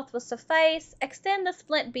 rolled cloth will suffice. Extend the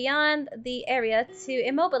splint beyond the area to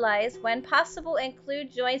immobilize. When possible,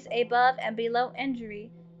 include joints above and below injury.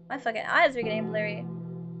 My fucking eyes are getting blurry.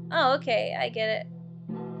 Oh, okay. I get it.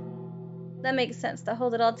 That makes sense to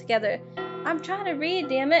hold it all together. I'm trying to read,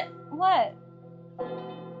 damn it. What?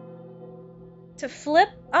 To flip?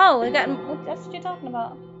 Oh, that's what you're talking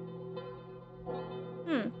about.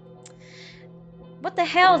 What the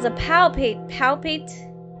hell is a palpate? Palpate?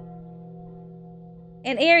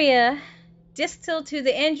 An area distal to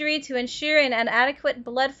the injury to ensure an adequate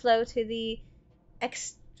blood flow to the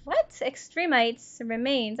extremites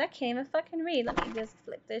remains. I can't even fucking read. Let me just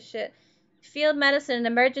flip this shit. Field medicine and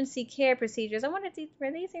emergency care procedures. I wonder if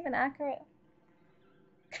were these even accurate?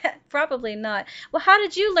 Probably not. Well, how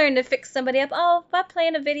did you learn to fix somebody up? Oh, by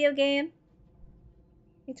playing a video game.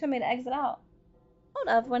 You told me to exit out. Hold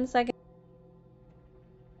up 1 second.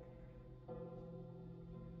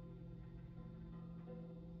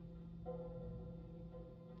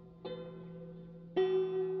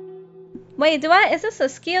 Wait, is this a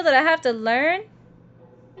skill that I have to learn?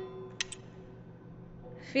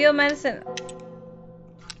 Field medicine.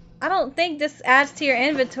 I don't think this adds to your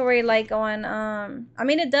inventory like on, I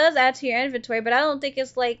mean it does add to your inventory, but I don't think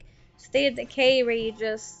it's like State of Decay where you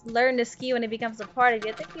just learn the skill and it becomes a part of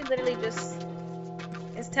you. I think you literally just,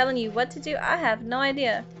 is telling you what to do. I have no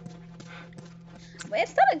idea. Wait,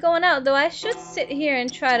 instead of going out though, I should sit here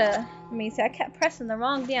and try to, let me see, I kept pressing the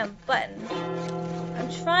wrong damn button.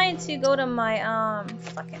 I'm trying to go to my, how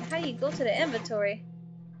do you go to the inventory?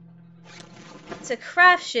 To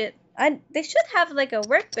craft shit. They should have like a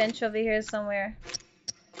workbench over here somewhere.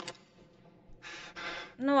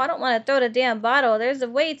 No, I don't want to throw the damn bottle. There's a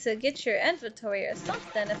way to get your inventory or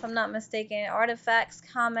something, if I'm not mistaken. Artifacts,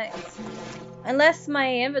 comics. Unless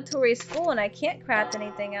my inventory is full and I can't craft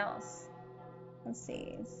anything else. Let's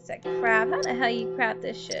see. It's a craft. How the hell you craft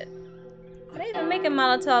this shit? Can I even make a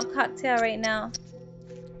Molotov cocktail right now?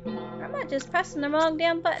 Or am I just pressing the wrong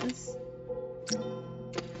damn buttons?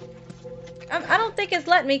 I don't think it's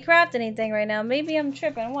letting me craft anything right now. Maybe I'm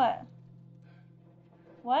tripping. What?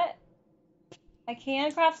 What? I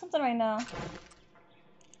can craft something right now.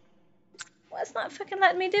 Well, it's not fucking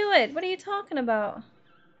letting me do it. What are you talking about?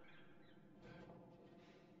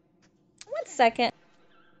 1 second.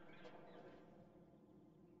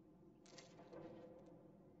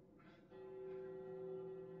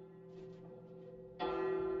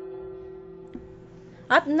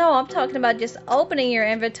 No, I'm talking about just opening your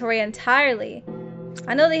inventory entirely.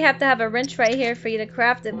 I know they have to have a wrench right here for you to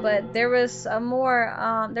craft it, but there was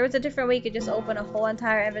a there was a different way you could just open a whole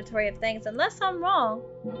entire inventory of things, unless I'm wrong.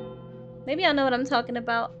 Maybe I know what I'm talking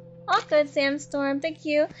about. All good, Sam Storm. Thank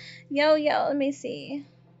you. Yo, let me see.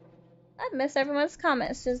 I missed everyone's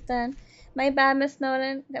comments just then. My bad, Miss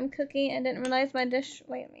Snowden. I'm cooking and didn't realize my wait,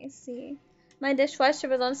 let me see. My dishwasher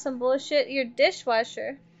was on some bullshit. Your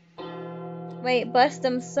dishwasher? Wait, bust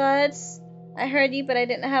them suds. I heard you, but I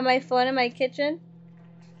didn't have my phone in my kitchen.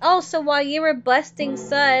 Oh, so while you were busting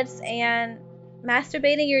suds and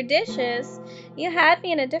masturbating your dishes, you had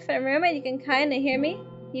me in a different room and you can kinda hear me?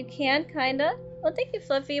 You can, kinda? Well, thank you,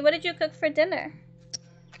 Fluffy. What did you cook for dinner?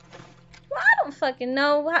 Well, I don't fucking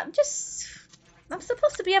know. I'm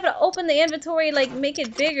supposed to be able to open the inventory, like, make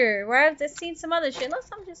it bigger. Where I've just seen some other shit.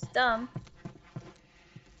 Unless I'm just dumb.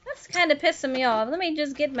 That's kind of pissing me off. Let me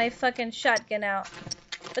just get my fucking shotgun out.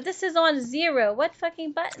 But this is on 0. What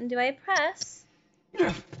fucking button do I press?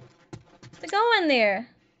 to go in there.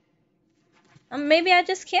 Maybe I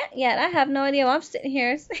just can't yet. I have no idea why I'm sitting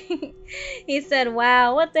here. He said,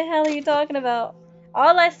 wow, what the hell are you talking about?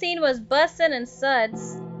 All I seen was bussin' and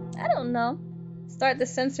suds. I don't know. Start the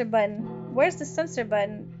censor button. Where's the censor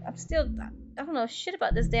button? I don't know shit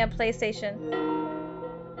about this damn PlayStation.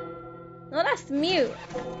 No, that's mute.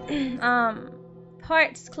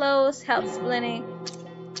 Parts close, help splitting.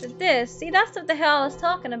 But this, see, that's what the hell I was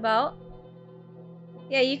talking about.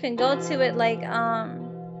 Yeah, you can go to it like,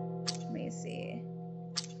 let me see.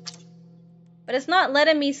 But it's not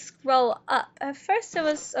letting me scroll up. At first it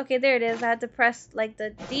was, okay, there it is. I had to press like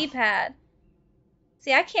the D-pad.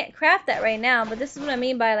 See, I can't craft that right now, but this is what I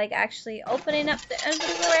mean by like actually opening up the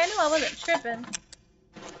inventory. I knew I wasn't tripping.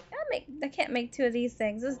 I can't make two of these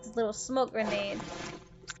things. This is a little smoke grenade.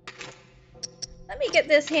 Let me get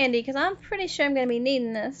this handy, because I'm pretty sure I'm going to be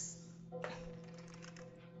needing this.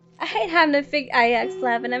 I hate having to figure... I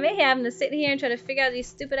laughing. I hate having to sit here and try to figure out these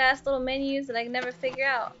stupid ass little menus that I can never figure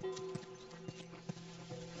out.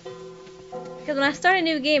 Because when I start a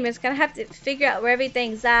new game, it's going to have to figure out where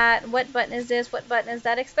everything's at. What button is this? What button is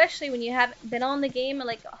that? Especially when you haven't been on the game in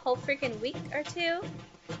like a whole freaking week or two.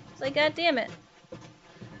 It's like, god damn it.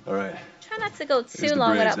 Alright. Try not to go too the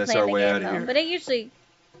long bridge. without That's playing our the way game out of though. here. But it usually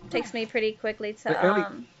takes me pretty quickly to Hey, Ellie,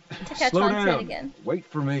 catch slow on to down. it again. Wait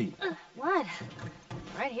for me. What?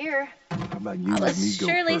 Right here. How about you I let me was go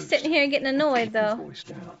surely first? sitting here getting annoyed Keep your though. voice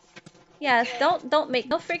down. Yes, don't make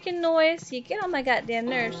no freaking noise. You get on my goddamn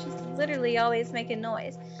nerves. She's literally always making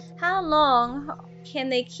noise. How long can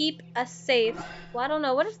they keep us safe? Well, I don't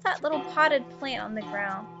know. What is that little potted plant on the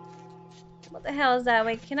ground? What the hell is that?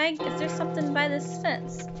 Wait, is there something by this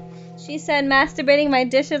fence? She said masturbating my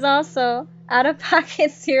dishes also. Out of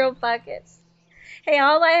pocket, 0 pockets. Hey,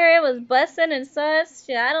 all I heard was bussin' and sus.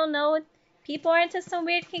 Shit, I don't know. People are into some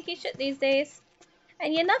weird kinky shit these days.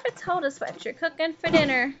 And you never told us what you're cooking for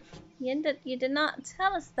dinner. You did not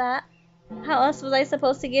tell us that. How else was I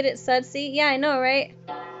supposed to get it, Sudsy? Yeah, I know, right?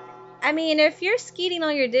 I mean, if you're skeeting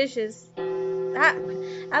on your dishes,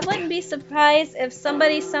 I wouldn't be surprised if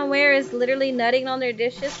somebody somewhere is literally nutting on their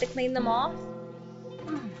dishes to clean them off.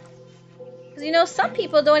 Because, you know, some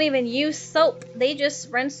people don't even use soap. They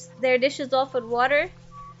just rinse their dishes off with water.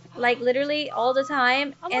 Like, literally all the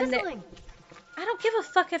time. I'm And whistling. I don't give a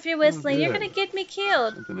fuck if you're whistling. You're good. gonna get me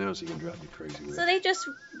killed. Something else you can drive me crazy with. So they just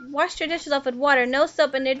wash their dishes off with water, no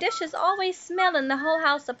soap, and their dishes always smelling the whole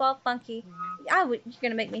house up all funky. You're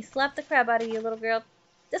gonna make me slap the crap out of you, little girl.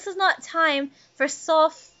 This is not time for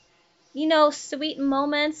soft, you know, sweet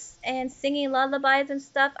moments and singing lullabies and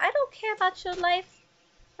stuff. I don't care about your life.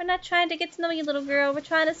 We're not trying to get to know you, little girl. We're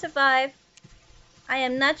trying to survive. I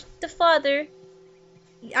am not the father.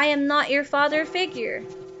 I am not your father figure.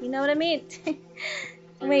 You know what I mean?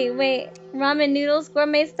 Wait. Ramen noodles,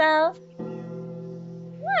 gourmet style?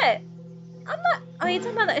 What? I'm not... Oh, you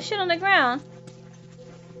talking about that shit on the ground?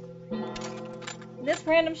 This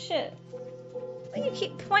random shit. What do you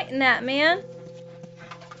keep pointing at, man?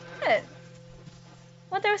 What?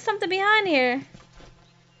 What, there was something behind here.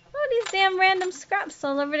 What are these damn random scraps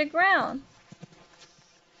all over the ground?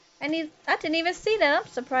 I didn't even see that. I'm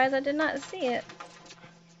surprised I did not see it.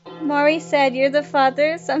 Maury said, you're the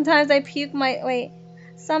father. Sometimes I puke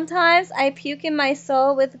in my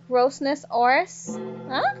soul with grossness ors.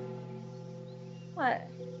 Huh? What?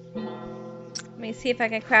 Let me see if I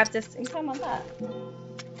can craft this. You talking about that?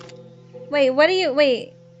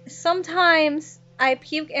 Wait. Sometimes I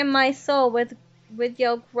puke in my soul with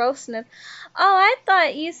your grossness. Oh, I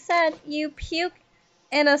thought you said you puke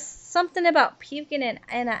in something about puking in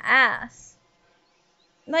an ass.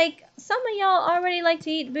 Like, some of y'all already like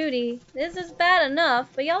to eat booty. This is bad enough,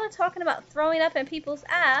 but y'all are talking about throwing up in people's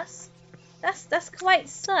ass. That's quite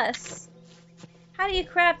sus. How do you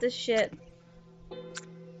craft this shit?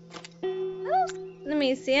 Let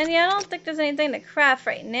me see. And yeah, I don't think there's anything to craft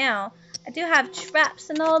right now. I do have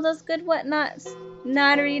traps and all those good whatnots.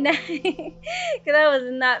 Nottery night. Cause I was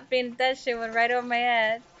not paying that shit went right over my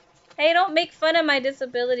head. Hey, don't make fun of my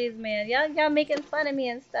disabilities, man. Y'all making fun of me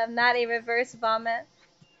and stuff. Not a reverse vomit.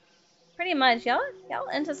 Pretty much, y'all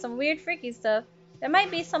into some weird freaky stuff. There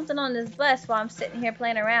might be something on this bus while I'm sitting here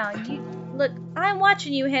playing around. Look, I'm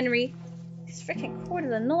watching you, Henry. This freaking cord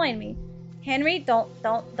is annoying me. Henry, don't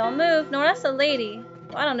move. No, that's a lady.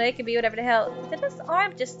 Well, I don't know, it could be whatever the hell. Did his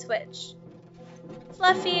arm just twitch?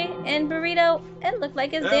 Fluffy and Burrito, it looked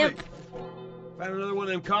like his damn... Found another one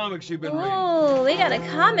of them comics you've been reading. Ooh, we got a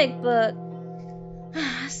comic book.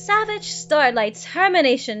 Savage Starlight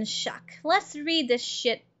Termination Shock. Let's read this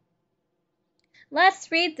shit.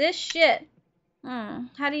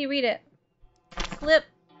 How do you read it? Flip.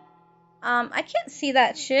 I can't see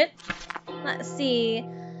that shit. Let's see.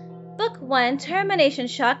 Book 1, Termination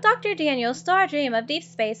Shot. Dr. Daniel, star dream of deep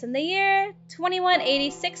space. In the year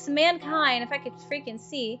 2186, mankind, if I could freaking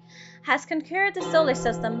see, has conquered the solar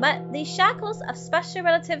system, but the shackles of special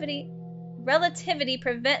relativity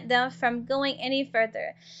prevent them from going any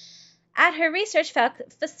further. At her research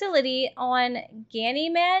facility on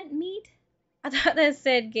Ganymede, I thought that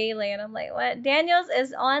said Gayland. I'm like, what? Daniels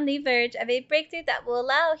is on the verge of a breakthrough that will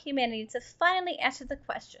allow humanity to finally answer the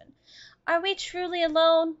question, are we truly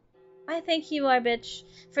alone? I think you are, bitch.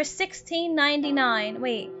 For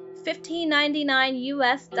 $15.99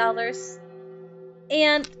 US dollars.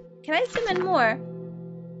 And can I zoom in more?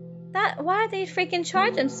 Why are they freaking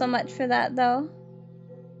charging so much for that, though?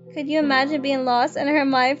 Could you imagine being lost in her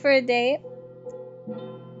mind for a day?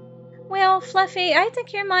 Well, Fluffy, I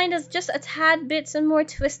think your mind is just a tad bit more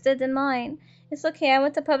twisted than mine. It's okay, I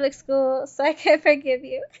went to public school, so I can forgive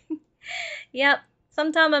you. Yep.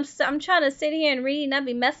 Sometimes I'm trying to sit here and read, and I'll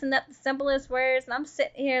be messing up the simplest words, and I'm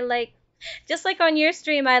sitting here like, just like on your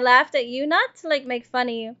stream, I laughed at you, not to like make fun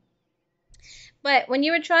of you, but when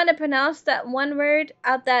you were trying to pronounce that one word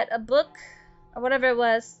out that a book, or whatever it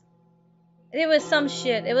was some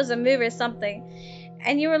shit, it was a move or something,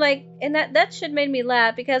 and you were like, and that shit made me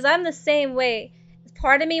laugh, because I'm the same way.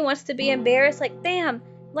 Part of me wants to be embarrassed, like, damn,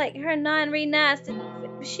 like her non-reading ass,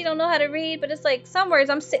 she don't know how to read, but it's like some words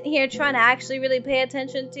I'm sitting here trying to actually really pay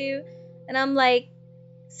attention to, and I'm like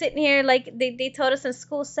sitting here like they told us in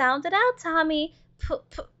school, sound it out, Tommy.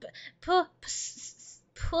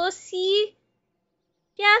 Pussy.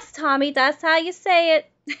 Yes, Tommy, that's how you say it.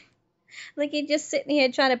 Like you're just sitting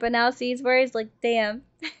here trying to pronounce these words, like, damn.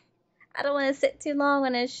 I don't want to sit too long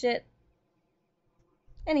on this shit.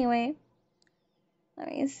 Anyway, let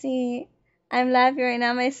me see. I'm laughing right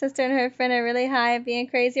now. My sister and her friend are really high, being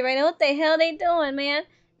crazy right now. What the hell they doing, man?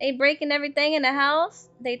 They breaking everything in the house.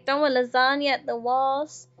 They throwing lasagna at the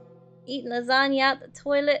walls. Eating lasagna out the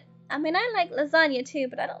toilet. I mean, I like lasagna too,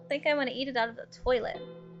 but I don't think I want to eat it out of the toilet.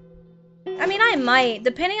 I mean, I might.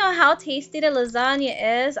 Depending on how tasty the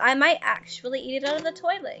lasagna is, I might actually eat it out of the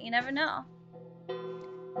toilet. You never know.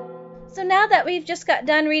 So now that we've just got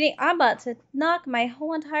done reading, I'm about to knock my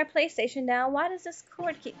whole entire PlayStation down. Why does this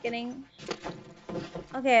cord keep getting...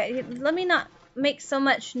 Okay, let me not make so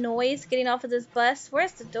much noise getting off of this bus.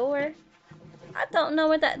 Where's the door? I don't know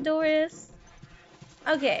where that door is.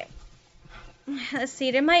 Okay. Let's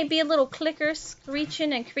see, there might be a little clicker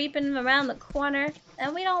screeching and creeping around the corner.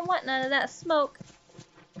 And we don't want none of that smoke.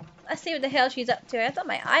 Let's see what the hell she's up to. I thought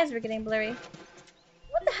my eyes were getting blurry.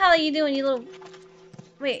 What the hell are you doing, you little...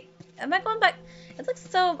 Wait. Am I going back? It looks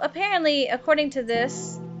so, apparently, according to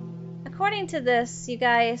this, you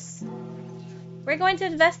guys, we're going to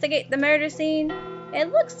investigate the murder scene.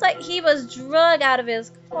 It looks like he was drugged out of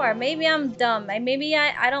his car. Maybe I'm dumb. Maybe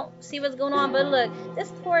I don't see what's going on, but look,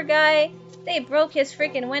 this poor guy, they broke his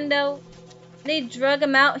freaking window. They drug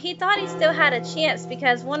him out. He thought he still had a chance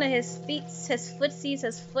because one of his feet, his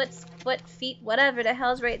feet, whatever the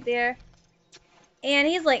hell's right there. And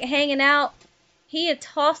he's like hanging out. He had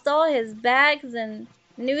tossed all his bags and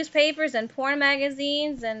newspapers and porn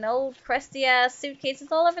magazines and old crusty ass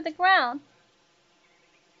suitcases all over the ground.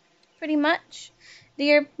 Pretty much.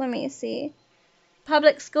 Dear, let me see.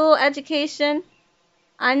 Public school education.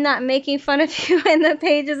 I'm not making fun of you when the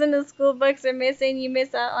pages in the school books are missing. You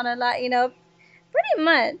miss out on a lot, you know. Pretty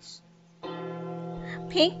much.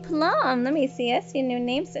 Pink Plum. Let me see. I see new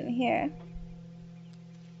names in here.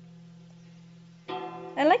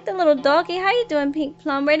 I like the little doggy. How you doing, Pink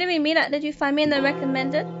Plum? Where did we meet at? Did you find me in the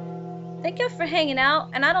recommended? Thank you for hanging out.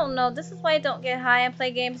 And I don't know. This is why I don't get high and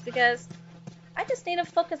play games, because I just need to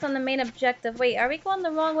focus on the main objective. Wait, are we going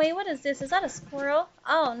the wrong way? What is this? Is that a squirrel?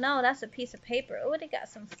 Oh, no. That's a piece of paper. Oh, they got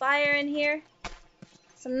some fire in here.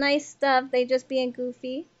 Some nice stuff. They just being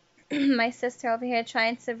goofy. My sister over here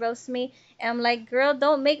trying to roast me. And I'm like, girl,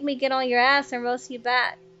 don't make me get on your ass and roast you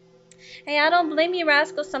back. Hey, I don't blame you,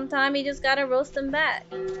 rascal. Sometimes you just gotta roast him back.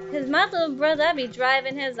 Cause my little brother, I be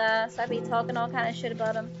driving his ass. I be talking all kind of shit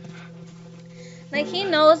about him. Like, he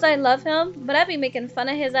knows I love him, but I be making fun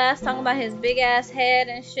of his ass, talking about his big ass head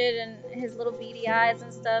and shit and his little beady eyes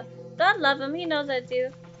and stuff. But I love him. He knows I do.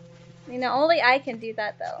 You know, only I can do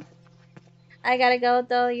that though. I gotta go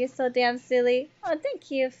though. You're so damn silly. Oh, thank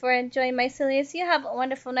you for enjoying my silliness. You have a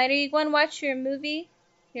wonderful night. Are you going to watch your movie?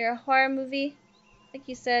 Your horror movie? Like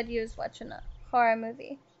you said, you was watching a horror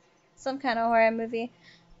movie. Some kind of horror movie.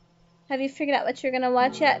 Have you figured out what you're going to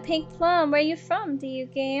watch yet? Pink Plum, where are you from? Do you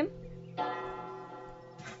game?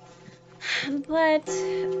 But,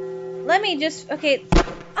 let me just, okay.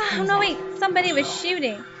 Oh, no, wait. Somebody was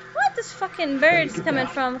shooting. What? This fucking bird's coming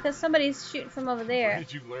from? Because somebody's shooting from over there. Where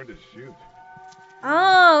did you learn to shoot?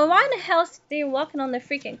 Oh, why in the hell are they walking on the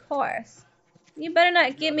freaking cars? You better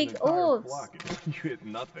not give me. Oh, You hit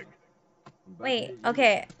nothing. wait.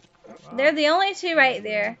 Okay, they're the only two right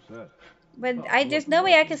there. But there's no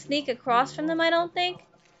way I can sneak across from them. I don't think.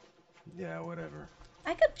 Yeah, whatever.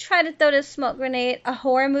 I could try to throw this smoke grenade. A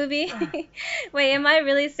horror movie. Wait, am I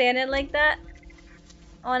really saying it like that?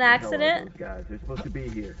 On accident? Those guys, they're supposed to be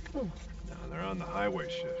here. No, they're on the highway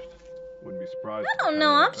shift. Wouldn't be surprised. I don't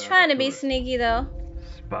know. I'm trying to be sneaky though.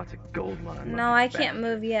 Spots a gold mine. No, I can't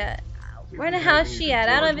move yet. Where the hell is she at?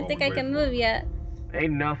 I don't even think I can move yet.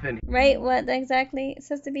 Ain't nothing. Right? What exactly? It's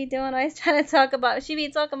supposed to be doing? Always trying to talk about. She be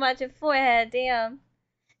talking about your forehead. Damn.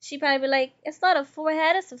 She probably be like, it's not a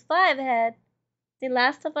forehead, it's a 5-head. The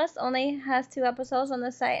Last of Us only has 2 episodes on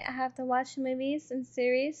the site. I have to watch movies and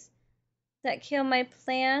series that kill my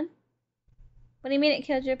plan. What do you mean it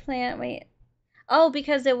killed your plan? Wait. Oh,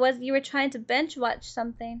 because it was you were trying to bench watch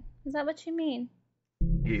something. Is that what you mean?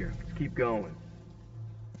 Here, let's keep going.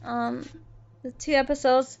 The 2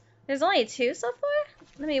 episodes. There's only 2 so far?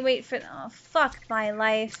 Let me wait for. Oh, fuck my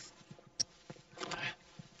life.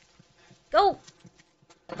 Go!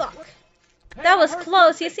 Fuck. That was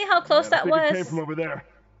close. You see how close that was? It came from over there.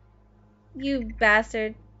 You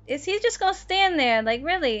bastard. Is he just gonna stand there? Like,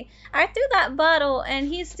 really? I threw that bottle and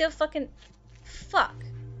he's still fucking. Fuck.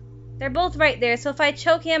 They're both right there, so if I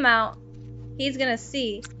choke him out, he's gonna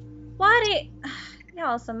see. Why did.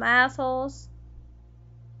 Y'all some assholes.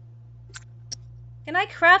 Can I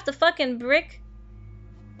craft a fucking brick?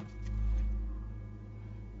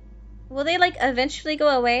 Will they, like, eventually go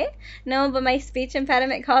away? No, but my speech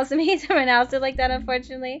impediment caused me to pronounce it like that,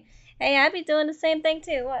 unfortunately. Hey, I'd be doing the same thing,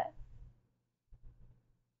 too. What?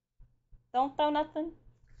 Don't throw nothing?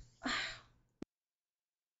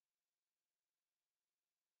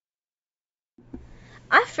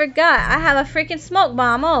 I forgot. I have a freaking smoke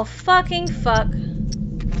bomb. Oh, fucking fuck.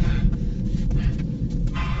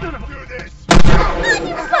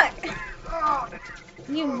 Fuck!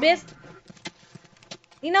 You bitch.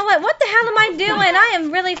 You know what? What the hell am I doing? I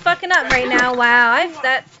am really fucking up right now. Wow, I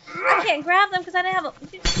can't grab them because I didn't have a.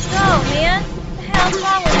 No, man. What the hell's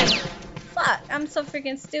wrong with me? Fuck, I'm so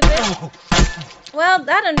freaking stupid. Well,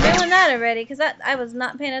 that done ruined that already because I was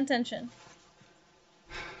not paying attention.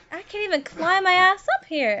 I can't even climb my ass up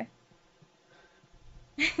here.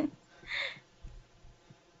 Well,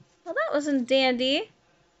 that wasn't dandy.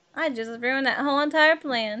 I just ruined that whole entire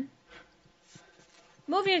plan.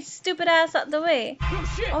 Move your stupid ass out the way.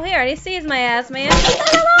 Oh, he already sees my ass, man. Get the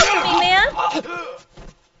hell off of me, man!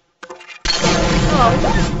 Oh,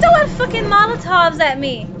 who's throwing fucking Molotovs at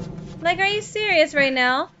me? Like, are you serious right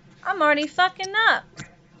now? I'm already fucking up.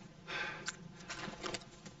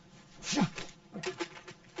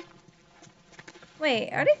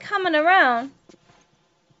 Wait, are they coming around?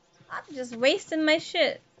 I'm just wasting my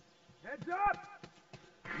shit. Heads up!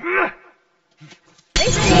 They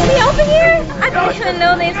see me over here? I don't even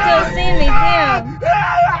know they still see me. Damn.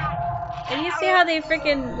 And you see how they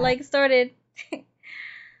freaking, like, started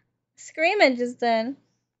screaming just then.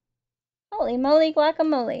 Holy moly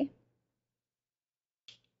guacamole.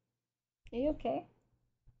 Are you okay?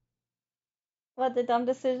 What, the dumb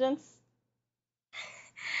decisions?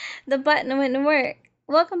 The button wouldn't work.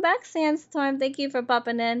 Welcome back, Sandstorm. Thank you for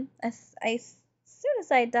popping in. As soon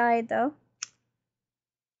as I died, though.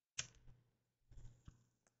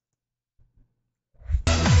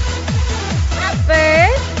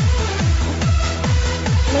 Bird.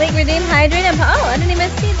 Malik redeem hydrate and oh, I didn't even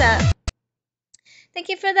see that. Thank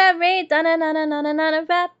you for that raid. Da-na-na-na-na-na-na,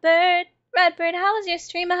 Ratbird. Ratbird, how was your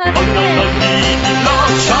stream? How have you been?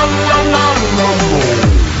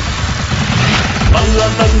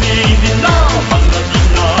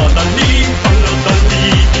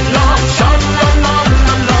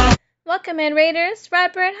 Welcome in, Raiders.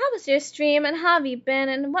 Ratbird, how was your stream and how have you been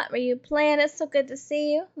and what were you playing? It's so good to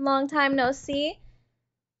see you. Long time no see.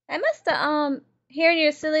 I must have heard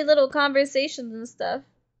your silly little conversations and stuff.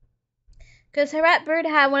 Cause Ratbird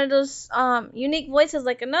had one of those unique voices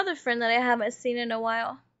like another friend that I haven't seen in a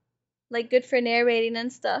while. Like good for narrating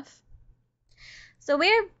and stuff. So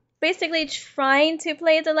we're basically trying to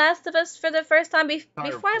play The Last of Us for the first time.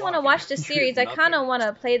 Before I want to watch the series, I kind of want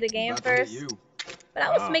to play the game first. But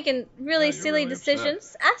I was making really silly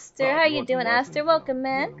decisions. Aster, how are you doing, Aster? Welcome,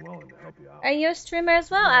 man. Are you a streamer as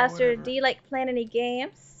well, Aster? Do you like playing any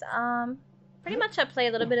games? Pretty much I play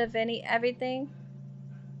a little bit of everything.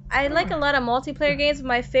 I like a lot of multiplayer games, but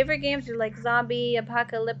my favorite games are like zombie,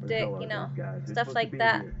 apocalyptic, you know, stuff like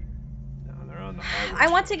that. I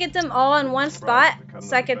want to get them all in one spot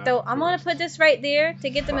so I could throw. I'm gonna put this right there to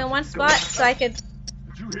get them in one spot so I could.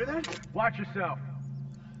 Did you hear that? Watch yourself.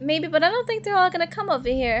 Maybe, but I don't think they're all gonna come over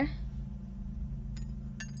here.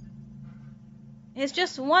 It's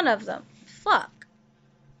just one of them. Fuck.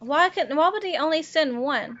 Why would he only send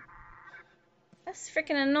one? That's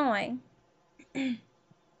freaking annoying.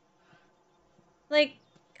 Like,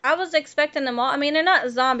 I was expecting them all. I mean, they're not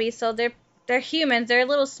zombies, so they're humans. They're a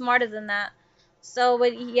little smarter than that. So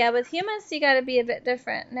with humans, you gotta be a bit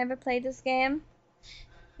different. Never played this game.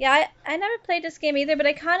 Yeah, I never played this game either, but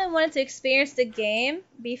I kind of wanted to experience the game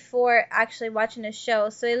before actually watching the show.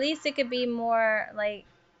 So at least it could be more, like,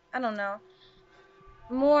 I don't know.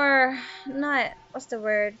 More, not, what's the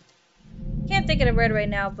word? Can't think of the word right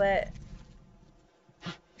now, but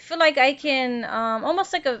I feel like I can,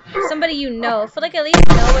 almost like somebody you know. I feel like at least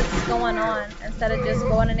know what's going on instead of just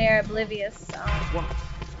going in there oblivious.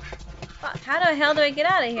 Fuck, how the hell do I get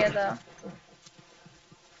out of here, though?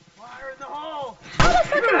 Fire in the hole! How the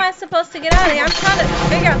fuck am I supposed to get out of here? I'm trying to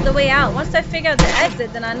figure out the way out. Once I figure out the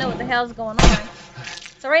exit, then I know what the hell's going on.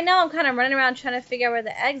 So right now I'm kind of running around trying to figure out where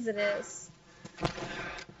the exit is.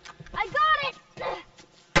 I got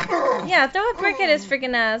it! Yeah, throw a brick at his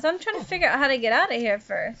freaking ass. I'm trying to figure out how to get out of here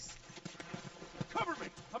first. Cover me!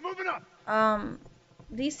 I'm moving up!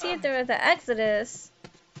 Do you see if where the exit is?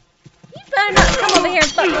 You better not come over here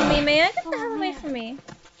and fuck with me, man. Get the hell away from me.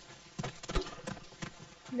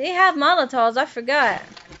 They have Molotovs, I forgot.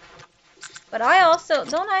 But I also,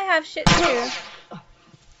 don't I have shit too?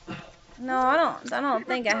 No, I don't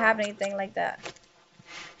think I have anything like that.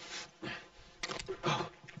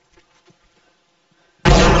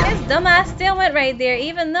 His dumbass still went right there,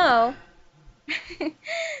 even though...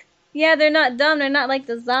 Yeah, they're not dumb, they're not like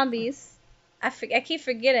the zombies. I keep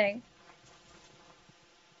forgetting.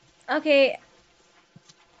 Okay.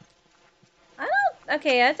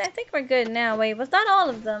 Okay, I think we're good now. Wait, was that all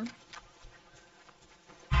of them?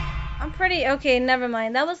 Okay, never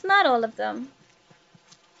mind. That was not all of them.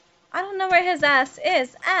 I don't know where his ass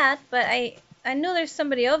is at, but I know there's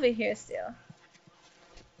somebody over here still.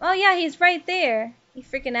 Oh yeah, he's right there. You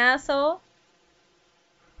freaking asshole.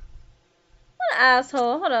 What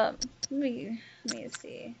asshole? Hold up. Let me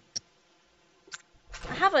see.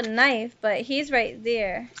 I have a knife, but he's right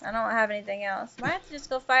there. I don't have anything else. Might have to just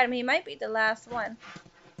go fight him. He might be the last one.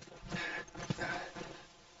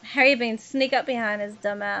 Harry being sneak up behind his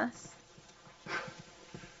dumbass.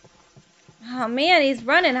 Oh man, he's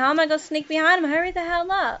running. How am I gonna sneak behind him? Hurry the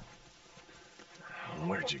hell up.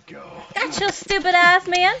 Where'd you go? Got your stupid ass,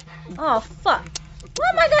 man. Oh fuck. Why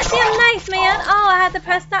am I gonna see a knife, man? Oh, I had to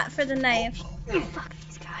press that for the knife. Fuck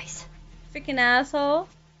these guys. Freaking asshole.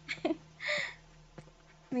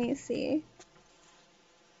 Let me see.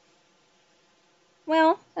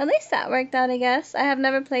 Well, at least that worked out, I guess. I have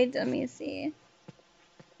never played, let me see.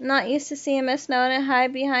 Not used to seeing Miss Snowden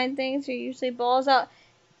hide behind things. You're usually balls out.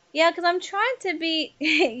 Yeah, because I'm trying to be...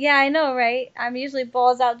 Yeah, I know, right? I'm usually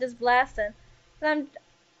balls out just blasting. But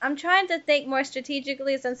I'm trying to think more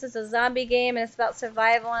strategically since it's a zombie game and it's about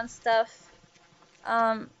survival and stuff.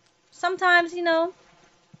 Sometimes, you know...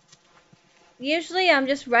 Usually I'm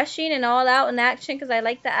just rushing and all out in action because I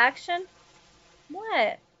like the action.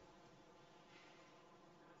 What?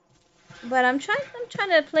 But I'm trying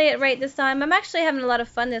to play it right this time. I'm actually having a lot of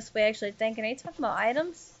fun this way, actually thinking. Are you talking about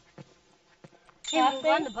items? Hey, we can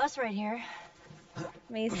go on the bus right here.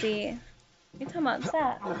 Let me see. You're talking about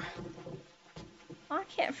that. Oh, I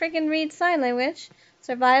can't freaking read sign language.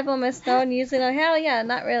 Survival, Miss Stone, usually no. Hell yeah,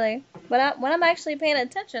 not really. But when I'm actually paying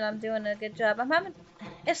attention, I'm doing a good job.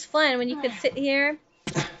 It's fun when you can sit here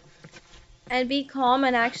and be calm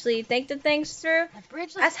and actually think the things through.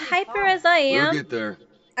 As hyper as I am, We'll get there.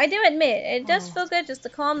 I do admit, it does feel good just to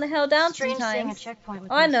calm the hell down Strange seeing a sometimes. checkpoint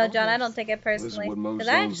with Oh, I no know, John, I soldiers. don't take it personally. what most Because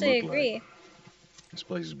I zones actually look agree. like. This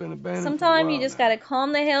place has been abandoned. Sometimes for a you while just now. gotta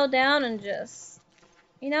calm the hell down and just,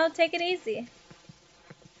 you know, take it easy.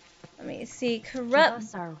 Let me see. Give Corrupt.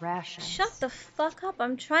 us our rations. Shut the fuck up.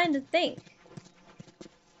 I'm trying to think.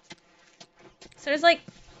 So there's like,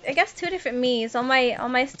 I guess 2 different me's. On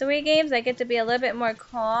my story games, I get to be a little bit more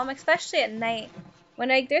calm, especially at night. When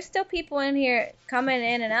like there's still people in here coming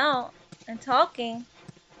in and out and talking,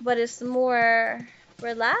 but it's more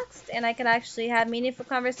relaxed and I can actually have meaningful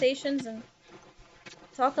conversations and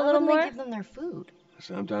talk a Why little wouldn't more they give them their food?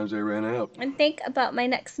 Sometimes they ran out. and think about my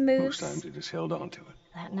next Most moves. times they just held on to it.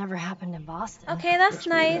 That never happened in Boston. Okay, that's Trust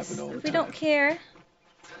me, it nice. happened all the We time. don't care.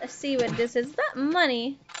 Let's see what this is. Is that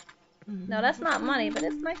money? No, that's not money, but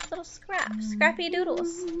it's nice little scraps. Scrappy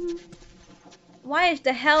doodles. Why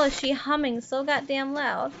the hell is she humming so goddamn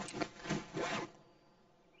loud?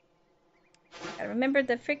 I remember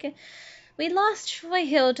the freaking... We lost Troy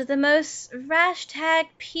Hill to the most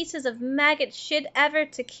 #pieces of maggot shit ever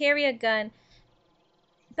to carry a gun.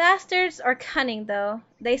 Bastards are cunning, though.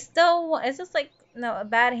 They stole. It's just like, no, a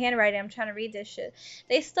bad handwriting. I'm trying to read this shit.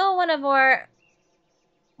 They stole one of our.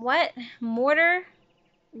 What? Mortar?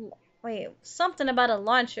 Wait, something about a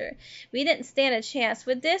launcher. We didn't stand a chance.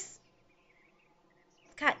 With this.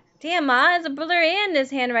 God damn, my eyes are blurry and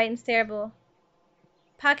this handwriting's terrible.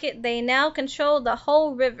 Pocket, they now control the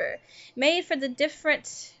whole river. Made for the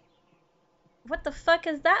different. What the fuck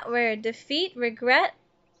is that word? Defeat? Regret?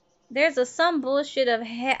 There's some bullshit of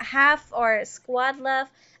half our squad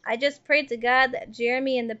left. I just prayed to God that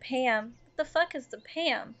Jeremy and the Pam. What the fuck is the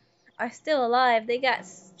Pam? Are still alive. They got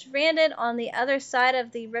stranded on the other side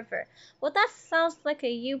of the river. Well, that sounds like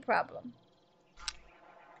a you problem.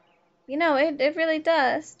 You know, it really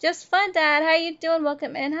does. Just fun, Dad. How you doing?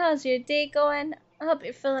 Welcome in. How's your day going? I hope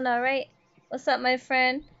you're feeling alright. What's up, my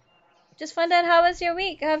friend? Just fun, Dad. How was your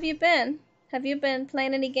week? How have you been? Have you been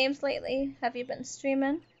playing any games lately? Have you been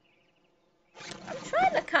streaming? I'm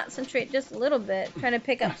trying to concentrate just a little bit. Trying to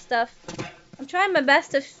pick up stuff. I'm trying my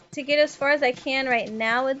best to get as far as I can right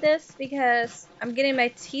now with this. Because I'm getting my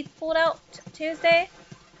teeth pulled out Tuesday.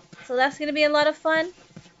 So that's going to be a lot of fun.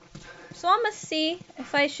 So I'm going to see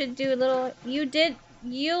if I should do a little...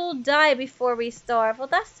 You'll die before we starve. Well,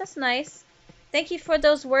 that's nice. Thank you for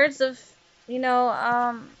those words of, you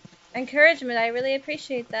know, encouragement. I really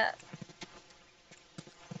appreciate that.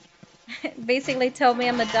 Basically told me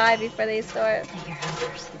I'm going to die before they starve.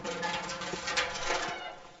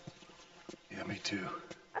 Yeah, me too.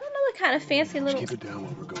 I don't know what kind of fancy little... Keep it down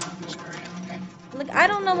while we're going through this area, okay? Look, I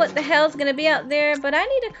don't know what the hell's going to be out there, but I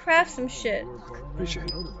need to craft some shit. Appreciate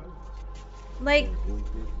it. Like,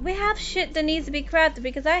 we have shit that needs to be crafted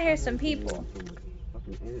because I hear some people.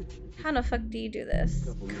 How the fuck do you do this?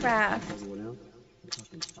 Craft.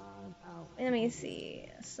 Let me see.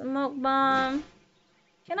 Smoke bomb.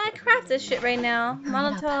 Can I craft this shit right now?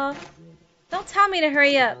 Molotov. Don't tell me to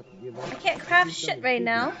hurry up. I can't craft shit right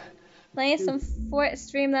now. Playing some Fort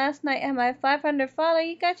stream last night. Had my 500 followers.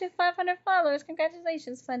 You got your 500 followers.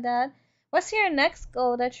 Congratulations, Fun Dad. What's your next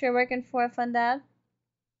goal that you're working for, Fun Dad?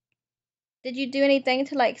 Did you do anything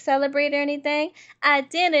to, like, celebrate or anything?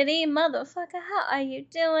 Identity, motherfucker. How are you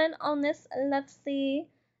doing on this lovely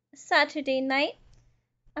Saturday night?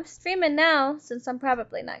 I'm streaming now, since I'm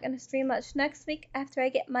probably not going to stream much next week after I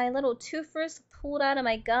get my little toothers pulled out of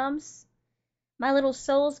my gums. My little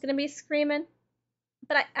soul's going to be screaming.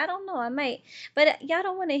 But I don't know, I might. But y'all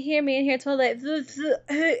don't want to hear me in here talking like,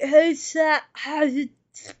 how you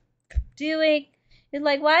doing? It's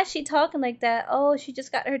like, why is she talking like that? Oh, she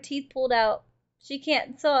just got her teeth pulled out. She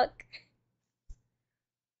can't talk.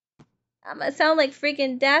 I'm gonna sound like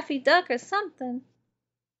freaking Daffy Duck or something.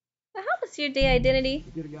 But how was your day, Identity?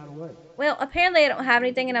 Well, apparently I don't have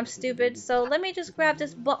anything and I'm stupid, so let me just grab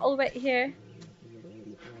this bottle right here.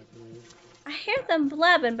 I hear them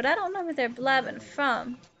blabbing, but I don't know where they're blabbing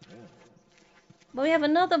from. But we have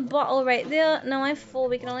another bottle right there. No, I'm full.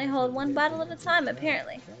 We can only hold one bottle at a time,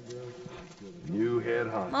 apparently. New head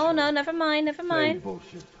honcho. Oh, no, never mind, never Same mind.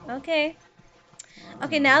 bullshit. Okay.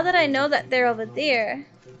 Okay, now that I know that they're over there,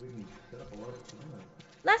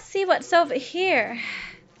 let's see what's over here.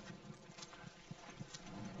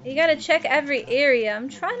 You gotta check every area. I'm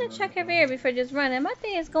trying to check every area before just running. My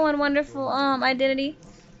thing is going wonderful, Identity.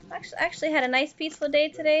 Actually had a nice peaceful day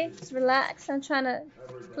today. Just relax. I'm trying to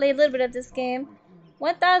play a little bit of this game.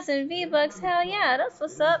 1,000 V-Bucks, hell yeah, that's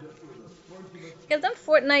what's up. Because them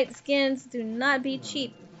Fortnite skins do not be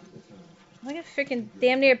cheap. I get freaking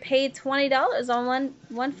damn near paid $20 on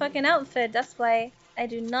one fucking outfit. That's why I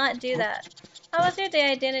do not do that. How was your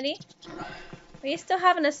day, Identity? Are you still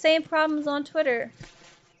having the same problems on Twitter?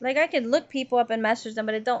 Like, I could look people up and message them,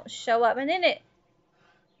 but it don't show up. And then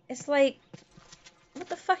it's like, what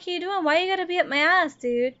the fuck are you doing? Why you gotta be up my ass,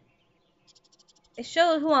 dude? It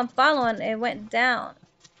showed who I'm following. It went down.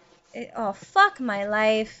 Oh, fuck my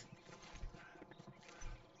life.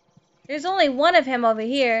 There's only one of him over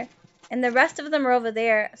here, and the rest of them are over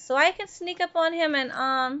there. So I can sneak up on him and,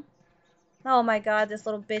 oh my god, this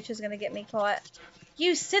little bitch is gonna get me caught.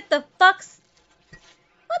 You sit the fucks.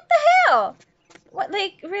 What the hell? What,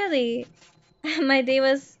 like, really? My day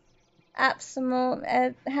was abysmal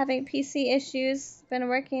at having PC issues. Been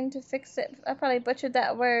working to fix it. I probably butchered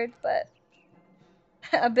that word, but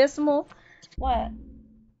abysmal. What?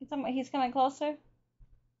 You talking about he's coming closer?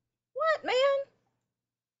 What, man?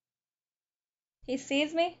 He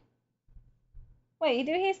sees me? Wait,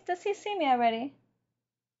 does he see me already?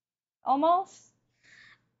 Almost?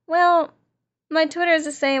 Well, my Twitter is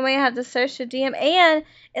the same way. I have to search the DM, and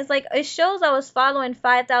it's like it shows I was following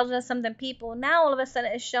 5,000 and something people. Now all of a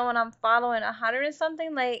sudden it's showing I'm following 100 and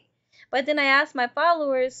something. Like, but then I asked my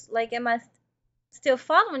followers, like, am I still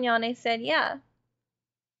following y'all, and they said yeah.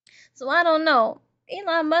 So I don't know.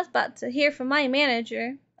 Elon Musk about to hear from my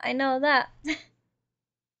manager. I know that.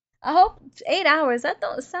 I hope 8 hours. That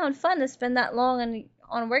don't sound fun to spend that long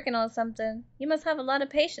on working on something. You must have a lot of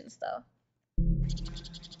patience, though.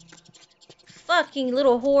 Fucking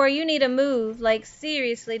little whore, you need to move. Like,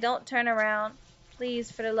 seriously, don't turn around.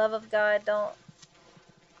 Please, for the love of God, don't.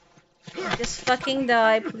 Just fucking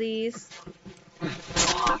die, please.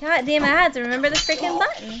 God damn, I had to remember the freaking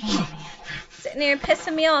button. Sitting there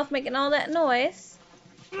pissing me off, making all that noise.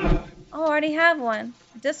 Oh, I already have one.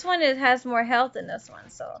 This one has more health than this one,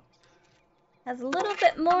 so. Has a little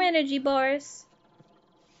bit more energy bars.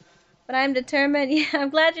 But I'm determined. Yeah, I'm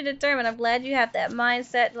glad you're determined. I'm glad you have that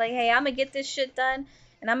mindset. Like, hey, I'm gonna get this shit done.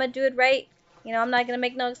 And I'm gonna do it right. You know, I'm not gonna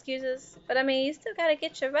make no excuses. But, I mean, you still gotta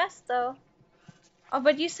get your rest, though. Oh,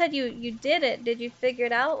 but you said you did it. Did you figure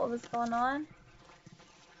it out? What was going on?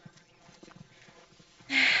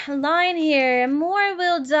 Line here. More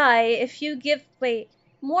will die if you give... Wait.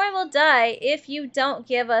 More will die if you don't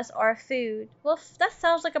give us our food. Well, that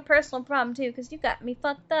sounds like a personal problem, too, because you got me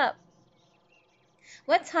fucked up.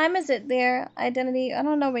 What time is it there, Identity? I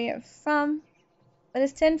don't know where you're from, but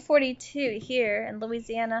it's 10:42 here in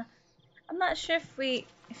Louisiana. I'm not sure if you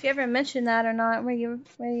ever mentioned that or not, where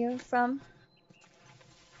you're from.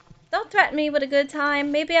 Don't threaten me with a good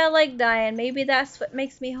time. Maybe I like dying. Maybe that's what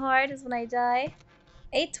makes me hard, is when I die.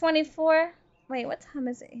 8:24. Wait, what time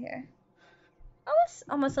is it here? Oh, it's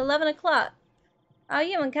almost 11 o'clock. Oh,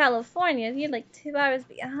 you in California. You're like 2 hours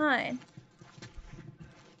behind.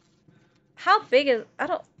 How big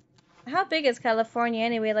is California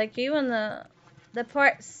anyway? Like, are you in the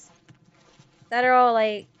parts that are all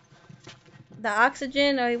like the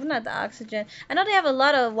oxygen, or even not the oxygen? I know they have a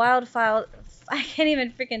lot of wildfire. I can't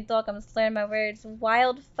even freaking talk. I'm slurring my words.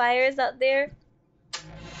 Wildfires out there.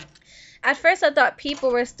 At first, I thought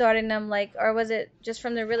people were starting them, like, or was it just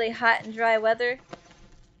from the really hot and dry weather?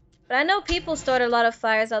 But I know people start a lot of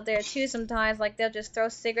fires out there too sometimes. Like, they'll just throw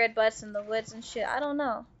cigarette butts in the woods and shit. I don't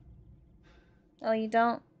know. Oh, you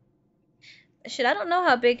don't? Shit, I don't know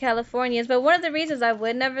how big California is, but one of the reasons I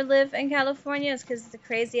would never live in California is because of the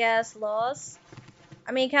crazy-ass laws.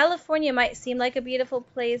 I mean, California might seem like a beautiful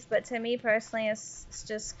place, but to me personally, it's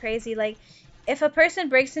just crazy. Like, if a person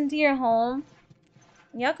breaks into your home,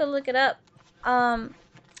 y'all could look it up,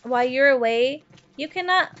 while you're away, you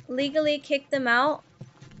cannot legally kick them out.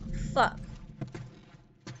 Fuck.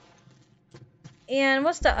 And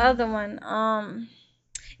what's the other one?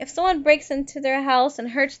 If someone breaks into their house and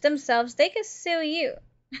hurts themselves, they can sue you.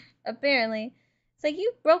 Apparently. It's like,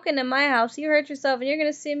 you broke into my house, you hurt yourself, and you're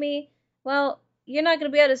gonna sue me? Well, you're not gonna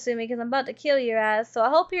be able to sue me because I'm about to kill your ass, so I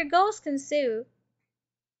hope your ghost can sue.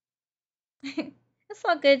 It's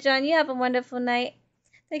all good, John. You have a wonderful night.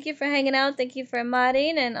 Thank you for hanging out. Thank you for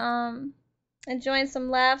modding and enjoying some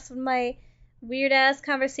laughs with my weird-ass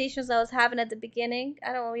conversations I was having at the beginning.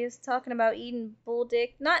 I don't know, we was talking about eating bull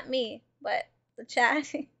dick. Not me, but the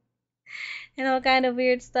chat. And all kind of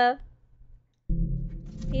weird stuff.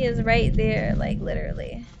 He is right there, like,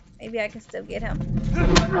 literally. Maybe I can still get him.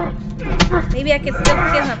 Maybe I can still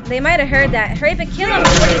kill him. They might have heard that. Hurry up and kill him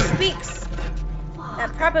before he speaks.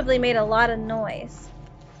 That probably made a lot of noise.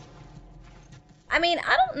 I mean,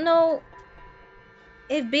 I don't know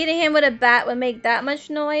if beating him with a bat would make that much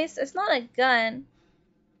noise. It's not a gun.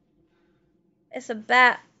 It's a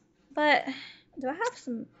bat. But, do I have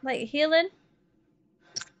some, like, healing?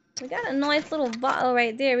 We got a nice little bottle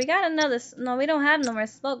right there. We got another... No, we don't have no more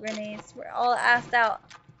smoke grenades. We're all assed out.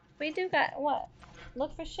 We do got... What?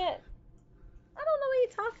 Look for shit. I don't know what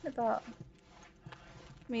you're talking about.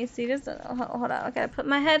 Let me see this. Hold on. I gotta put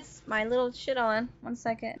my little shit on. 1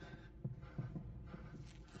 second.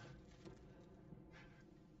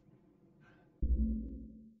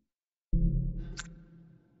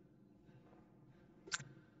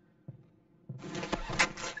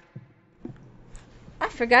 I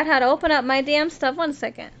forgot how to open up my damn stuff. 1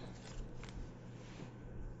 second.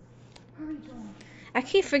 I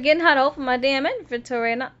keep forgetting how to open my damn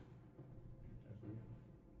inventory. And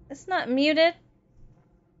it's not muted.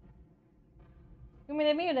 You want me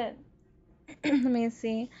to mute it? Let me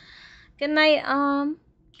see. Good night,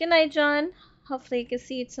 Good night, John. Hopefully you can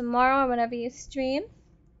see you tomorrow or whenever you stream.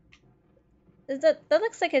 That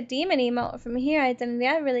looks like a demon emote from here, Identity.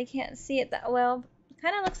 I really can't see it that well.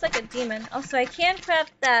 Kind of looks like a demon. Also, I can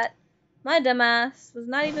craft that. My dumbass was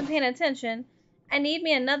not even paying attention. I need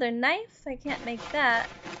me another knife. I can't make that.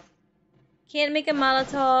 Can't make a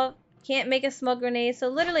Molotov. Can't make a smoke grenade. So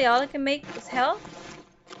literally all I can make is health.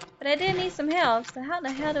 But I did need some health. So how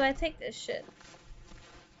the hell do I take this shit?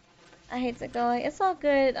 I hate to go. It's all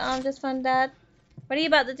good. Just fun, Dad. What are you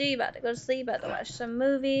about to do? You about to go to sleep? About to watch some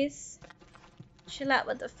movies? Chill out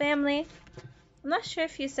with the family? I'm not sure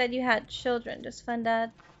if you said you had children. Just fun,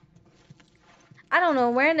 Dad. I don't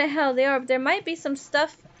know where in the hell they are, but there might be some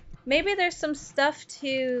stuff. Maybe there's some stuff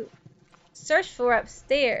to search for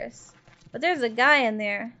upstairs. But there's a guy in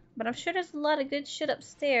there. But I'm sure there's a lot of good shit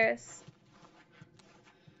upstairs.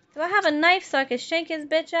 Do I have a knife so I can shank his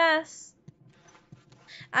bitch ass?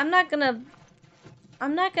 I'm not gonna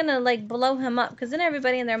like blow him up, because then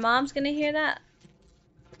everybody and their mom's gonna hear that.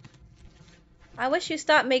 I wish you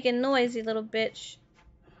stopped making noise, you little bitch.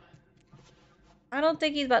 I don't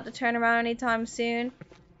think he's about to turn around anytime soon.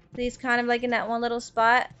 He's kind of like in that one little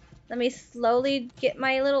spot. Let me slowly get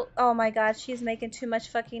my little... Oh my god, she's making too much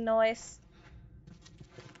fucking noise.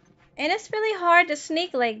 And it's really hard to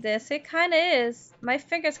sneak like this. It kind of is. My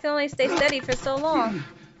fingers can only stay steady for so long.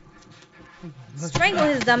 Strangle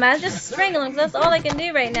his dumbass. Just strangle him, because that's all I can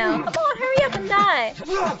do right now. Come on, hurry up and die.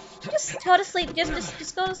 Just go to sleep.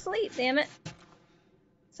 Just go to sleep, damn it.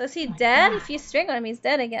 So is he dead? If you strangle him, he's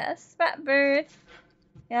dead, I guess. Fat bird.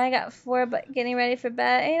 Yeah, I got 4, but getting ready for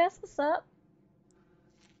bed. Hey, that's what's up.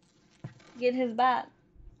 Get his bat.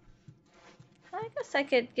 I guess I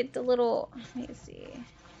could get the little... Let me see.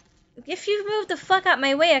 If you move the fuck out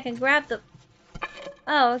my way, I can grab the...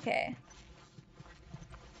 Oh, okay.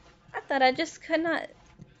 I thought I just could not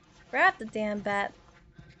grab the damn bat.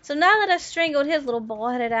 So now that I strangled his little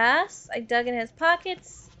bald-headed ass, I dug in his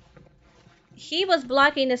pockets. He was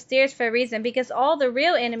blocking the stairs for a reason, because all the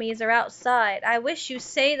real enemies are outside. I wish you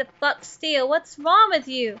say the fuck still. What's wrong with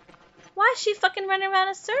you? Why is she fucking running around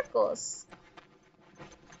in circles?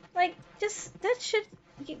 Like, just, that should...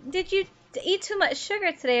 Did you eat too much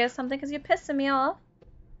sugar today or something? Because you're pissing me off.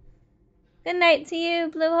 Good night to you,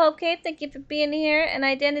 Blue Hope Cave. Thank you for being here. And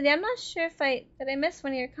Identity, I'm not sure if did I miss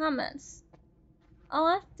one of your comments? Oh,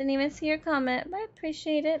 I didn't even see your comment, but I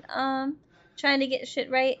appreciate it. Trying to get shit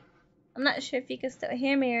right. I'm not sure if you can still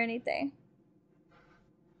hear me or anything.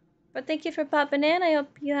 But thank you for popping in. I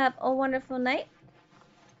hope you have a wonderful night.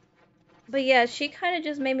 But yeah, she kind of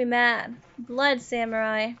just made me mad. Blood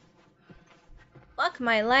Samurai. Fuck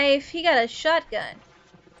my life. He got a shotgun.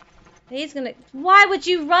 He's gonna... Why would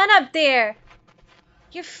you run up there?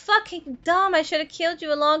 You're fucking dumb. I should have killed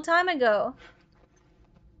you a long time ago.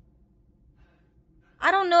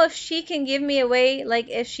 I don't know if she can give me away, like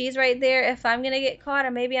if she's right there, if I'm gonna get caught,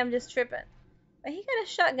 or maybe I'm just tripping. But he got a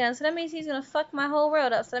shotgun, so that means he's gonna fuck my whole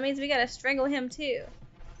world up. So that means we gotta strangle him too.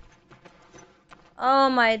 Oh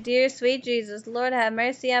my dear sweet Jesus, Lord have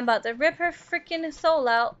mercy, I'm about to rip her freaking soul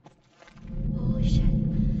out. Holy shit.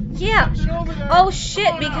 Yeah. Oh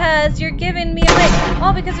shit, because you're giving me away.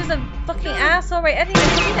 Oh, because there's a fucking asshole right. I didn't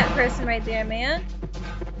even see that person right there, man.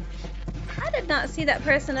 I did not see that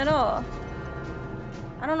person at all.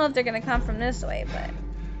 I don't know if they're gonna come from this way, but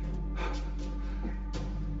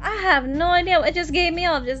I have no idea. It just gave me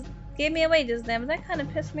off. Just gave me away just then. But that kind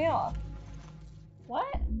of pissed me off. What?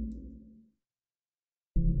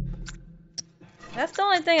 That's the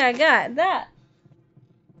only thing I got. That.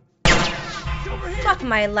 Fuck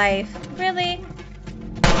my life. Really?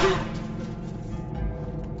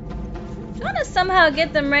 Trying to somehow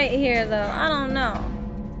get them right here, though. I don't know.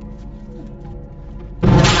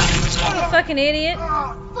 You fucking idiot.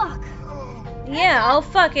 Fuck. Yeah, oh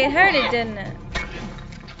fuck, it hurted, didn't it?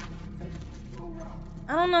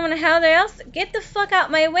 I don't know how they else. Get the fuck out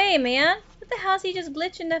my way, man. What the hell is he just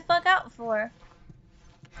glitching the fuck out for?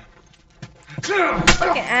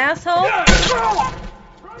 Fucking asshole. I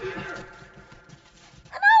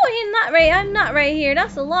know he's not right. I'm not right here.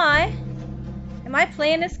 That's a lie. Am I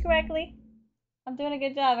playing this correctly? I'm doing a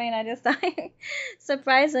good job, ain't I? Just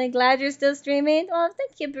surprisingly glad you're still streaming. Well,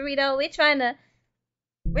 thank you, Burrito. We're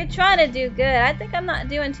trying to do good. I think I'm not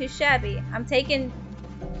doing too shabby. I'm taking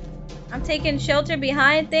shelter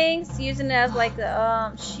behind things, using it as like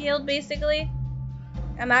a shield, basically.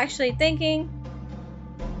 I'm actually thinking.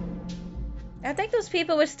 I think those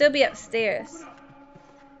people would still be upstairs.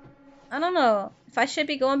 I don't know if I should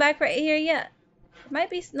be going back right here yet. It might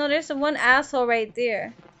be. No, there's one asshole right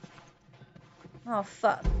there. Oh,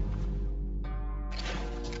 fuck.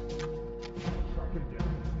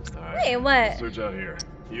 Right. Wait, what? Search out here.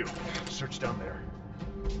 You. Search down there.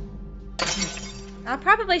 I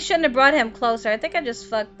probably shouldn't have brought him closer. I think I just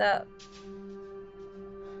fucked up.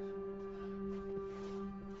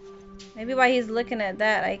 Maybe while he's looking at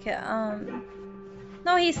that, I could,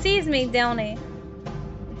 No, he sees me, don't he?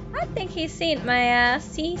 I think he's seen my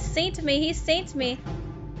ass. He's seen me. He's seen me.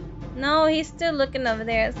 No, he's still looking over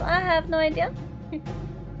there, so I have no idea.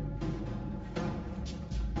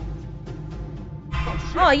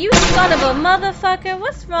 Oh, you son of a motherfucker.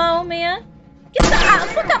 What's wrong, man? Get the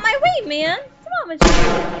fuck out my way, man! What's wrong with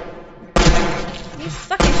you? He's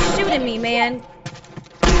fucking shooting me, man.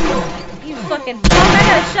 You fucking. Oh, I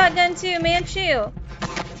got a shotgun too, man. Chill.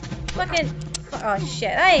 Fucking. Oh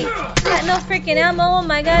shit! I ain't got no freaking ammo on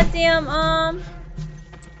my goddamn Now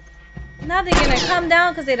they're gonna come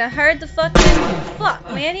down because they done heard the fucking. Fuck,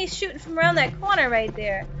 man. He's shooting from around that corner right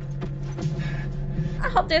there. I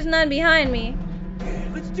hope there's none behind me.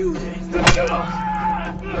 Let's do this.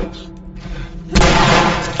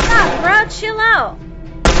 Stop, bro. Chill out.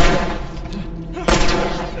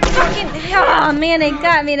 Fucking. Oh man, they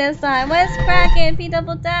got me this time. What's cracking? P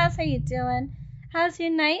double dash. How you doing? How's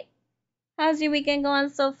your night? How's your weekend going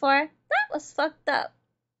so far? That was fucked up.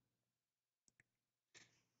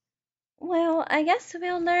 Well, I guess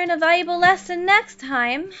we'll learn a valuable lesson next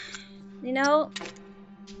time. You know,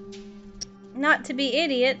 not to be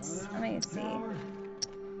idiots. Let me see.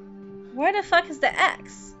 Where the fuck is the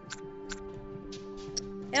X?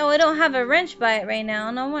 Oh, I don't have a wrench by it right now.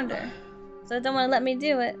 No wonder. So it don't want to let me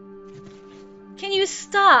do it. Can you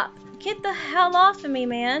stop? Get the hell off of me,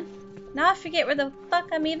 man. Now I forget where the fuck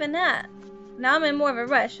I'm even at. Now I'm in more of a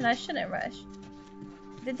rush, and I shouldn't rush.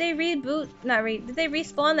 Did they reboot? Did they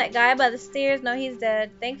respawn that guy by the stairs? No, he's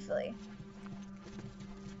dead. Thankfully.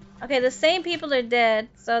 Okay, the same people are dead,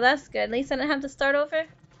 so that's good. At least I didn't have to start over.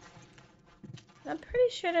 I'm pretty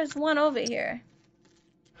sure there's one over here.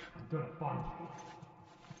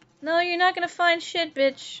 No, you're not gonna find shit,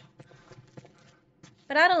 bitch.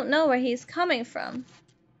 But I don't know where he's coming from.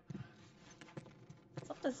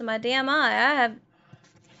 This is my damn eye. I have...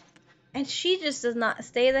 And she just does not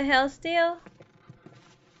stay the hell still.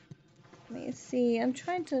 Let me see. I'm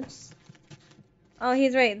trying to... Oh,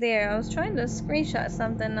 he's right there. I was trying to screenshot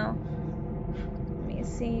something though. Let me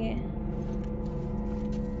see.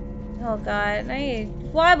 Oh god.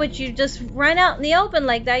 Why would you just run out in the open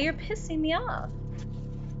like that? You're pissing me off.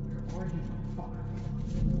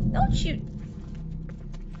 Don't you...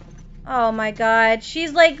 Oh my god.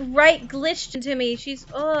 She's like right glitched into me. She's...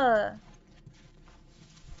 Ugh.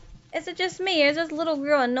 Is it just me or is this little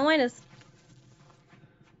girl annoying as...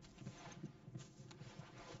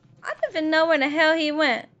 I don't even know where the hell he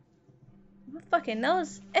went. My fucking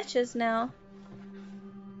nose itches now.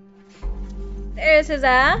 There's his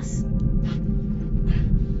ass.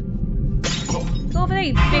 Go over there,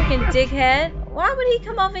 you freaking dickhead. Why would he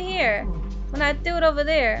come over here when I threw it over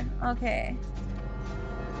there? Okay.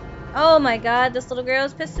 Oh my god, this little girl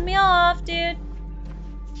is pissing me off, dude.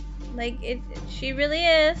 Like, she really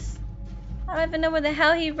is. I don't even know where the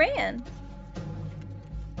hell he ran.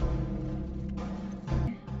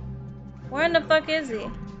 Where in the fuck is he?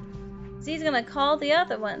 He's gonna call the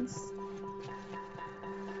other ones.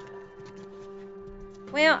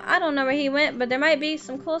 Well, I don't know where he went, but there might be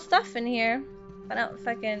some cool stuff in here. But I don't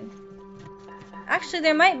fucking... Actually,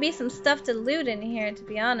 there might be some stuff to loot in here, to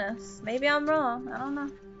be honest. Maybe I'm wrong. I don't know.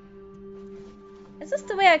 Is this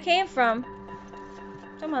the way I came from?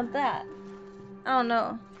 Talking about that. I don't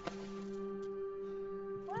know.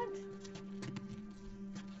 What?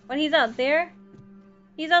 When he's out there?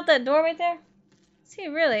 He's out that door right there? Is he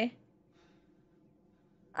really?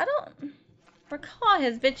 I don't recall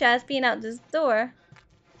his bitch ass being out this door.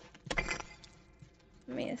 Let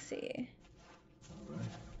me see.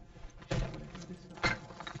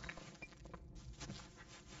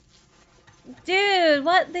 Dude,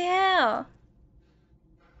 what the hell?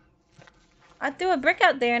 I threw a brick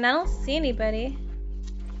out there and I don't see anybody.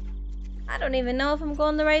 I don't even know if I'm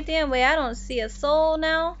going the right damn way. I don't see a soul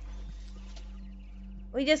now.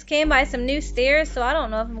 We just came by some new stairs, so I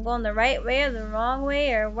don't know if I'm going the right way or the wrong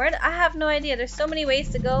way or where. I have no idea. There's so many ways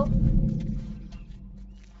to go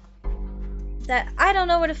that I don't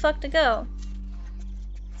know where the fuck to go.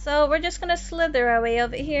 So we're just gonna slither our way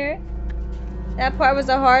over here. That part was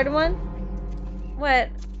a hard one. What?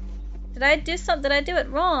 Did I do something? Did I do it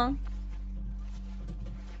wrong?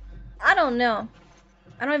 I don't know.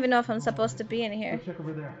 I don't even know if I'm supposed to be in here. Check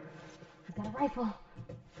over there. I got a rifle.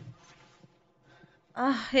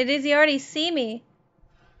 Oh, it is. He already see me.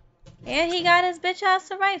 And he got his bitch ass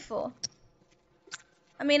a rifle.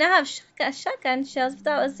 I mean, I have shotgun shells, but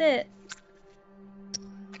that was it.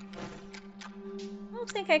 I don't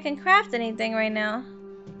think I can craft anything right now.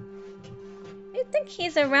 I think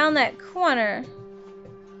he's around that corner.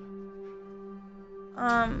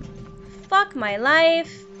 Fuck my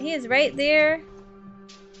life. He is right there.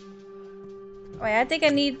 Wait, I think I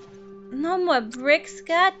need no more bricks.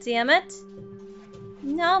 God damn it.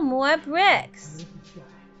 No more bricks.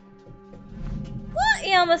 What?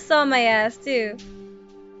 He almost saw my ass too.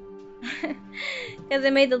 Because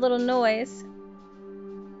it made the little noise.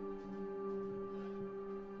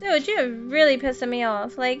 Dude, you're really pissing me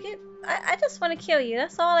off. Like, I just want to kill you.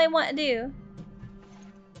 That's all I want to do.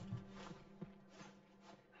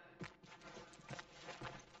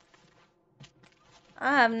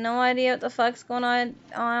 I have no idea what the fuck's going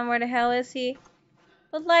on. Where the hell is he?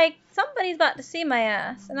 But, like, somebody's about to see my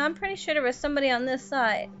ass. And I'm pretty sure there was somebody on this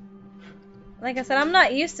side. Like I said, I'm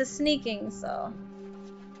not used to sneaking, so.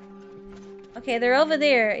 Okay, they're over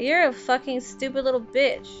there. You're a fucking stupid little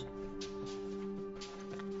bitch.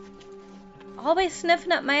 Always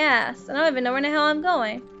sniffing up my ass. I don't even know where the hell I'm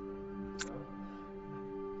going.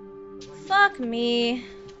 Fuck me.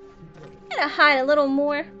 I gotta hide a little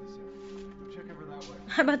more.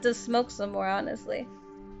 I'm about to smoke some more, honestly.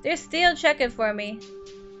 They're still checking for me.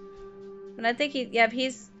 And I think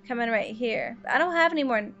he's coming right here. I don't have any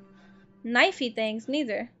more knifey things,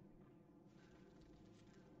 neither.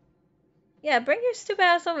 Yeah, bring your stupid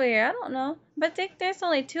ass over here. I don't know. But there's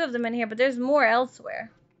only 2 of them in here, but there's more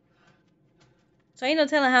elsewhere. So ain't no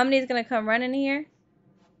telling how many is gonna come running here.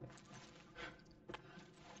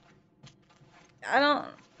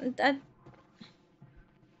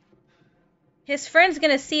 His friend's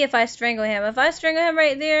gonna see if I strangle him. If I strangle him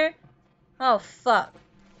right there, oh fuck.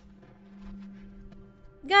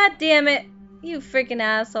 God damn it. You freaking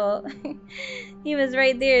asshole. He was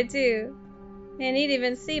right there too. And he'd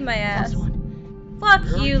even see my ass. Fuck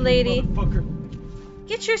you, lady.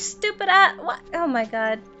 Get your stupid ass. What? Oh my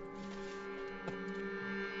god.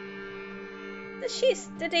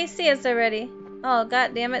 Did they see us already? Oh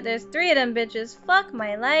god damn it, there's 3 of them bitches. Fuck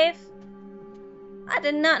my life. I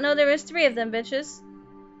did not know there was 3 of them bitches.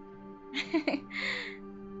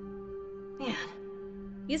 Man.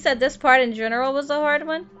 You said this part in general was a hard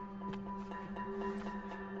one?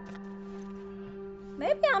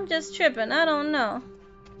 Maybe I'm just tripping, I don't know.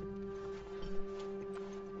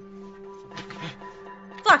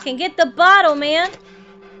 Fucking get the bottle, man!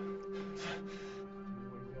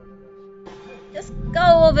 Just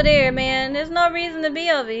go over there, man. There's no reason to be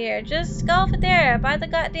over here. Just go over there, buy the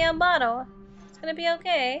goddamn bottle. It's gonna be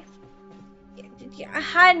okay. You're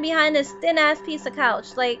hiding behind this thin-ass piece of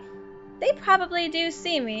couch. Like, they probably do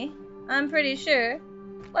see me. I'm pretty sure.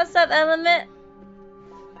 What's up, Element?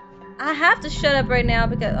 I have to shut up right now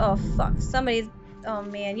because... Oh, fuck. Somebody's... Oh,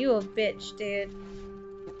 man. You a bitch, dude.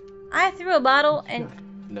 I threw a bottle and...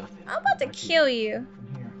 Nothing. I'm about to kill you.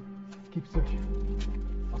 I'm here. Keep searching.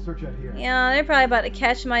 I'll search out here. Yeah, they're probably about to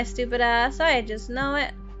catch my stupid ass. I just know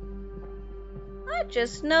it. I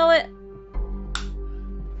just know it.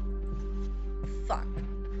 Fuck.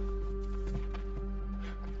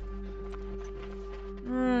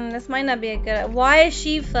 This might not be a good... Why is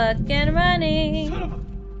she fucking running?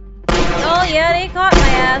 Oh yeah, they caught my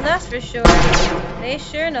ass, that's for sure. They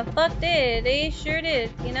sure in the fuck did. They sure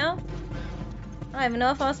did, you know? I don't even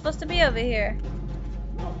know if I was supposed to be over here.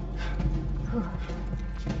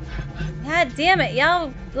 God damn it,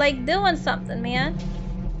 y'all like doing something, man.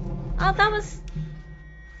 Oh, that was...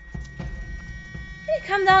 Can you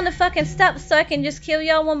come down the fucking steps so I can just kill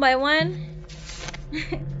y'all one by one?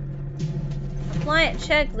 Client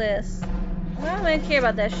checklist. I don't really care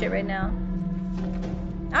about that shit right now.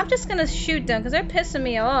 I'm just gonna shoot them because they're pissing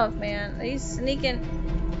me off, man. These sneaking...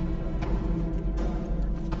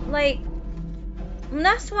 Like...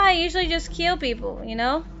 That's why I usually just kill people, you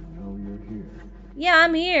know? Oh, you're here. Yeah,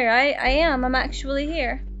 I'm here. I am. I'm actually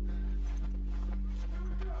here.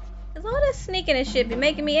 Cause all this sneaking and shit be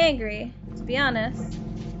making me angry, to be honest.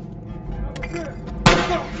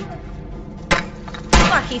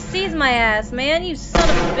 Fuck, he sees my ass, man. You son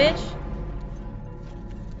of a bitch.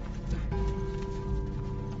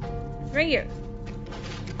 Bring your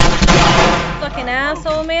fucking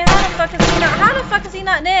asshole, man. How the fuck is he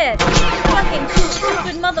not dead? Fucking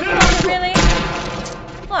stupid motherfucker, really?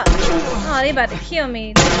 Fuck. Oh, they about to kill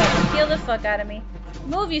me. They about to kill the fuck out of me.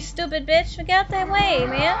 Move, you stupid bitch. Get out that way,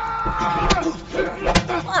 man.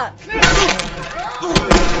 Fuck.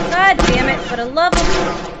 God damn it, for the love of...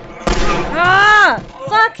 Ah!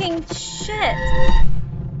 Fucking shit.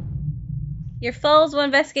 Your foes will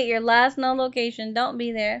investigate your last known location. Don't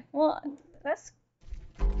be there. Well, that's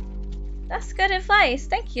good advice.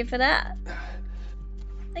 Thank you for that.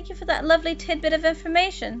 Thank you for that lovely tidbit of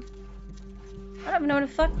information. I don't even know where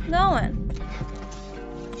the fuck I'm going.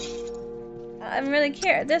 I don't really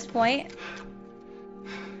care at this point.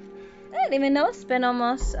 I didn't even know it's been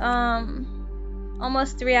almost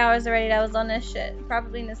 3 hours already that I was on this shit.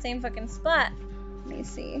 Probably in the same fucking spot. Let me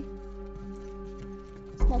see.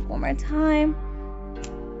 Smoke one more time.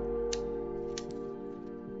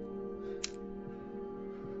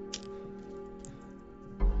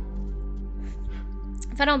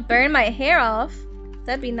 If I don't burn my hair off,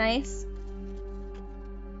 that'd be nice.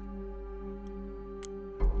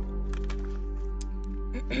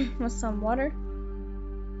 with some water.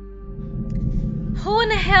 Who in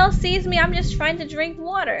the hell sees me? I'm just trying to drink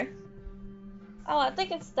water. Oh, I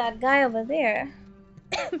think it's that guy over there.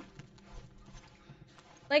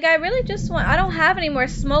 Like, I really just want... I don't have any more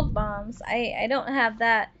smoke bombs. I don't have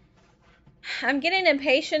that. I'm getting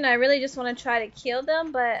impatient. I really just want to try to kill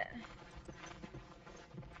them, but...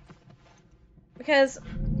 Because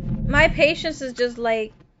my patience is just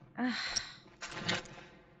like...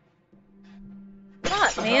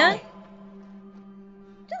 What, man?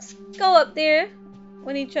 Just go up there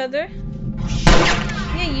with each other.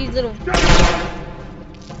 Yeah, you little...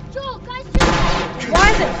 Joel, guys,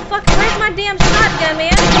 Why is it fuck? Where's my damn shotgun,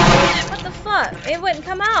 man? What the fuck? It wouldn't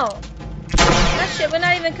come out. That shit would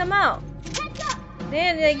not even come out.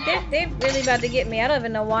 Man, like they're really about to get me. I don't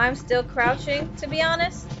even know why I'm still crouching, to be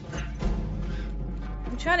honest.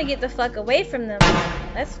 I'm trying to get the fuck away from them.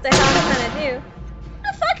 That's what the hell I'm trying to do.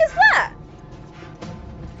 What the fuck is that?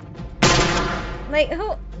 Like,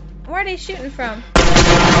 who? Where are they shooting from?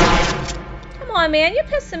 Come on, man. You're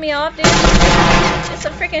pissing me off, dude. It's a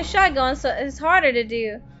freaking shotgun, so it's harder to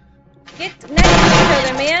do. Get next to each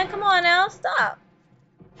other, man. Come on now. Stop.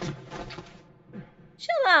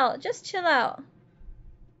 Chill out. Just chill out.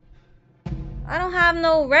 I don't have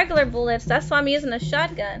no regular bullets. That's why I'm using a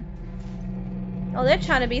shotgun. Oh, they're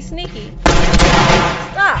trying to be sneaky.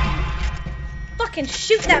 Stop. Fucking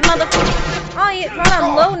shoot that motherfucker. Oh, he brought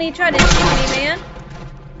on low and he tried to shoot me, man.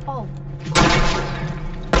 Oh.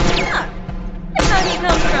 Stop. Where the hell he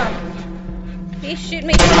come from? He's shooting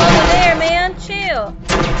me from over there, man. Chill.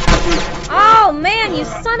 Oh, man, you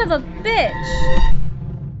son of a bitch.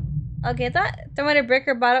 Okay, that throwing a brick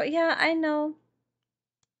or bottle. Yeah, I know.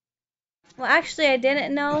 Well, actually, I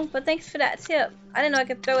didn't know, but thanks for that tip. I didn't know I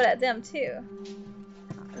could throw it at them, too.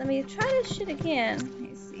 Let me try this shit again. Let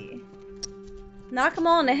me see. Knock them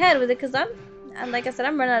all in the head with it, because I'm like I said,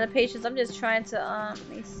 I'm running out of patience. I'm just trying to, let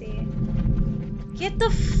me see. Get the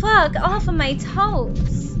fuck off of my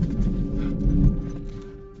toes.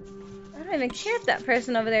 I don't even care if that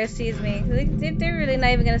person over there sees me. They're really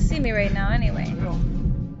not even going to see me right now anyway.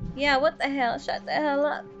 Yeah, what the hell? Shut the hell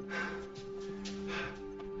up.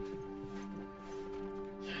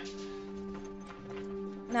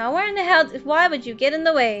 Now, where in the hell... Why would you get in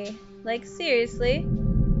the way? Like, seriously?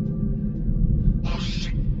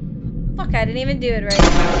 Fuck, I didn't even do it right.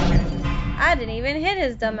 I didn't even hit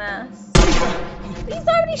his dumb ass. He's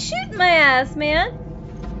already shooting my ass, man.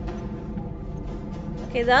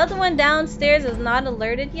 Okay, the other one downstairs is not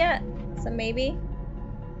alerted yet. So maybe.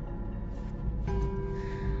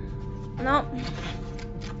 Nope.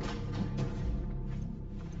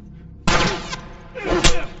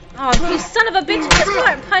 Oh, you son of a bitch, just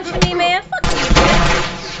start punching me, man. Fuck you,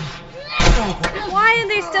 bitch. Why are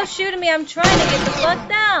they still shooting me? I'm trying to get the fuck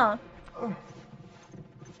down.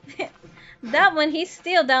 That one, he's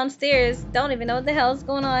still downstairs. Don't even know what the hell is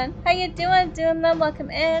going on. How you doing? Doing them?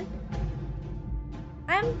 Welcome in.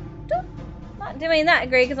 I'm not doing that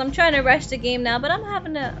great because I'm trying to rush the game now, but I'm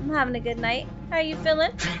having a good night. How are you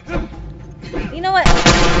feeling? You know what?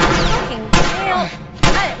 Fucking hell.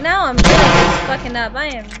 Now I'm really just fucking up. I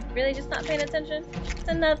am really just not paying attention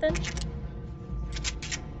to nothing.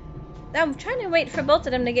 I'm trying to wait for both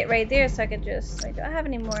of them to get right there so I could just, like, do I have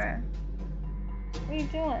any more? What are you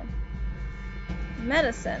doing?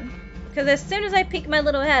 Medicine. Because as soon as I peek my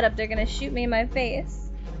little head up, they're gonna shoot me in my face.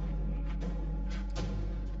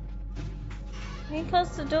 Let me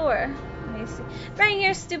close the door. Let me see. Bring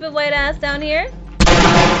your stupid white ass down here.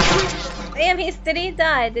 Damn, did he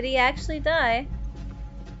die? Did he actually die?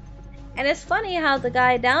 And it's funny how the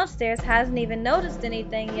guy downstairs hasn't even noticed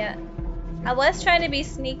anything yet. I was trying to be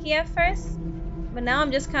sneaky at first, but now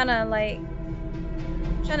I'm just kind of like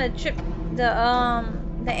trying to trip the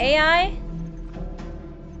AI.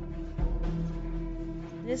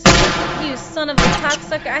 This you son of a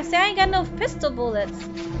cocksucker! I say I ain't got no pistol bullets.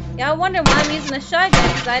 Yeah, I wonder why I'm using a shotgun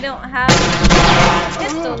because I don't have a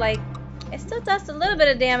pistol. Like, it still does a little bit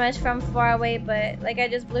of damage from far away, but like I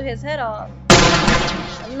just blew his head off.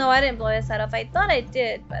 No, I didn't blow his head off. I thought I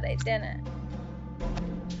did, but I didn't.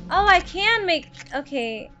 Oh, I can make...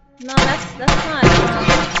 Okay. No, that's not...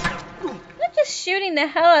 I'm just shooting the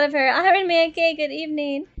hell out of her. Iron Man K, good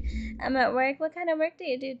evening. I'm at work. What kind of work do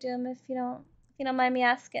you do, Doom, if you don't mind me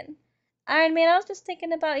asking? Iron Man, I was just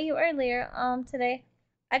thinking about you earlier, today.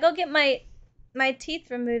 I go get my teeth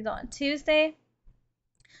removed on Tuesday.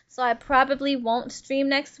 So I probably won't stream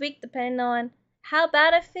next week, depending on how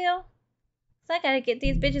bad I feel. So I gotta get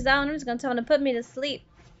these bitches out, and I'm just gonna tell them to put me to sleep.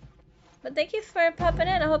 But thank you for popping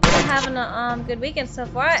in. I hope you're having a good weekend so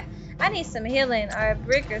far. I need some healing or a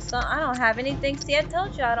brick or something. I don't have anything. See, I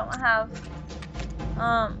told you I don't have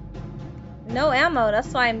No ammo.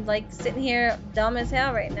 That's why I'm like sitting here dumb as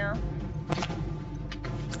hell right now.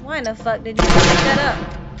 Why in the fuck did you pick that up?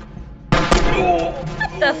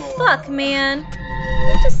 What the fuck, man?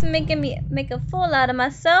 You're just making me make a fool out of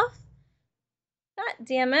myself. God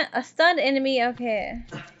damn it. A stunned enemy. Okay.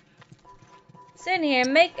 Sitting here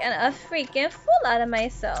making a freaking fool out of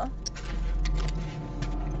myself.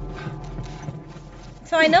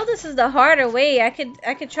 So I know this is the harder way. I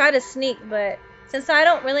could try to sneak, but since I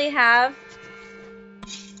don't really have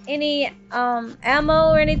any ammo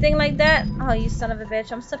or anything like that. Oh, you son of a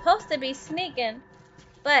bitch. I'm supposed to be sneaking.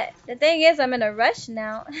 But the thing is, I'm in a rush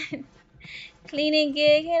now. Cleaning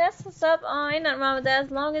gig. Hey, that's what's up. Oh, ain't nothing wrong with that.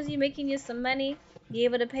 As long as you're making you some money, you're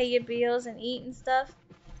able to pay your bills and eat and stuff.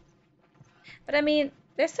 But I mean,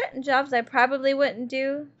 there's certain jobs I probably wouldn't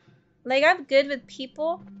do. Like, I'm good with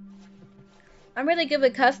people. I'm really good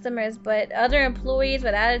with customers, but other employees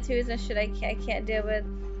with attitudes and shit I can't deal with.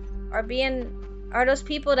 Are those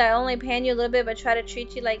people that only paying you a little bit but try to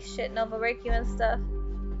treat you like shit and overwork you and stuff.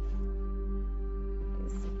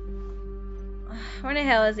 Where the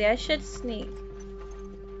hell is he? I should sneak.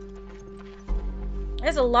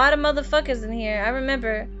 There's a lot of motherfuckers in here. I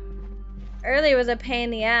remember earlier was a pain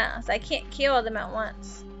in the ass. I can't kill all them at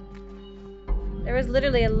once. There was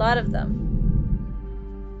literally a lot of them.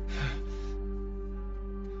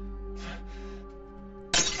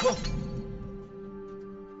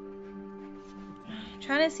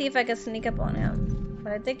 Trying to see if I can sneak up on him.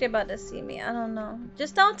 But I think they're about to see me. I don't know.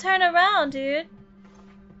 Just don't turn around, dude.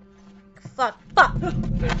 Fuck. Fuck.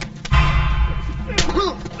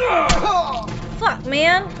 Fuck,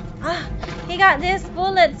 man. He got this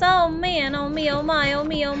bullets. Oh, man. Oh, me. Oh, my. Oh,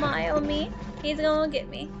 me. Oh, my. Oh, me. He's gonna get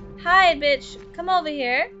me. Hide, bitch. Come over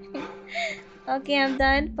here. Okay, I'm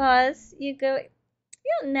done. Pause. You go.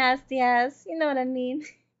 You nasty ass. You know what I mean.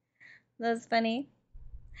 That's funny.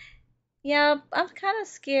 Yeah, I'm kind of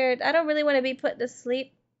scared. I don't really want to be put to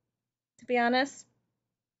sleep, to be honest.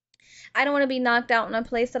 I don't want to be knocked out in a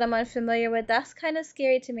place that I'm unfamiliar with. That's kind of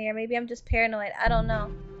scary to me, or maybe I'm just paranoid. I don't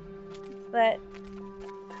know. But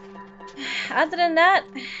other than that,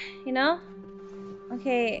 you know?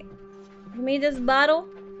 Okay, give me this bottle.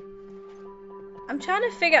 I'm trying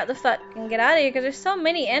to figure out the fuck and get out of here because there's so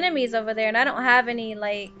many enemies over there and I don't have any,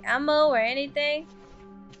 like, ammo or anything.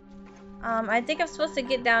 I think I'm supposed to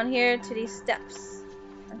get down here to these steps.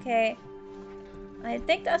 Okay. I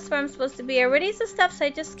think that's where I'm supposed to be. Or were these the steps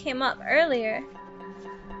I just came up earlier?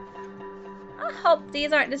 I hope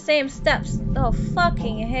these aren't the same steps. Oh,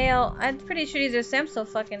 fucking hell. I'm pretty sure these are the same. I'm so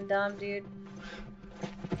fucking dumb, dude.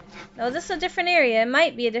 No, this is a different area. It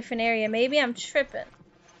might be a different area. Maybe I'm tripping.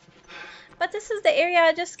 But this is the area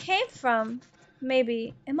I just came from.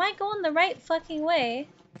 Maybe. Am I going the right fucking way?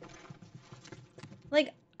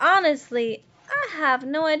 Like, honestly, I have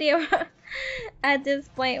no idea at this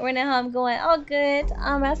point where the hell I'm going. All good.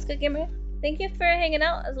 Rascal Gamer, thank you for hanging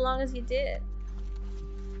out as long as you did.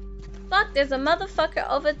 Fuck, there's a motherfucker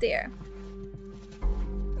over there.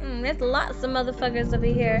 There's lots of motherfuckers over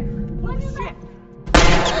here.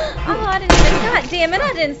 Oh, I didn't even. God damn it,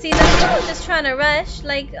 I didn't see that. I was just trying to rush.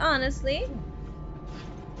 Like, honestly.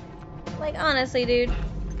 Like, honestly, dude.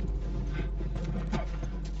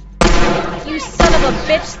 You son of a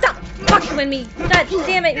bitch. Stop fucking with me. God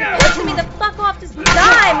damn it. You're pushing me the fuck off. Just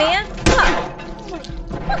die, man. Fuck.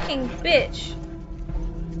 Fucking bitch.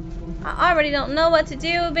 I already don't know what to do,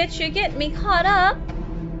 bitch. You're getting me caught up.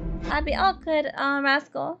 I'd be all good,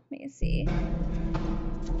 Rascal. Let me see.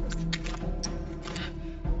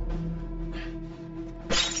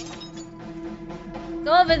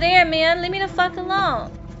 Go over there, man. Leave me the fuck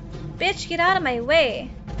alone. Bitch, get out of my way.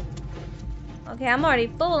 Okay, I'm already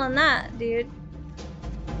fooling that, dude.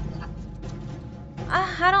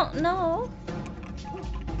 I don't know.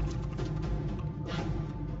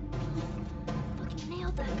 Fucking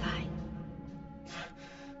nailed that guy.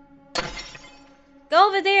 Go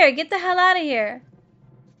over there. Get the hell out of here.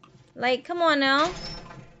 Like, come on now.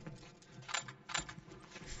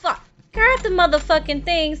 Fuck. Grab the motherfucking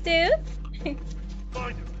things, dude.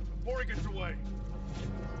 Find him before he gets away.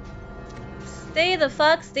 Stay the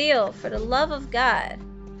fuck still, for the love of God.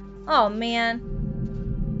 Oh, man.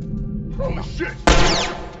 Oh shit!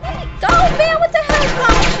 Oh, man, what the hell is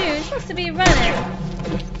wrong with you? You're supposed to be running.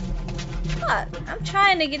 Fuck, I'm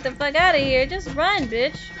trying to get the fuck out of here. Just run,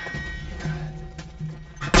 bitch.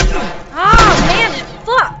 Oh, man,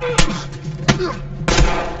 fuck.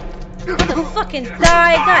 Motherfucking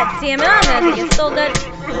die. God damn it, I'm gonna get so good.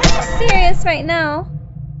 I'm serious right now.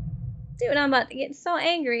 Dude, I'm about to get so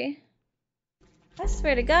angry. I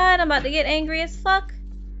swear to God, I'm about to get angry as fuck.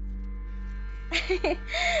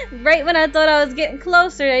 Right when I thought I was getting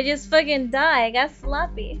closer, I just fucking died. I got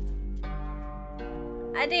sloppy.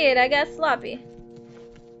 I got sloppy.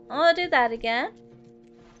 I'll do that again.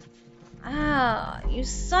 Ah, you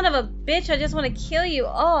son of a bitch, I just want to kill you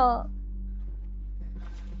all.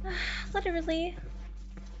 Literally.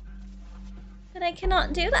 But I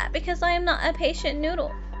cannot do that because I am not a patient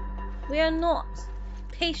noodle. We are not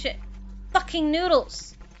patient fucking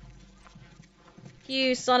noodles.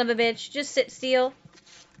 You son of a bitch, just sit still.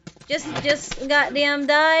 Just goddamn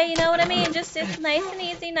die, you know what I mean? Just nice and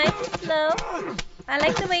easy, nice and slow. I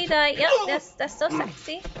like the way you die. Yep, that's so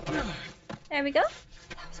sexy. There we go.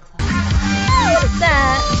 What's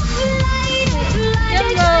that?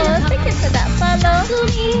 Jumbo, thank you for that follow.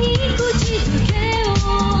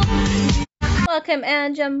 Welcome,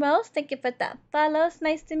 and Jumbo, thank you for that follow. It's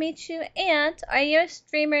nice to meet you. And are you a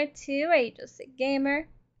streamer too? Or are you just a gamer?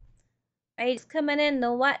 Are you just coming in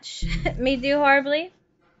to watch me do horribly?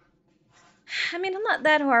 I mean, I'm not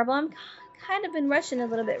that horrible. I'm kind of been rushing a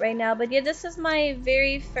little bit right now. But yeah, this is my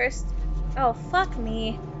very first... Oh, fuck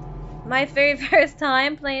me. My very first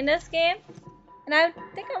time playing this game. And I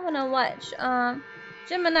think I want to watch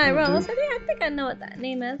Gemini Rose. I think I know what that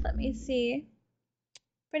name is. Let me see.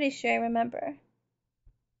 Pretty sure I remember.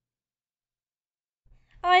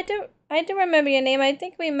 Oh, I do remember your name. I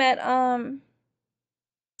think we met,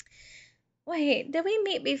 Wait, did we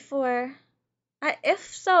meet before?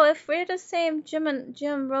 If so, if we're the same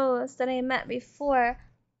Jim Rose that I met before,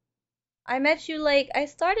 I met you like, I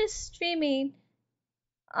started streaming,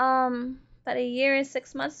 about a year and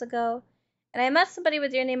 6 months ago, and I met somebody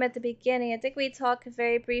with your name at the beginning. I think we talked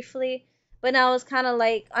very briefly, but now I was kind of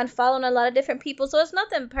like unfollowing a lot of different people, so it's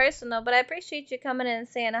nothing personal, but I appreciate you coming in and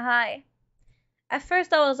saying hi. At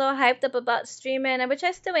first, I was all hyped up about streaming, which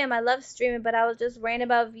I still am. I love streaming, but I was just ranting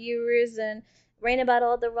about viewers and ranting about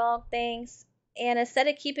all the wrong things. And instead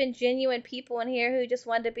of keeping genuine people in here who just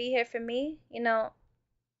wanted to be here for me, you know,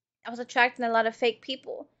 I was attracting a lot of fake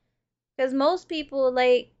people. Because most people,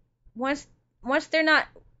 like, once they're not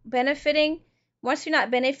benefiting, once you're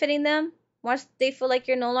not benefiting them, once they feel like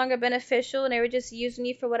you're no longer beneficial and they were just using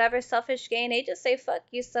you for whatever selfish gain, they just say fuck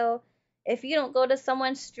you. So if you don't go to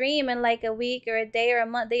someone's stream in like a week or a day or a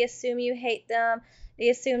month, they assume you hate them. They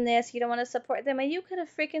assume this, you don't want to support them. And you could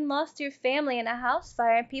have freaking lost your family in a house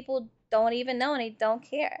fire and people don't even know and they don't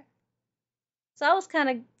care. So I was kind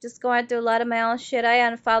of just going through a lot of my own shit. I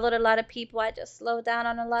unfollowed a lot of people. I just slowed down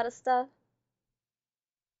on a lot of stuff.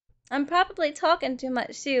 I'm probably talking too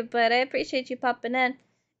much too, but I appreciate you popping in.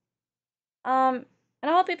 And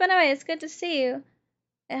I hope you've been alright. It's good to see you.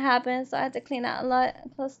 It happens, so I had to clean out a lot.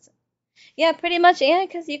 Yeah, pretty much, and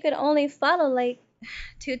because you could only follow like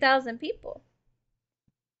 2,000 people.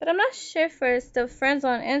 But I'm not sure for the friends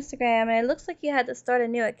on Instagram, and it looks like you had to start a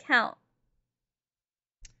new account.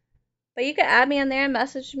 But you could add me on there and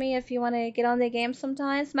message me if you want to get on the game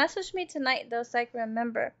sometimes. Message me tonight though, so I can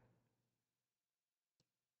remember.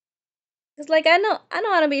 Cause like I know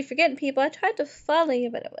how to be forgetting people. I tried to follow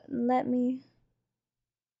you, but it wouldn't let me.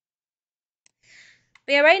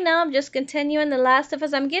 But yeah, right now I'm just continuing The Last of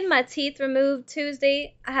Us. I'm getting my teeth removed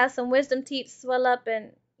Tuesday. I had some wisdom teeth swell up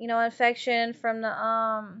and, you know, infection from the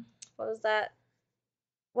what was that?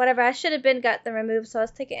 Whatever. I should have got them removed, so I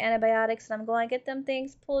was taking antibiotics and I'm going to get them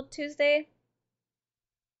things pulled Tuesday.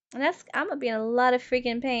 And I'm gonna be in a lot of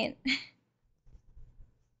freaking pain.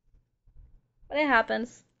 But it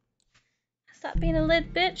happens. Stop being a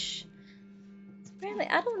lit bitch. Apparently,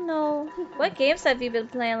 I don't know. What games have you been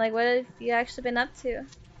playing? Like, what have you actually been up to?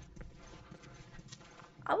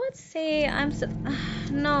 I would say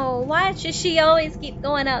no, why should she always keep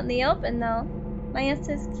going out in the open, though? My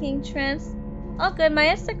Insta is King Trends. Oh, good. My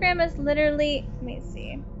Instagram is literally... Let me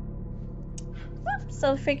see. Oops,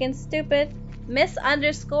 so freaking stupid.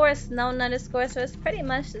 Miss_Snow_, so it's pretty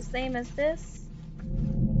much the same as this.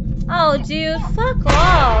 Oh, dude, fuck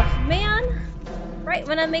off, man. Right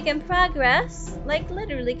when I'm making progress. Like,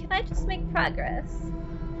 literally, can I just make progress?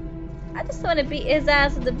 I just want to beat his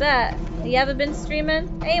ass at the bat. You ever been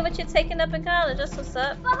streaming? Hey, what you taking up in college? That's what's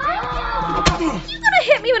up. You gonna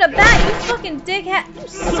hit me with a bat, you fucking dickhead. You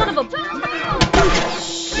son of a...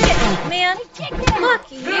 Shit, man.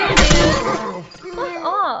 Fuck you, dude. Fuck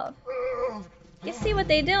off. You see what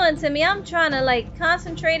they doing to me? I'm trying to, like,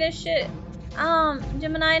 concentrate and shit.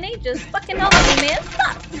 Gemini, and they just fucking over me, man.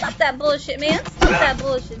 Stop that bullshit, man. Stop that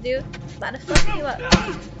bullshit, dude. About to fuck you up.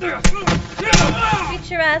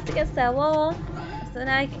 Beat your ass against that wall, so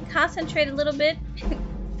now I can concentrate a little bit.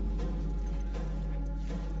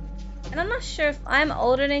 And I'm not sure if I'm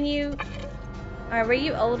older than you, or were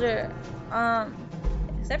you older?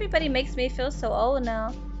 Because everybody makes me feel so old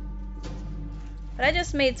now. But I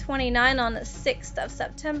just made 29 on the 6th of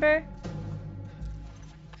September.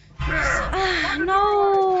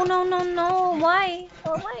 No, no, no, no. Why?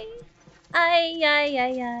 Oh, why? I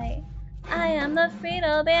am the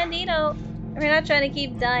Frito Bandito. We're not trying to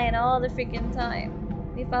keep dying all the freaking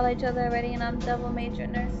time. We follow each other already, and I'm double major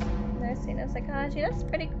nursing and psychology. That's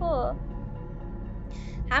pretty cool.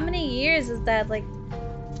 How many years is that? Like,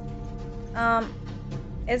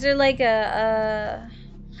 is there like I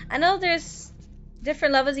know there's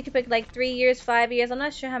different levels you can pick, like 3 years, 5 years. I'm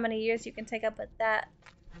not sure how many years you can take up with that.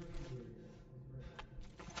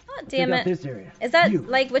 Oh, damn it. This area. Is that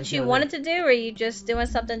like what you wanted to do, or are you just doing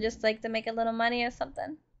something just like to make a little money or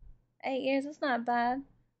something? 8 years, it's not bad.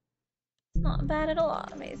 It's not bad at all.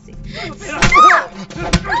 Let me see.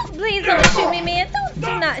 Please don't shoot me, man.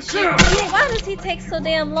 Do not shoot me. Why does he take so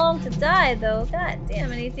damn long to die, though? God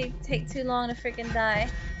damn it, he take too long to freaking die.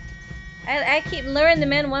 I keep luring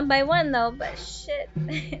them in one by one, though, but shit.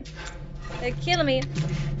 They're killing me.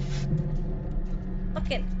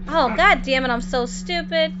 Fucking. Oh, god damn it, I'm so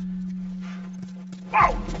stupid.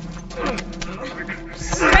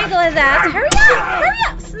 Strangle his ass. Hurry up! Hurry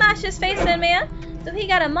up! Smash his face in, man. So he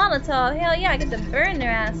got a Molotov. Hell yeah, I get to burn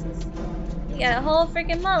their asses. He got a whole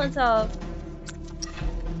freaking Molotov.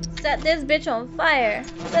 Set this bitch on fire.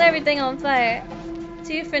 Set everything on fire.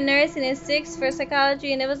 2 for nursing and 6 for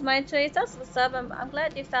psychology, and it was my choice. That's what's up. I'm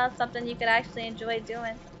glad you found something you could actually enjoy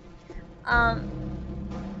doing. I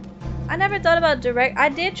never thought about direct. I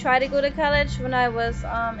did try to go to college when I was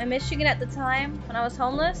in Michigan at the time, when I was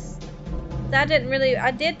homeless. That didn't really. I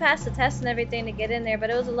did pass the test and everything to get in there, but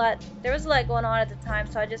it was a lot. There was a lot going on at the time,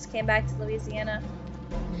 so I just came back to Louisiana.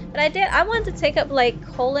 But I wanted to take up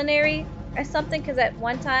like culinary or something, because at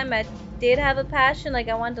one time I did have a passion. Like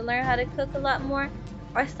I wanted to learn how to cook a lot more,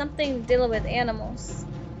 or something dealing with animals.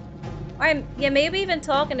 Or yeah, maybe even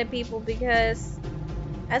talking to people, because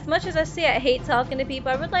as much as I say I hate talking to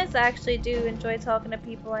people, I realize I actually do enjoy talking to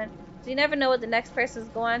people, and you never know what the next person's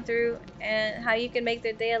going through and how you can make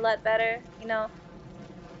their day a lot better, you know,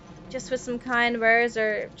 just with some kind words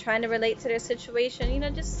or trying to relate to their situation, you know,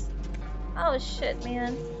 just, oh shit,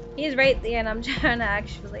 man. He's right there, and I'm trying to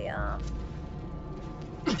actually,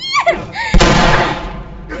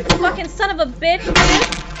 fucking son of a bitch, man.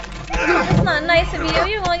 That's not nice of you.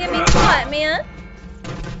 You're gonna get me caught, man.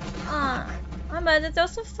 I'm about to throw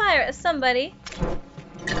some fire at somebody.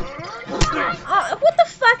 Oh, what the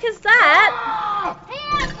fuck is that?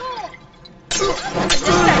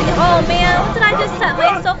 Oh man, what did I just set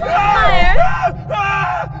myself on fire?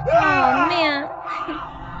 Oh man.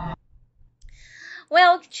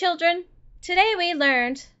 Well, children, today we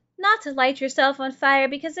learned not to light yourself on fire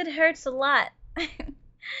because it hurts a lot.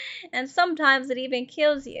 And sometimes it even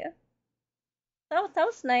kills you. That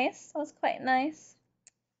was nice. That was quite nice.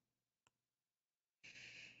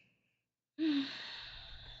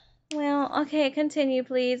 Well, okay, continue,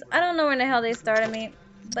 please. I don't know where in the hell they started me,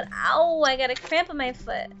 but ow, I got a cramp in my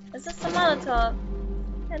foot. Is this a Molotov?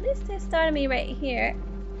 At least they started me right here.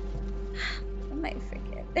 I might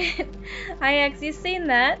forget. Hi, X, you seen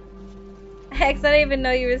that? X, I didn't even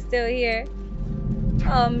know you were still here.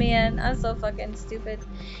 Oh man, I'm so fucking stupid.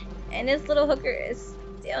 And this little hooker is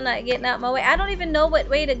still not getting out my way. I don't even know what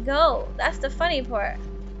way to go. That's the funny part.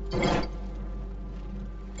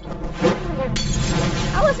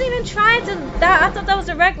 I wasn't even trying to die. I thought that was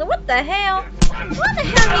a regular. What the hell? What the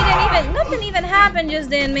hell? He didn't even. Nothing even happened just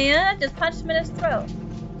then, man. I just punched him in his throat.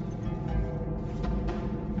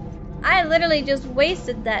 I literally just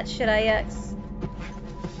wasted that shit, IX.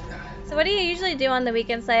 So what do you usually do on the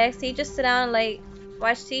weekends, IX? Do you just sit down and like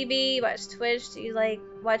watch TV, watch Twitch? Do you like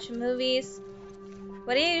watch movies?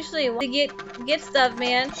 What do you usually want to get stuff,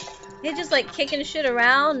 man? You're just like kicking shit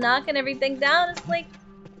around, knocking everything down. It's like,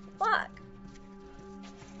 fuck.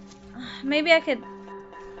 Maybe I could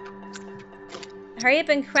hurry up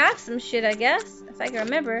and craft some shit, I guess, if I can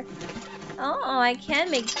remember. Oh, I can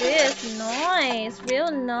make this. Nice.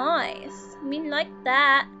 Real nice. I mean, like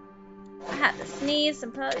that. I have to sneeze.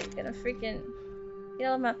 I'm probably gonna freaking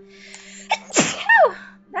get all my...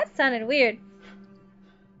 That sounded weird.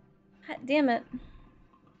 God damn it.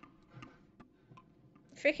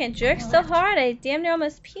 Freaking jerked so hard, I damn near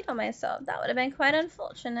almost peed on myself. That would have been quite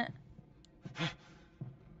unfortunate.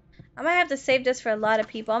 I might have to save this for a lot of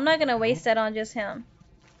people. I'm not gonna waste that on just him.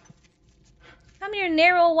 Come your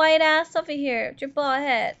narrow white ass over here with your bald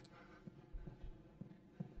head.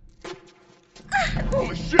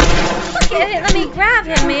 Holy shit! Okay, let me grab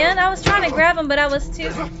him, man. I was trying to grab him, but I was too...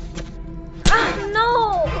 Oh,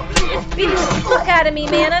 no! It's beating the fuck out of me,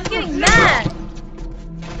 man. I'm getting mad.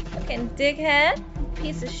 Fucking dickhead.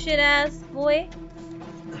 Piece of shit ass boy.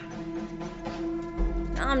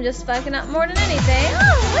 I'm just fucking up more than anything.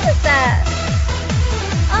 Oh, what is that?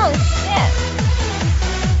 Oh, shit.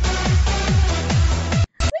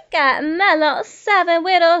 We got Mellow 7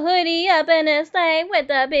 with a hoodie up in his thing with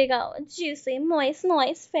a big old juicy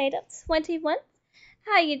moist fade up 21.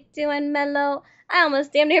 How you doing, Mellow? I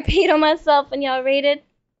almost damn near peed on myself when y'all rated.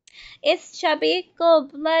 It's Chubby,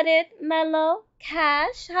 Gold-Blooded, Mellow,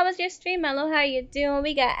 Cash. How was your stream, Mellow? How you doing?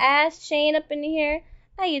 We got Ash Chain up in here.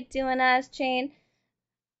 How you doing, Ash Chain?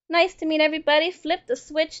 Nice to meet everybody. Flip the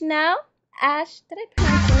switch now. Ash, did I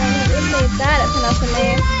pronounce your name? I really bad at pronouncing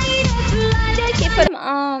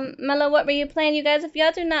names. Mellow, what were you playing, you guys? If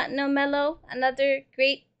y'all do not know Mellow, another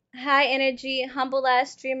great, high energy, humble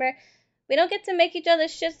ass streamer. We don't get to make each other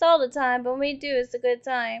shits all the time, but when we do, it's a good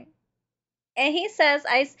time. And he says,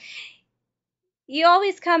 you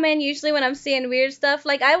always come in usually when I'm seeing weird stuff.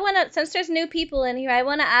 Like, since there's new people in here, I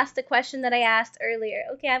want to ask the question that I asked earlier.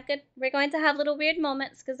 Okay, we're going to have little weird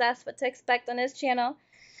moments because that's what to expect on this channel.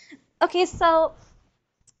 Okay, so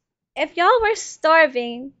if y'all were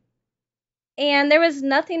starving and there was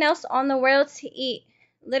nothing else on the world to eat,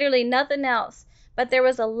 literally nothing else, but there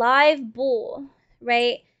was a live bull,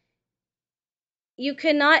 right? You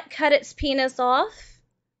could not cut its penis off.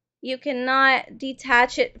 You cannot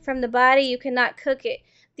detach it from the body. You cannot cook it.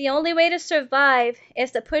 The only way to survive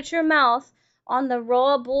is to put your mouth on the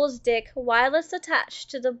raw bull's dick while it's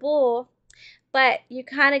attached to the bull. But you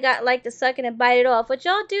kind of got like to suck it and bite it off. Would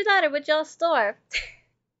y'all do that or would y'all starve?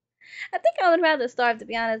 I think I would rather starve, to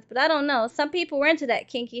be honest. But I don't know. Some people were into that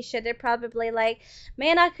kinky shit. They're probably like,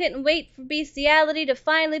 man, I couldn't wait for bestiality to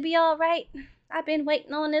finally be all right. I've been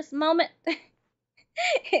waiting on this moment.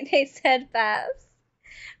 And they said fast.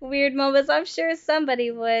 Weird moments. I'm sure somebody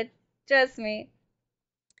would. Trust me.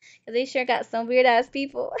 Because they sure got some weird ass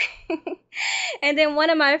people. And then one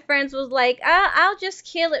of my friends was like, I'll just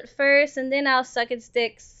kill it first and then I'll suck its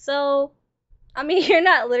dick. So, I mean, you're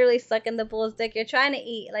not literally sucking the bull's dick. You're trying to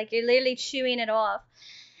eat. Like, you're literally chewing it off.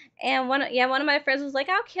 And one of my friends was like,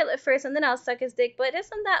 I'll kill it first and then I'll suck his dick. But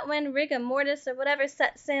isn't that when rigor mortis or whatever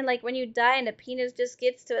sets in? Like when you die and the penis just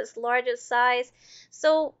gets to its largest size.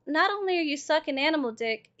 So not only are you sucking animal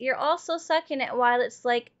dick, you're also sucking it while it's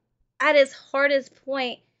like at its hardest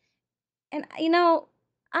point. And you know,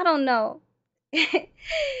 I don't know.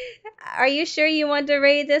 Are you sure you want to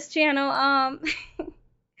raid this channel?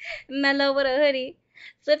 Mellow with a hoodie.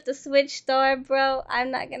 Flip the switch star, bro.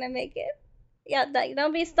 I'm not gonna make it. Yeah,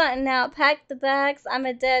 don't be stunting now. Pack the bags. I'm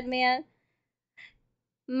a dead man.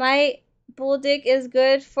 My bull dick is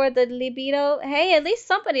good for the libido. Hey, at least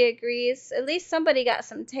somebody agrees. At least somebody got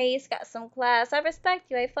some taste, got some class. I respect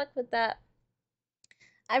you. I fuck with that.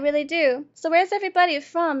 I really do. So where's everybody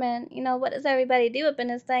from? And, you know, what does everybody do up in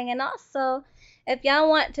this thing? And also, if y'all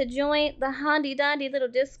want to join the handy-dandy little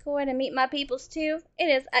Discord and meet my peoples too, it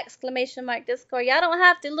is !Discord. Y'all don't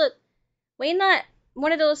have to look. We not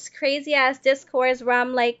one of those crazy ass Discords where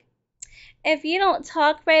I'm like, if you don't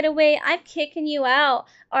talk right away, I'm kicking you out.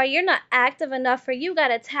 Or you're not active enough or you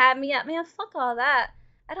gotta tab me up. Man, fuck all that.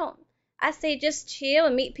 I say just chill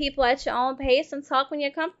and meet people at your own pace and talk when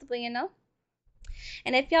you're comfortable, you know?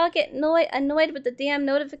 And if y'all get annoyed with the damn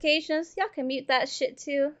notifications, y'all can mute that shit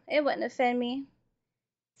too. It wouldn't offend me.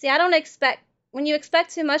 See, when you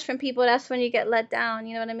expect too much from people, that's when you get let down,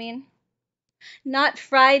 you know what I mean? Not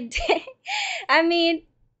fried dick. I mean,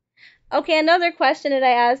 okay, another question that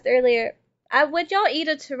I asked earlier. Would y'all eat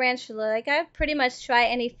a tarantula? Like, I pretty much try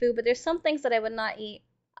any food, but there's some things that I would not eat.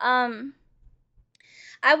 I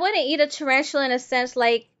wouldn't eat a tarantula in a sense,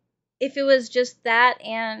 like, if it was just that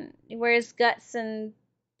and where his guts and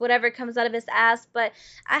whatever comes out of his ass. But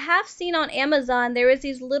I have seen on Amazon, there is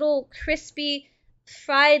these little crispy,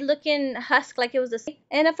 fried looking husk like it was a...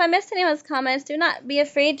 And if I missed anyone's comments, do not be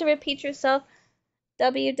afraid to repeat yourself.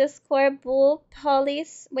 Discord, bull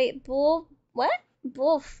police. Wait, bull... What?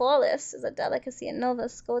 Bull Flawless is a delicacy in Nova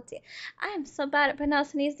Scotia. I am so bad at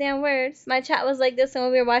pronouncing these damn words. My chat was like this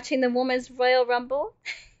when we were watching the Women's Royal Rumble.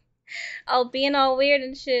 All being all weird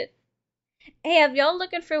and shit. Hey, if y'all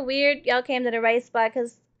looking for weird, y'all came to the right spot,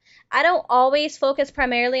 because I don't always focus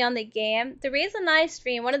primarily on the game. The reason I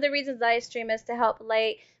stream, one of the reasons I stream is to help,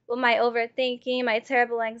 like, with my overthinking, my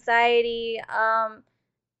terrible anxiety.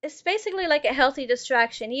 It's basically like a healthy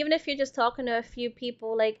distraction. Even if you're just talking to a few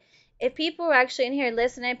people, like, if people are actually in here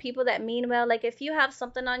listening, people that mean well, like, if you have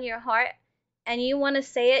something on your heart and you want to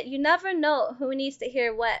say it, you never know who needs to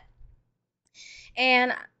hear what.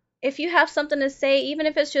 And if you have something to say, even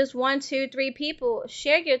if it's just 1, 2, 3 people,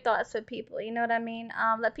 share your thoughts with people. You know what I mean?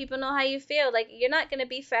 Let people know how you feel. Like, you're not going to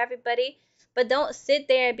be for everybody, but don't sit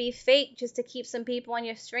there and be fake just to keep some people on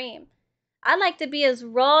your stream. I like to be as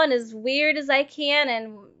raw and as weird as I can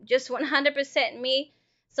and just 100% me.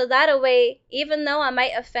 So that way, even though I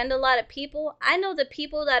might offend a lot of people, I know the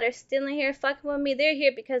people that are still in here fucking with me, they're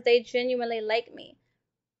here because they genuinely like me.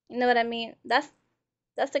 You know what I mean? That's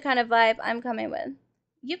the kind of vibe I'm coming with.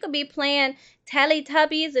 You could be playing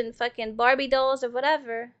Teletubbies and fucking Barbie dolls or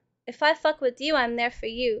whatever. If I fuck with you, I'm there for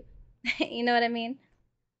you. You know what I mean?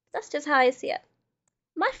 That's just how I see it.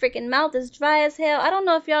 My freaking mouth is dry as hell. I don't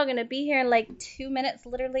know if y'all gonna be here in like 2 minutes,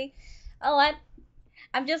 literally. Oh,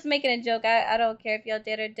 I'm just making a joke. I don't care if y'all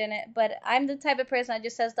did or didn't. But I'm the type of person that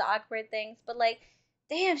just says the awkward things. But like,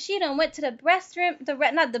 damn, she done went to the restroom.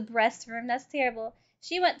 Not the restroom. That's terrible.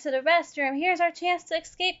 She went to the restroom. Here's our chance to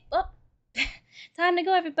escape. Oh, time to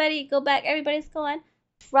go, everybody. Go back. Everybody's going.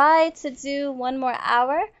 Try to do 1 more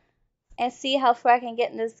hour and see how far I can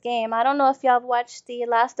get in this game. I don't know if y'all have watched the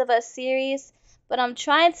Last of Us series, but I'm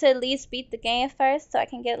trying to at least beat the game first so I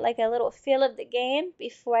can get like a little feel of the game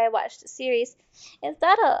before I watch the series. Is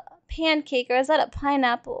that a pancake or is that a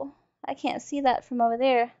pineapple? I can't see that from over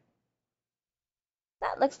there.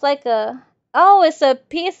 That looks like a... Oh, it's a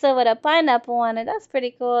pizza with a pineapple on it. That's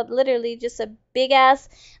pretty cool. Literally just a big ass...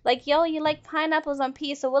 Like, yo, you like pineapples on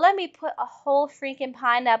pizza? Well, let me put a whole freaking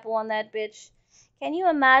pineapple on that bitch. Can you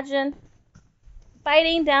imagine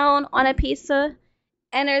biting down on a pizza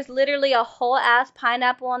and there's literally a whole ass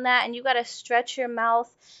pineapple on that and you gotta stretch your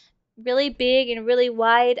mouth really big and really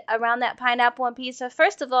wide around that pineapple and pizza?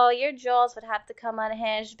 First of all, your jaws would have to come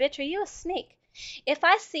unhinged. Bitch, are you a snake? If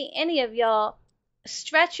I see any of y'all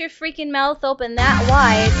stretch your freaking mouth open that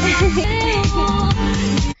wide...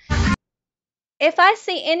 If I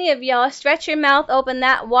see any of y'all stretch your mouth open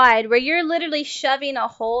that wide where you're literally shoving a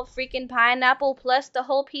whole freaking pineapple plus the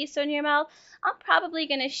whole piece in your mouth, I'm probably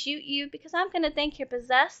going to shoot you because I'm going to think you're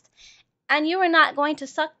possessed and you are not going to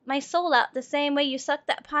suck my soul out the same way you sucked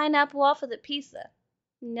that pineapple off of the pizza.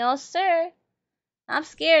 No, sir. I'm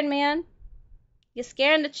scared, man. You're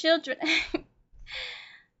scaring the children.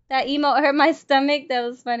 That emote hurt my stomach. That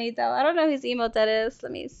was funny, though. I don't know whose emote that is.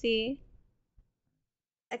 Let me see.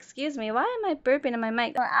 Excuse me, why am I burping in my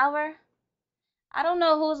mic? An hour? I don't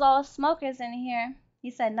know who's all smokers in here. He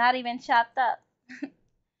said not even chopped up.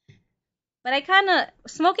 But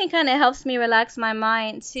smoking kind of helps me relax my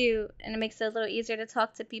mind too, and it makes it a little easier to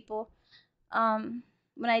talk to people when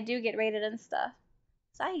I do get raided and stuff.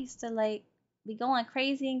 So I used to like be going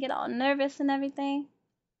crazy and get all nervous and everything.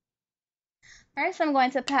 First, I'm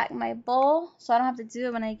going to pack my bowl so I don't have to do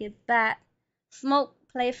it when I get back. Smoke,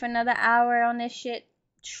 play for another hour on this shit.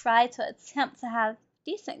 Try to attempt to have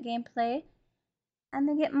decent gameplay and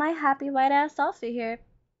then get my happy white ass off of here.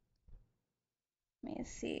 Let me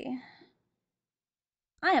see.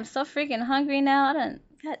 I am so freaking hungry now.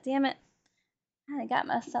 God damn it. I got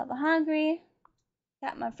myself hungry.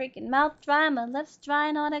 Got my freaking mouth dry, my lips dry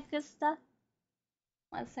and all that good stuff.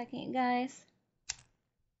 1 second, guys.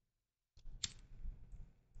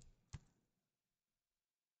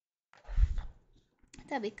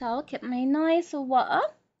 There we go. Keep my nice water.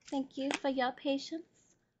 Thank you for your patience.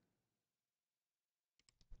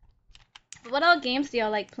 What all games do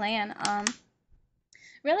y'all like playing?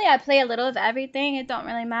 Really, I play a little of everything. It don't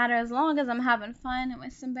really matter as long as I'm having fun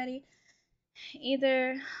with somebody.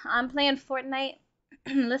 Either I'm playing Fortnite,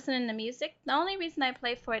 listening to music. The only reason I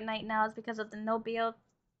play Fortnite now is because of the no build.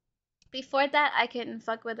 Before that, I couldn't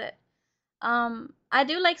fuck with it. I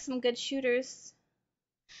do like some good shooters.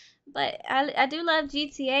 But I do love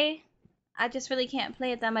GTA. I just really can't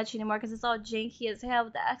play it that much anymore because it's all janky as hell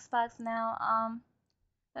with the Xbox now.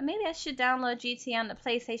 But maybe I should download GTA on the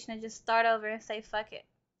PlayStation and just start over and say fuck it.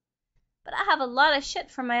 But I have a lot of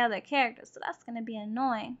shit from my other characters, so that's going to be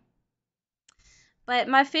annoying. But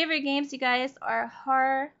my favorite games, you guys, are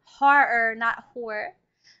horror, not horror.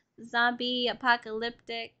 Zombie,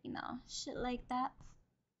 apocalyptic, you know, shit like that.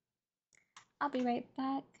 I'll be right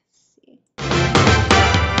back. Let's see.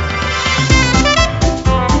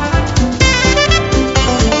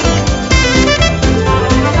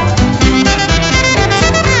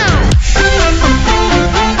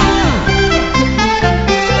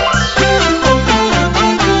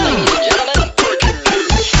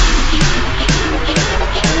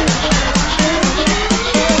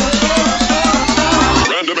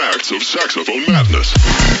 Of saxophone madness.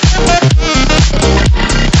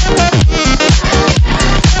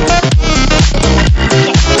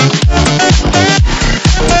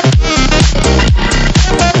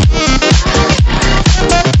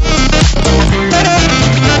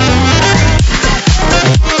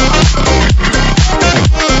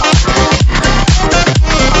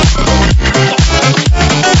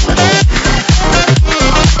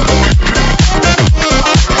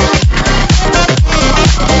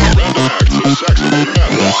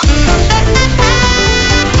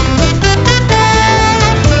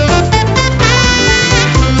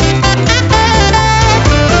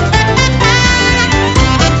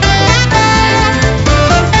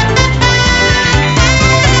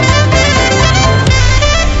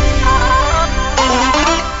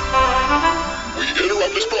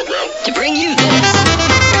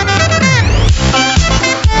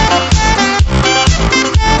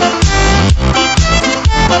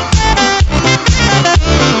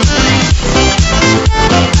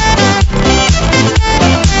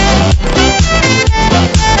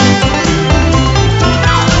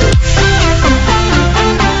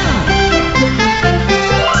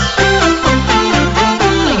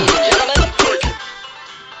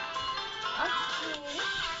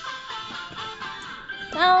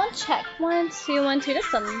 check. 1, 2, 1, 2. That's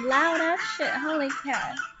some loud ass shit. Holy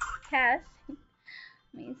cow. Cash.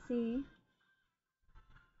 Let me see.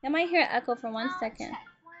 I might hear an echo for 1 second.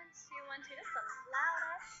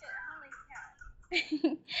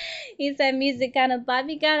 He said music kind of vibe.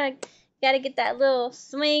 You gotta get that little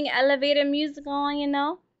swing elevator music on, you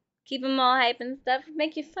know. Keep them all hype and stuff.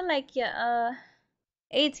 Make you feel like you're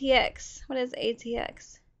ATX. What is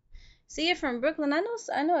ATX? So you're from Brooklyn. I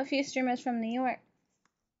know a few streamers from New York.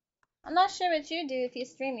 I'm not sure what you do if you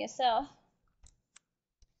stream yourself.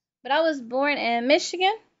 But I was born in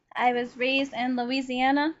Michigan. I was raised in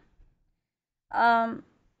Louisiana.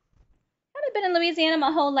 I've been in Louisiana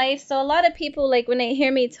my whole life, so a lot of people, like, when they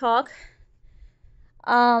hear me talk,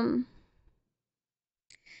 they're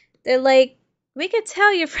like, we could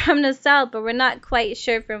tell you're from the South, but we're not quite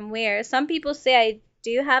sure from where. Some people say I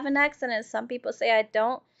do have an accent, and some people say I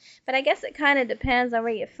don't. But I guess it kind of depends on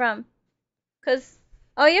where you're from. Because,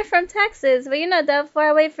 oh, you're from Texas. Well, you're not that far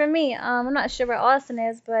away from me. I'm not sure where Austin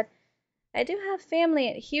is, but I do have family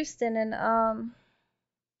at Houston and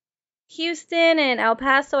El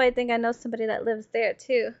Paso. I think I know somebody that lives there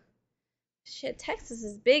too. Shit, Texas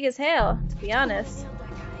is big as hell, to be honest.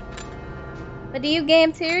 But do you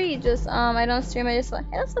game too? Or you just I don't stream. I just like,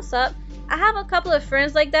 hey, that's what's up. I have a couple of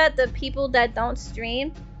friends like that. The people that don't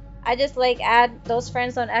stream, I just like add those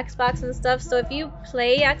friends on Xbox and stuff. So if you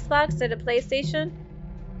play Xbox or the PlayStation,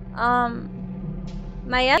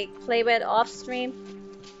 my play with off stream.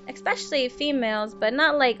 Especially females, but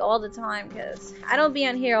not like all the time, because I don't be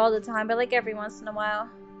on here all the time, but like every once in a while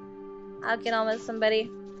I'll get on with somebody.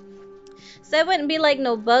 So it wouldn't be like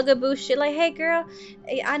no bugaboo shit like, hey girl,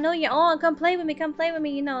 I know you're on, come play with me,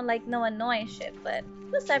 you know, like no annoying shit. But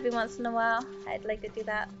just every once in a while I'd like to do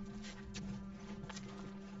that.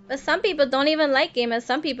 But some people don't even like gaming.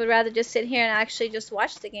 Some people rather just sit here and actually just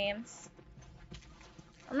watch the games.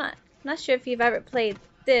 I'm not sure if you've ever played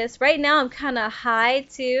this. Right now I'm kind of high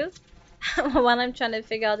too while I'm trying to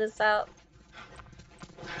figure all this out.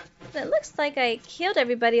 It looks like I killed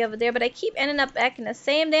everybody over there, but I keep ending up back in the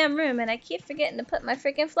same damn room and I keep forgetting to put my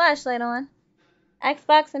freaking flashlight on.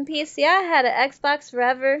 Xbox and PC. I had an Xbox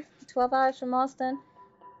forever. 12 hours from Austin.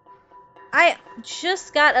 I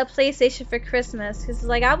just got a PlayStation for Christmas because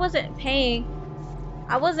like I wasn't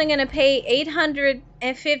gonna pay $850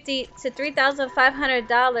 to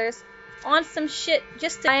 $3,500 on some shit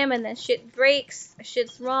just to buy them, and then shit breaks,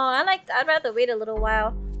 shit's wrong. I'd rather wait a little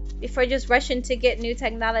while before just rushing to get new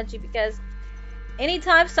technology, because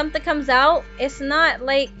anytime something comes out, it's not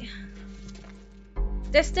like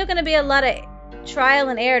there's still gonna be a lot of trial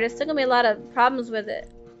and error. There's still gonna be a lot of problems with it.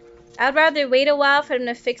 I'd rather wait a while for them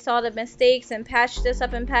to fix all the mistakes and patch this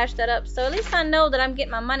up and patch that up, so at least I know that I'm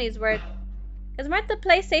getting my money's worth. Because weren't the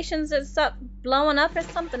PlayStations that stopped blowing up or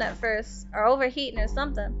something at first, or overheating or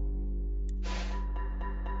something?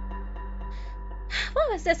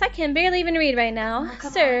 What was this? I can barely even read right now. Oh,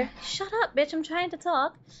 Sir, shut up, bitch. I'm trying to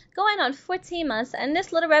talk. Going on 14 months, and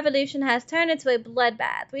this little revolution has turned into a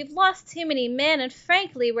bloodbath. We've lost too many men, and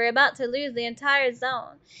frankly, we're about to lose the entire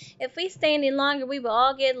zone. If we stay any longer, we will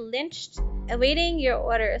all get lynched. Awaiting your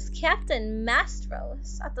orders. Captain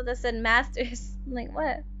Mastros. I thought that said Masters. I'm like,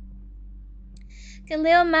 what?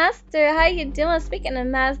 Khalil Master, how you doing? Speaking of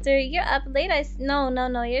Master, you're up late. No.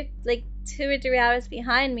 You're like 2 or 3 hours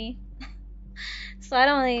behind me. So I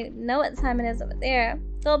don't really know what time it is over there.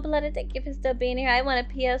 Full-blooded, thank you for still being here. I want a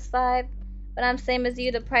PS5, but I'm same as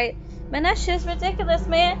you. The price, man, that shit's ridiculous,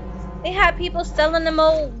 man. They had people selling them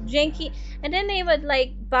old janky, and then they would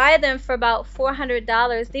like buy them for about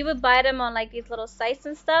 $400. They would buy them on like these little sites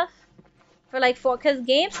and stuff for like because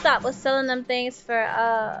GameStop was selling them things for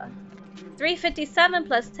 $357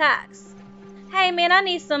 plus tax. Hey, man, I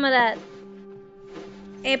need some of that.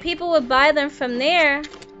 And people would buy them from there.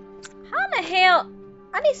 How in the hell?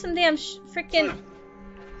 I need some damn freaking.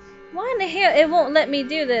 Why in the hell it won't let me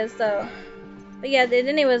do this though? But yeah,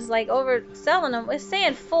 then it was like overselling them. It's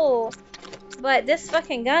saying full, but this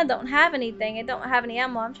fucking gun don't have anything. It don't have any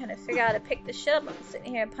ammo. I'm trying to figure out how to pick the shit up. I'm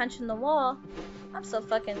sitting here punching the wall. I'm so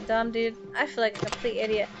fucking dumb, dude. I feel like a complete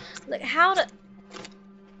idiot. Look, how to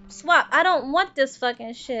swap? I don't want this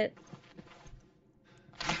fucking shit.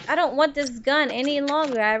 I don't want this gun any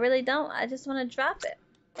longer. I really don't. I just want to drop it.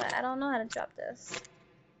 But I don't know how to drop this.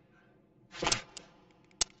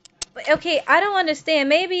 But okay, I don't understand.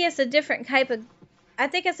 Maybe it's a different type of. I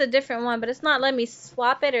think it's a different one, but it's not letting me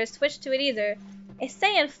swap it or switch to it either. It's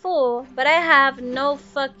saying full, but I have no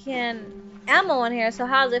fucking ammo in here, so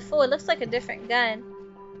how is it full? It looks like a different gun.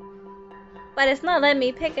 But it's not letting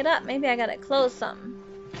me pick it up. Maybe I gotta close something.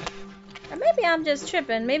 Or maybe I'm just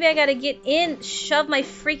tripping. Maybe I gotta get in, shove my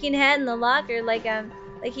freaking head in the locker like I'm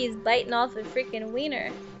Like he's biting off a freaking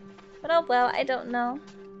wiener. But oh well, I don't know.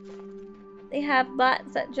 They have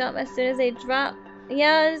bots that jump as soon as they drop.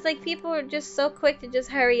 Yeah, it's like people are just so quick to just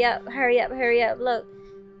hurry up, hurry up, hurry up. Look,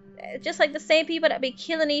 just like the same people that be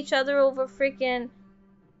killing each other over freaking...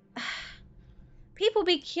 People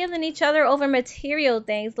be killing each other over material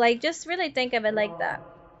things. Like, just really think of it like that.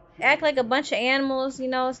 Act like a bunch of animals, you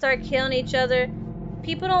know, start killing each other.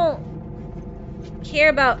 People don't care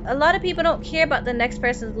about... A lot of people don't care about the next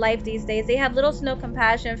person's life these days. They have little to no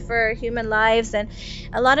compassion for human lives. And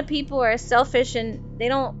a lot of people are selfish and they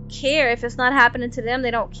don't care. If it's not happening to them,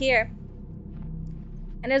 they don't care.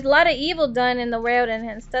 And there's a lot of evil done in the world. And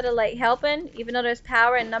instead of, like, helping, even though there's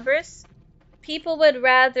power in numbers... People would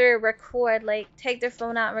rather record, like, take their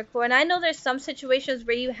phone out and record. And I know there's some situations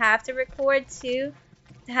where you have to record, too,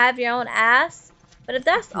 to have your own ass. But if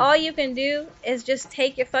that's all you can do is just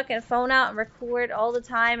take your fucking phone out and record all the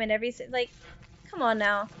time and everything, like, come on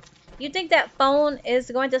now. You think that phone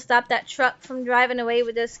is going to stop that truck from driving away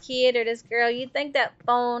with this kid or this girl? You think that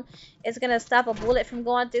phone is going to stop a bullet from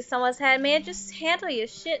going through someone's head? Man, just handle your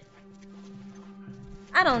shit.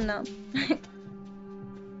 I don't know.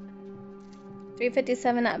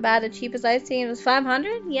 357, not bad. The cheapest I've seen was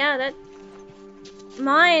 500. Yeah, that.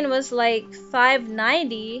 Mine was like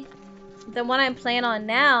 590. The one I'm playing on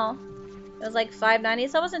now, it was like 590.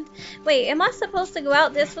 So I wasn't. Wait, am I supposed to go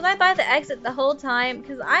out this? Will I buy the exit the whole time?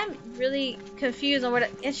 Because I'm really confused on where.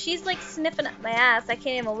 And she's like sniffing at my ass. I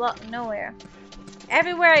can't even walk nowhere.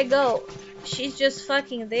 Everywhere I go, she's just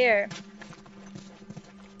fucking there.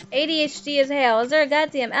 ADHD as hell. Is there a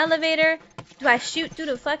goddamn elevator? Do I shoot through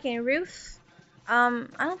the fucking roof? I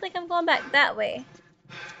don't think I'm going back that way.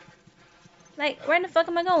 Like, where in the fuck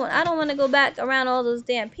am I going? I don't want to go back around all those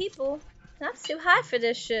damn people. That's too high for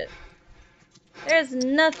this shit. There's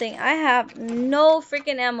nothing. I have no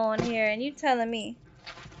freaking ammo in here, and you telling me.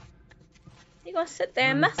 You gonna sit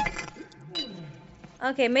there and mess?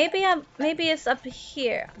 Okay, maybe it's up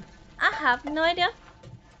here. I have no idea.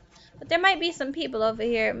 But there might be some people over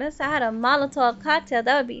here. Unless I had a Molotov cocktail,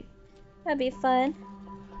 that'd be fun.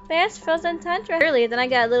 There's frozen tundra. Earlier, then I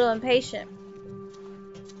got a little impatient.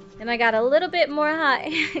 And I got a little bit more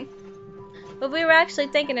high. But we were actually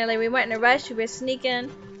thinking earlier, we weren't in a rush, we were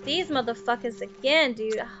sneaking. These motherfuckers again,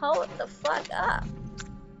 dude. Hold the fuck up.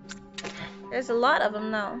 There's a lot of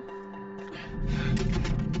them, though.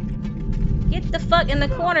 Get the fuck in the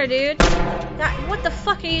corner, dude. God, what the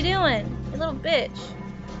fuck are you doing? You little bitch.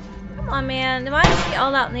 Come on, man. Why is she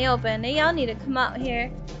all out in the open? Y'all need to come out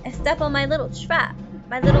here and step on my little trap.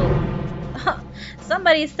 My little...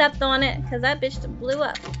 Somebody stepped on it, because that bitch blew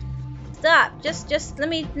up. Stop. Just let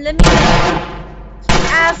me...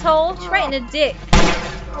 Asshole. Right in the dick.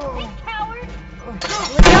 Hey, coward!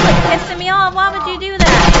 Look, y'all are pissing me off. Why would you do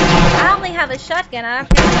that? I only have a shotgun. I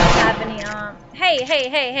don't have any,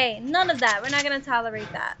 Hey. None of that. We're not gonna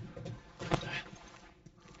tolerate that.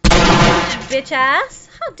 Bitch ass.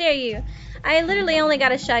 How dare you? I literally only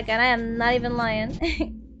got a shotgun. I am not even lying.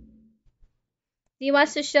 Do you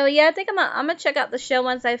watch the show? Yeah, I think I'm gonna check out the show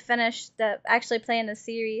once I finish actually playing the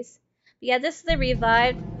series. But yeah, this is the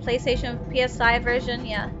revived PlayStation PS5 version.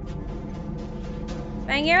 Yeah.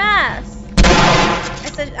 Bang your ass.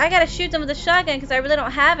 I said I gotta shoot them with a shotgun because I really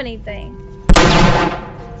don't have anything.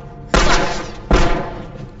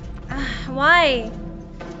 Why?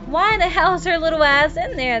 Why the hell is her little ass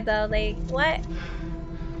in there though? Like what?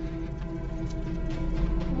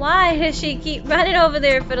 Why does she keep running over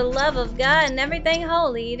there for the love of God and everything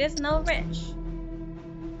holy? There's no wrench.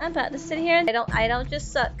 I'm about to sit here and I don't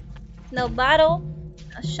just suck. No bottle,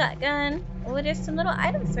 a shotgun. Oh, there's some little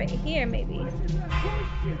items right here maybe.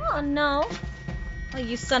 Oh no. Oh,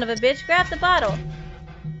 you son of a bitch, grab the bottle.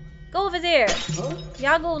 Go over there.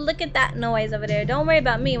 Y'all go look at that noise over there. Don't worry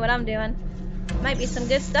about me, what I'm doing. Might be some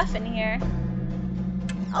good stuff in here.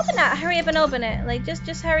 Open that, hurry up and open it. Like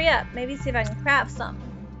just hurry up. Maybe see if I can craft something.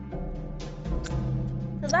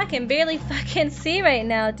 Cause I can barely fucking see right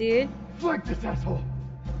now, dude. Flank this asshole.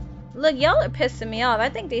 Look, y'all are pissing me off. I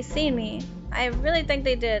think they seen me. I really think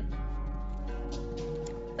they did.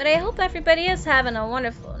 But I hope everybody is having a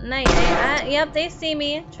wonderful night. Yep, they see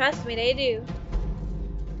me. Trust me, they do.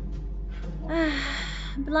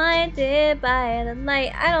 Blinded by the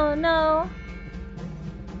light. I don't know.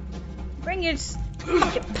 Bring your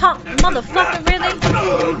fucking punk motherfucker, really?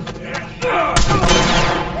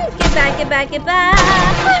 Get back.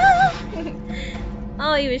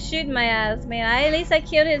 Oh, he was shooting my ass, man. At least I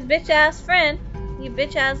killed his bitch ass friend. You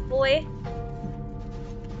bitch ass boy.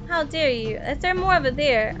 How dare you? Is there more over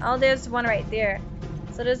there? Oh, there's one right there.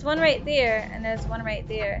 So there's one right there, and there's one right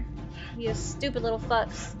there. You stupid little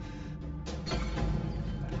fucks.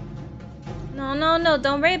 No, no, no.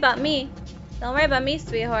 Don't worry about me. Don't worry about me,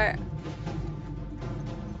 sweetheart.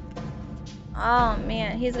 Oh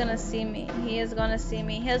man, he's gonna see me. He is gonna see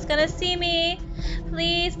me. He's gonna see me.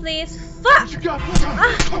 Please, please. Fuck!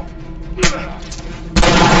 Ah.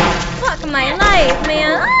 Fuck my life,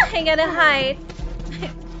 man. Ah, I gotta hide.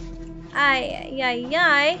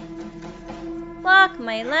 Ay. Fuck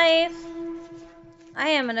my life. I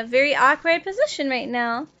am in a very awkward position right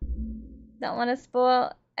now. Don't want to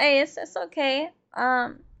spoil. Hey, it's okay.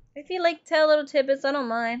 If you like tell little tidbits, I don't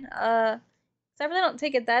mind. I really don't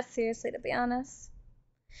take it that seriously, to be honest.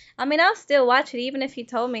 I mean, I'll still watch it even if you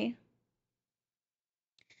told me.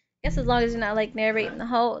 I guess as long as you're not like narrating the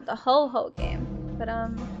whole game. But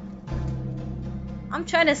I'm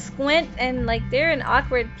trying to squint and like they're in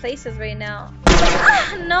awkward places right now.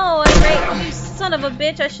 Ah, no, you son of a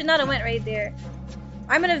bitch! I should not have went right there.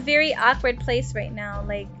 I'm in a very awkward place right now.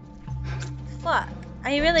 Like, fuck,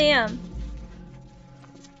 I really am.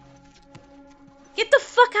 Get the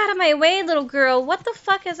fuck out of my way, little girl. What the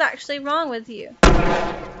fuck is actually wrong with you?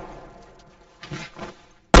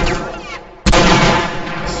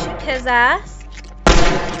 Shoot his ass.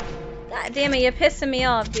 God damn it, you're pissing me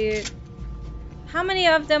off, dude. How many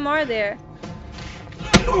of them are there?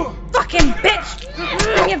 Fucking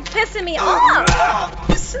bitch! You're pissing me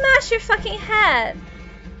off! Smash your fucking head!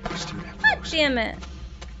 God damn it.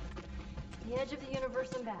 The edge of the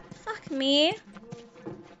universe and back. Fuck me.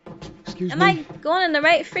 Excuse Am me? I going in the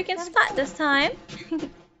right freaking spot this time?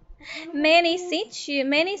 Manny sees you.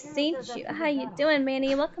 Manny sees you. How you doing,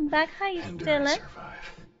 Manny? Welcome back. How you And I feeling?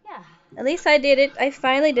 survive. Yeah. At least I did it. I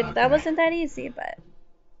finally did it. That wasn't that easy, but...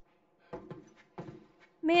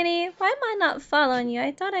 Manny, why am I not following you?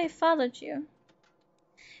 I thought I followed you.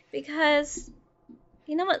 Because...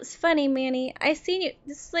 You know what's funny, Manny? I seen you...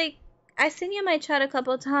 I seen you in my chat a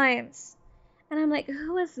couple times. And I'm like,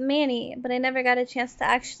 who is Manny? But I never got a chance to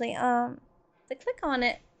actually, to click on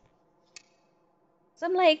it. So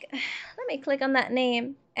I'm like, let me click on that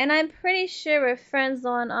name. And I'm pretty sure we're friends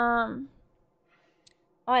on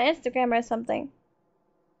Instagram or something.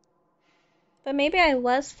 But maybe I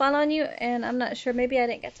was following you, and I'm not sure. Maybe I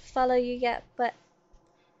didn't get to follow you yet, but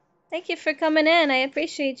thank you for coming in. I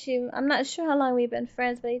appreciate you. I'm not sure how long we've been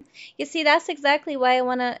friends, but you see, that's exactly why I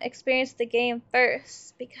want to experience the game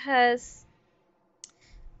first, because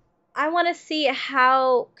I want to see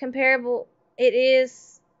how comparable it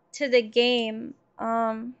is to the game.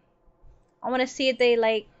 I want to see if they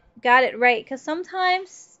like got it right, because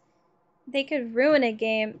sometimes they could ruin a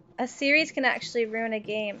game. A series can actually ruin a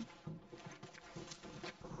game.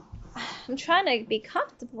 I'm trying to be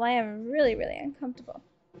comfortable. I am really, really uncomfortable.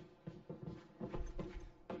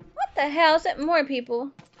 What the hell? Is it more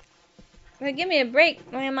people? Well, give me a break,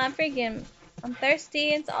 man. I'm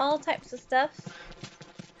thirsty. It's all types of stuff.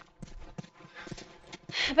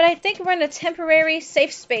 But I think we're in a temporary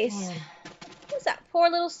safe space. Man. Who's that poor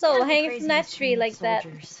little soul hanging from that tree like that?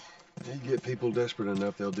 You get people desperate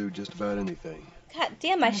enough, they'll do just about anything. God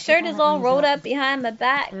damn, my Yeah, shirt check is all all that rolled news up behind my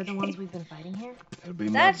back. They're the ones we've been fighting here? That'll be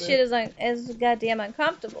my That bet. shit is goddamn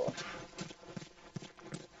uncomfortable.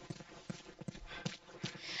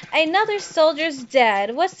 Another soldier's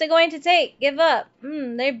dead. What's it going to take? Give up.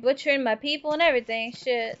 They're butchering my people and everything.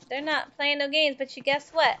 Shit, they're not playing no games, but you guess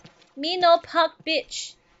what? Me no punk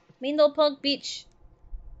bitch. Me no punk bitch.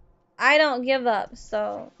 I don't give up,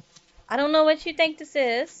 so I don't know what you think this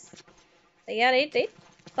is. But yeah, they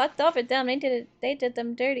fucked over them. They did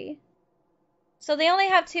them dirty. So they only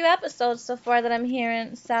have 2 episodes so far that I'm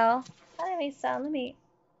hearing, Sal. Sal, let me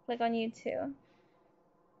click on you too.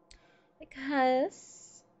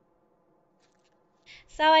 Because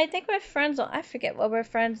Sal, I think we're friends on, I forget what we're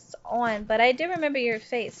friends on, but I do remember your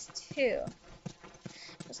face too.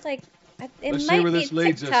 It's like, it Let's see might where be this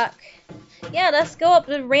leads us. TikTok. Yeah, let's go up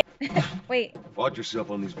the ramp. Wait. Watch yourself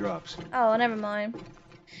on these drops. Oh, never mind.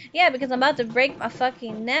 Yeah, because I'm about to break my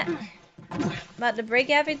fucking neck. I'm about to break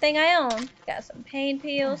everything I own. Got some pain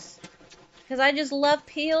pills. Because I just love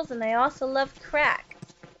pills and I also love crack.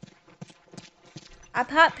 I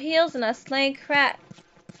pop pills and I slang crack.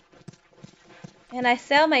 And I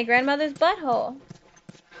sell my grandmother's butthole.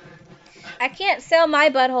 I can't sell my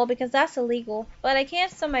butthole because that's illegal. But I can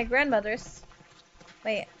sell my grandmother's.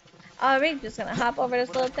 Wait. Oh, we're just gonna hop over this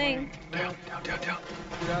little thing. Down. Get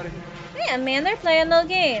out of here. Man, they're playing little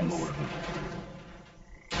games.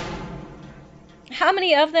 How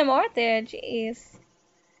many of them are there? Jeez.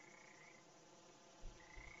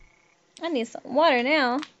 I need some water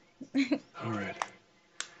now. All right.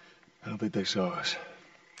 I don't think they saw us.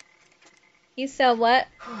 You sell what?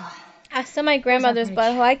 I sell my grandmother's bridge?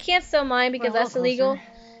 butthole. I can't sell mine because We're a that's little illegal.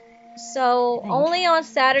 So only on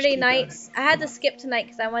Saturday nights, I had to skip tonight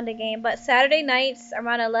because I won the game, but Saturday nights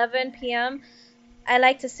around 11 p.m. I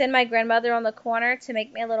like to send my grandmother on the corner to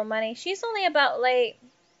make me a little money. She's only about like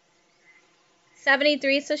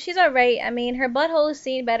 73, so she's alright. I mean, her butthole has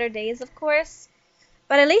seen better days, of course,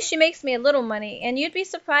 but at least she makes me a little money. And you'd be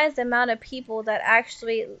surprised the amount of people that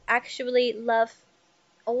actually love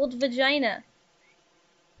old vagina.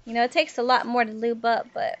 You know, it takes a lot more to lube up,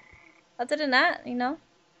 but other than that, you know.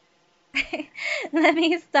 Let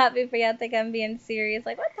me stop before y'all think I'm being serious.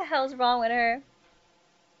 Like, what the hell's wrong with her?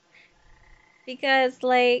 Because,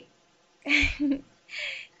 like,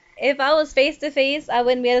 if I was face to face, I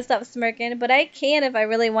wouldn't be able to stop smirking. But I can if I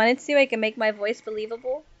really wanted to. I can make my voice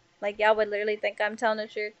believable. Like, y'all would literally think I'm telling the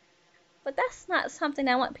truth. But that's not something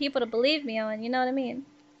I want people to believe me on. You know what I mean?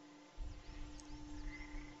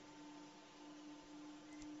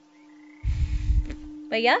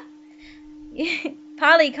 But yeah.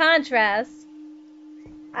 Poly contrast.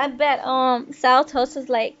 I bet Saltos is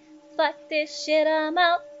like, fuck this shit, I'm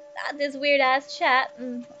out. This weird ass chat.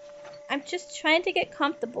 I'm just trying to get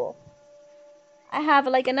comfortable. I have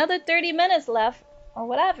like another 30 minutes left or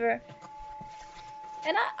whatever.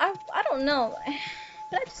 And I don't know.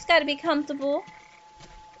 But I just gotta be comfortable.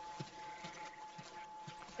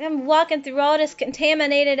 I'm walking through all this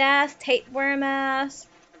contaminated ass, tapeworm ass,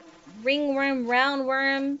 ringworm,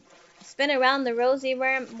 roundworm, spin around the rosy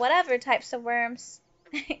worm, whatever types of worms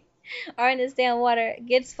are in this damn water.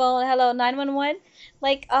 Gid's phone, hello 911.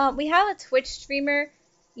 Like, we have a Twitch streamer.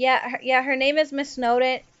 Yeah, her name is Miss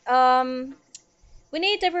Snowden. We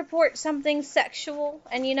need to report something sexual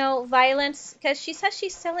and, you know, violence, because she says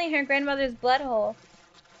she's selling her grandmother's butthole.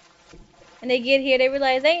 And they get here, they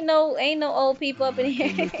realize ain't no old people up in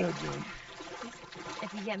here.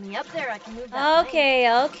 If you get me up there, I can move that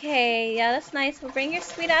Okay. Yeah, that's nice. Well, bring your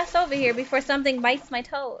sweet ass over here before something bites my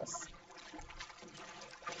toes.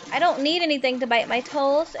 I don't need anything to bite my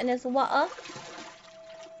toes in this water.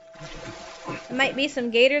 It might be some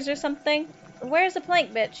gators or something. Where's the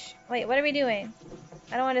plank, bitch? Wait, what are we doing?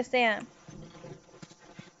 I don't understand.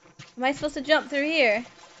 Am I supposed to jump through here?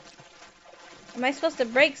 Am I supposed to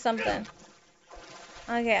break something?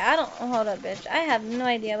 Okay, hold up, bitch. I have no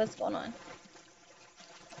idea what's going on.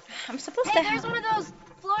 I'm supposed to there's one of those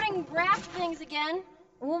floating raft things again.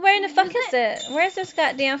 Well, where in the fuck is it? Where's this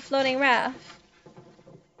goddamn floating raft?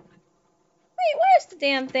 Wait, where's the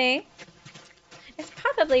damn thing? It's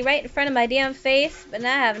probably right in front of my damn face, but I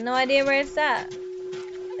have no idea where it's at.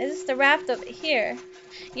 Is this the raft over here?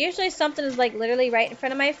 Usually something is like literally right in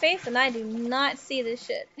front of my face, and I do not see this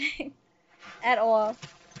shit at all.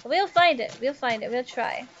 But we'll find it. We'll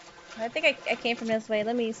try. I think I came from this way.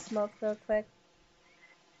 Let me smoke real quick.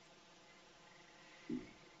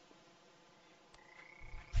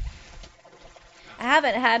 I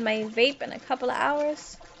haven't had my vape in a couple of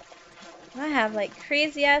hours. I have like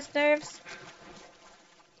crazy ass nerves.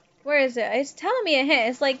 Where is it? It's telling me a hint.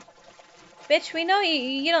 It's like, bitch, we know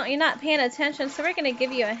you're not paying attention, so we're gonna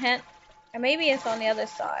give you a hint. Or maybe it's on the other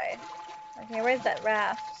side. Okay, where's that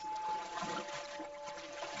raft?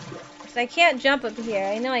 Cause I can't jump up here.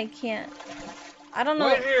 I know I can't. I don't know.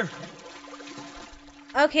 Wait here.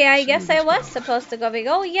 Okay, I guess I was supposed to go big.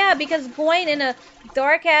 Oh yeah, because going in a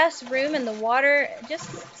dark ass room in the water just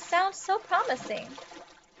sounds so promising.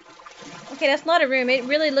 Okay, that's not a room. It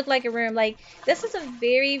really looked like a room. Like, this is a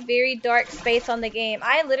very, very dark space on the game.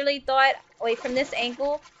 I literally thought, wait, from this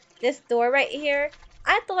angle, this door right here,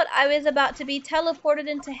 I thought I was about to be teleported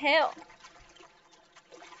into hell.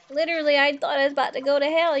 Literally, I thought I was about to go to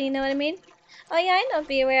hell, you know what I mean? Oh yeah, I know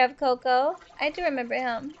Be Aware of Coco. I do remember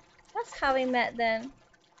him. That's how we met then.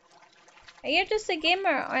 You're just a gamer,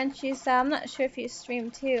 aren't you, Sal? I'm not sure if you stream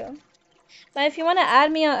too. But if you want to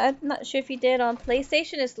add me on, I'm not sure if you did on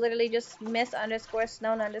PlayStation, it's literally just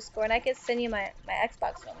Miss_Snow_, and I can send you my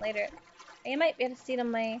Xbox one later. And you might be able to see it on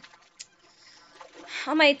my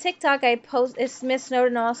TikTok. I post, it's Miss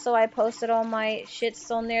Snowden also. I posted all my shits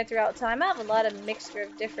on there throughout time. I have a lot of mixture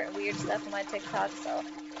of different weird stuff on my TikTok, so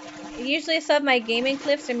usually some of my gaming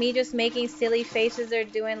clips are me just making silly faces or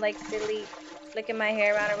doing like silly flicking my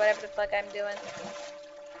hair around or whatever the fuck I'm doing.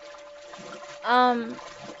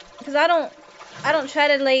 Because I don't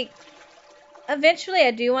try to, like, eventually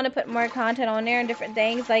I do want to put more content on there and different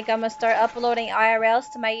things. Like, I'm gonna start uploading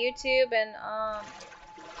IRLs to my YouTube, and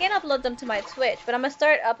can't upload them to my Twitch, but I'm gonna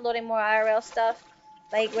start uploading more IRL stuff,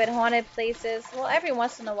 like with haunted places. Well, every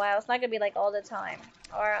once in a while. It's not gonna be like all the time.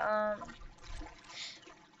 Or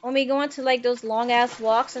when we go into like those long ass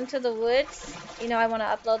walks into the woods, you know, I want to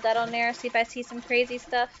upload that on there, see if I see some crazy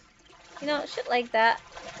stuff, you know, shit like that.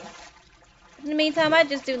 In the meantime, I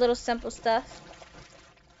just do little simple stuff.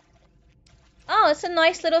 Oh, it's a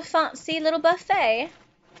nice little fancy little buffet.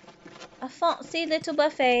 A fancy little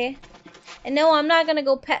buffet. And no, I'm not gonna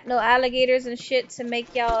go pet no alligators and shit to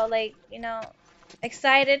make y'all, like, you know,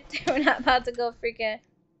 excited. We're not about to go freaking,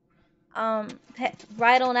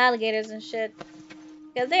 ride on alligators and shit.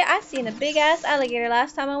 Cause I seen a big ass alligator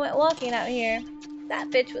last time I went walking out here. That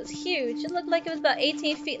bitch was huge. It looked like it was about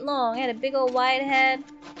 18 feet long. It had a big old wide head.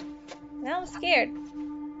 And I was scared.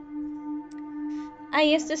 I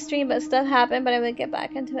used to stream, but stuff happened, but I would get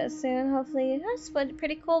back into it soon, hopefully. That's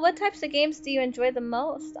pretty cool. What types of games do you enjoy the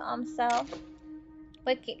most, Sal?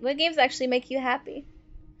 What games actually make you happy?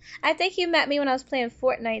 I think you met me when I was playing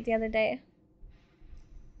Fortnite the other day.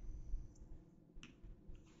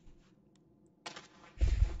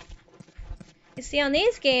 You see, on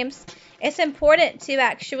these games, it's important to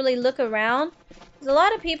actually look around. There's a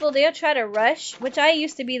lot of people, they'll try to rush, which I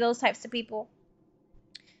used to be those types of people.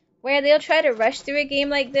 Where they'll try to rush through a game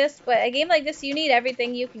like this, but a game like this, you need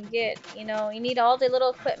everything you can get. You know, you need all the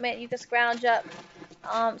little equipment you can scrounge up,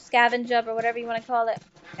 scavenge up, or whatever you want to call it.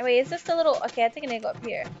 Anyway, is this a little? Okay, I think I need to go up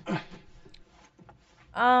here.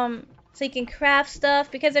 So you can craft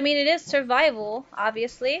stuff because I mean it is survival,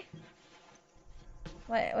 obviously.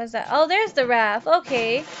 What was that? Oh, there's the raft.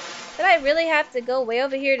 Okay, did I really have to go way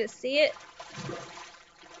over here to see it?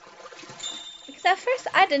 Because at first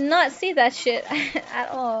I did not see that shit at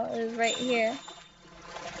all. It was right here.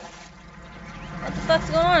 What the fuck's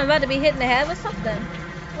going on? I'm about to be hit in the head with something.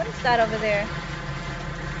 What is that over there?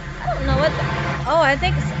 I don't know what the... Oh, I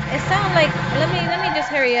think it sounds like... Let me just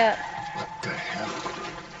hurry up. What the hell?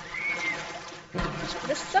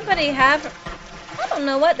 Does somebody have... I don't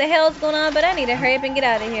know what the hell's going on, but I need to hurry up and get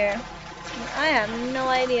out of here. I have no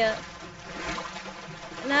idea.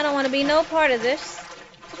 And I don't want to be no part of this.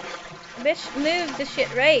 Bitch, move the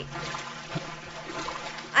shit right.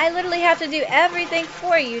 I literally have to do everything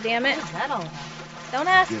for you, damn it. Don't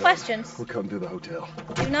ask questions. We're coming to the hotel.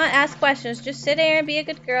 Do not ask questions. Just sit there and be a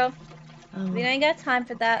good girl. We ain't got time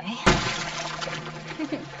for that.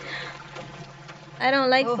 I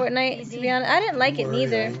don't like Fortnite, to be honest. I didn't like it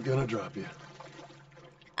neither. I ain't gonna drop you.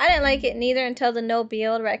 I didn't like it neither until the no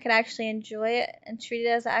build where I could actually enjoy it and treat it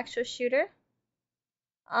as an actual shooter.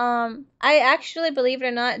 I actually, believe it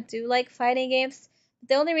or not, do like fighting games.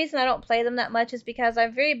 The only reason I don't play them that much is because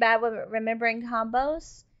I'm very bad with remembering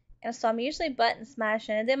combos. And so I'm usually button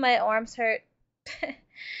smashing. And then my arms hurt.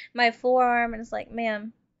 My forearm. And it's like,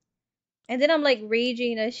 man. And then I'm like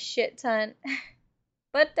raging a shit ton.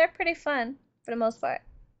 But they're pretty fun for the most part.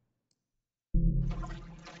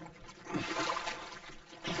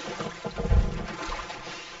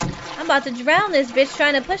 I'm about to drown this bitch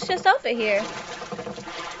trying to push this over here.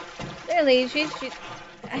 Literally,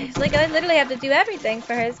 it's like I literally have to do everything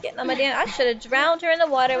for her. It's getting on my damn... I should have drowned her in the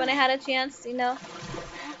water when I had a chance, you know.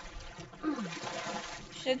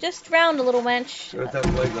 Should have just drowned a little wench. Got that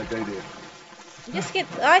leg like they did. Just get...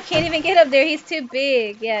 Oh, I can't even get up there. He's too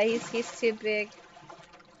big. Yeah, he's too big.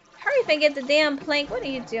 Hurry up and get the damn plank. What are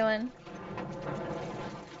you doing?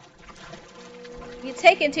 You're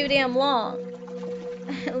taking too damn long.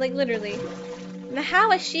 Like, literally. Now,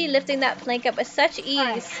 how is she lifting that plank up with such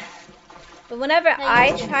ease? But whenever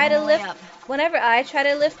I try to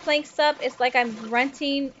lift planks up, it's like I'm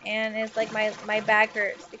grunting and it's like my back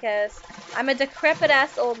hurts because I'm a decrepit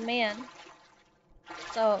ass old man.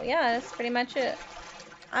 So yeah, that's pretty much it.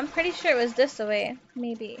 I'm pretty sure it was this way,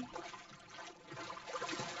 maybe.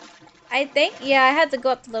 I think, yeah, I had to go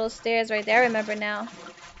up the little stairs right there. I remember now.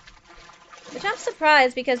 Which I'm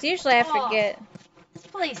surprised because usually I forget. This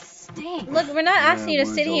place stinks. Look, we're not asking you to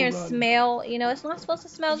sit here and smell. You know, it's not supposed to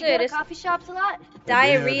smell good. You go to It's coffee shops a lot?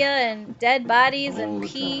 diarrhea and dead bodies and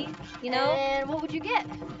pee. You know, And what would you get?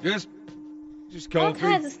 Just all coffee.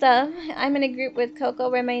 kinds of stuff. I'm in a group with Coco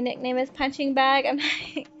where my nickname is Punching Bag. I'm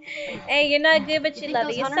like, hey, you're not good, but you think love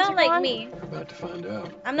those it. You hunters sound are like gone? me. We're about to find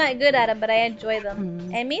out. I'm not good at it, but I enjoy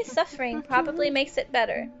them. And me suffering probably makes it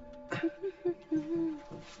better.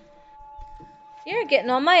 You're getting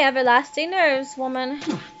on my everlasting nerves, woman.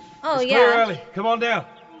 Oh, It's yeah. clear, Riley. Come on down.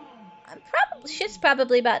 Shit's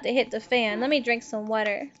probably about to hit the fan. Let me drink some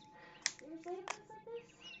water.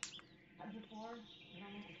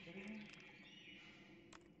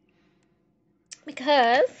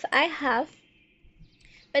 Because I have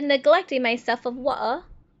been neglecting myself of water,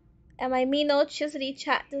 and my mean old Chisity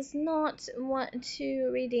chat does not want to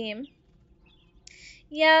redeem.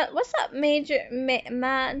 Yeah, what's up, Madge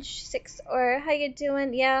 6, or how you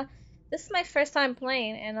doing? Yeah, this is my first time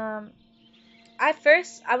playing, and at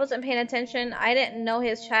first I wasn't paying attention. I didn't know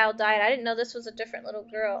his child died. I didn't know this was a different little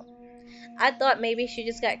girl. I thought maybe she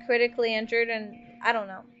just got critically injured and I don't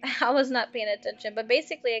know. I was not paying attention, but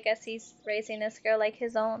basically, I guess he's raising this girl like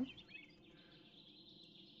his own.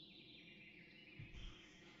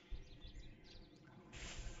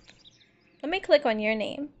 Let me click on your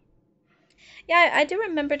name. Yeah, I do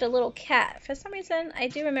remember the little cat. For some reason, I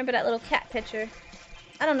do remember that little cat picture.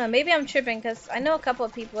 I don't know, maybe I'm tripping because I know a couple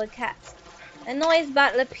of people with cats. A noise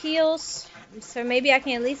battle appeals, so maybe I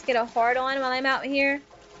can at least get a hard on while I'm out here.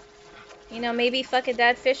 You know, maybe fuck a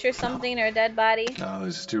dead fish or something, or a dead body. No,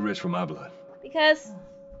 this is too rich for my blood. Because,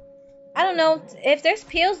 I don't know, if there's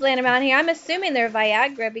pills laying around here, I'm assuming they're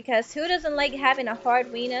Viagra, because who doesn't like having a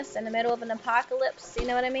hard weenus in the middle of an apocalypse, you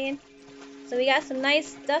know what I mean? So we got some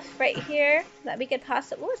nice stuff right here that we could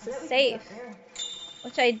possibly, what's the safe?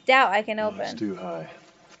 Which I doubt I can No, open. it's too high.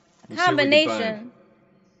 Combination.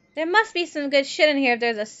 There must be some good shit in here if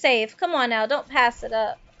there's a safe. Come on now, don't pass it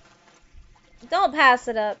up. Don't pass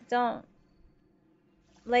it up, don't.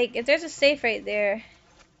 Like, if there's a safe right there,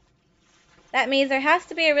 that means there has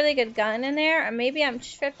to be a really good gun in there, or maybe I'm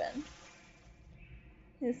tripping.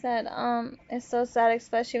 He said, it's so sad,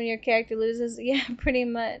 especially when your character loses. Yeah, pretty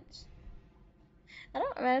much. I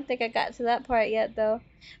don't think I got to that part yet, though.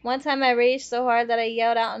 One time I raged so hard that I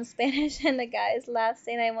yelled out in Spanish, and the guys laughed,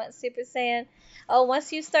 saying I went Super Saiyan. Oh,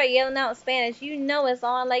 once you start yelling out in Spanish, you know it's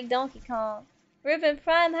on like Donkey Kong. Ruben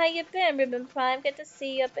Prime, how you been, Ruben Prime? Good to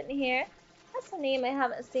see you up in here. That's a name I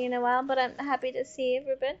haven't seen in a while, but I'm happy to see you,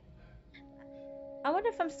 Ruben. I wonder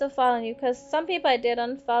if I'm still following you, because some people I did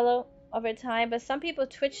unfollow over time, but some people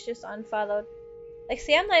Twitch just unfollowed. Like,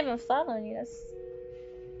 see, I'm not even following you. That's...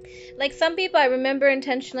 Like, some people I remember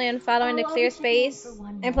intentionally unfollowing to clear space,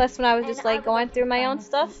 and plus when I was just, like, going through my own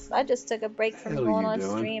stuff, I just took a break from going on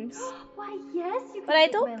streams. Why, yes, you But I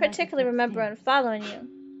don't particularly remember unfollowing you.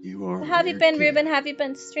 You are. So have you been, Ruben? Have you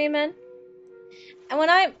been streaming? And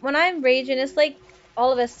when I'm raging, it's like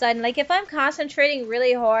all of a sudden, like if I'm concentrating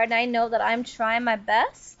really hard and I know that I'm trying my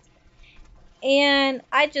best, and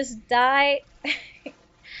I just die,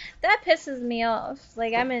 that pisses me off.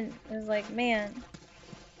 Like it's like, man.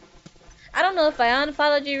 I don't know if I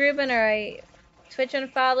unfollowed you, Ruben, or I Twitch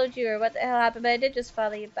unfollowed you, or what the hell happened, but I did just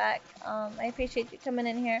follow you back. I appreciate you coming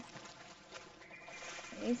in here.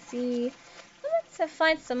 Let me see. Let's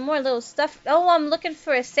find some more little stuff. Oh, I'm looking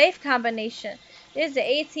for a safe combination. There's the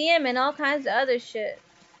ATM and all kinds of other shit.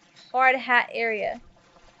 Hard hat area.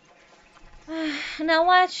 Now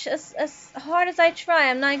watch, as hard as I try,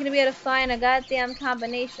 I'm not going to be able to find a goddamn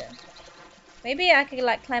combination. Maybe I could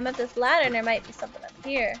like climb up this ladder and there might be something up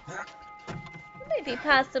here. Maybe,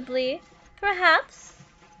 possibly. Perhaps.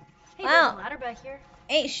 Hey, Wow. there's a ladder back here.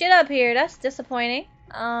 Ain't shit up here. That's disappointing.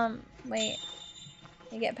 Wait.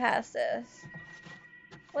 Let me get past this.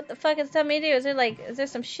 What the fuck is telling me to do? Is there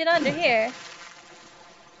some shit under here?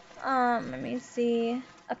 Let me see.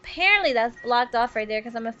 Apparently that's blocked off right there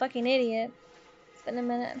because I'm a fucking idiot. It's been a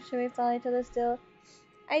minute. Should we follow each other still?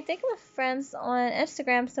 I think we're friends on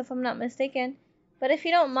Instagram, so if I'm not mistaken. But if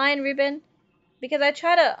you don't mind, Ruben, because I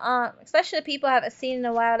try to, especially the people I haven't seen in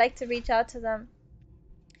a while, I like to reach out to them.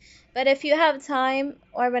 But if you have time,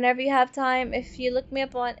 or whenever you have time, if you look me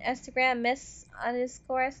up on Instagram, miss_not_,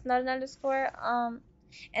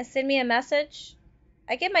 and send me a message.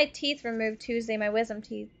 I get my teeth removed Tuesday, my wisdom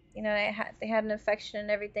teeth. You know, they had an infection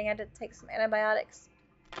and everything. I had to take some antibiotics.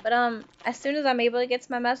 But as soon as I'm able to get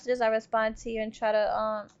to my messages, I respond to you and try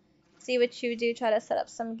to see what you do. Try to set up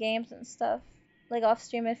some games and stuff, like off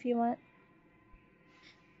stream if you want.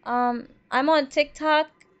 I'm on TikTok,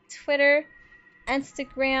 Twitter,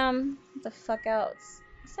 Instagram. What the fuck else?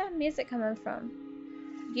 What's that music coming from?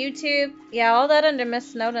 YouTube. Yeah, all that under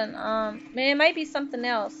Miss Snowden. It might be something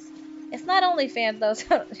else. It's not OnlyFans though,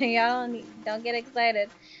 so y'all don't get excited.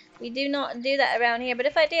 We do not do that around here. But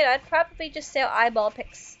if I did, I'd probably just sell eyeball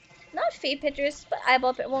pics. Not feet pictures, but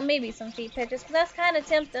eyeball pics. Well, maybe some feet pictures, but that's kind of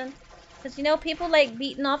tempting. Because, you know, people like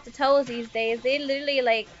beating off the toes these days. They literally,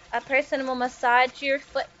 like, a person will massage your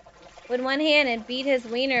foot with one hand and beat his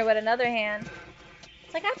wiener with another hand.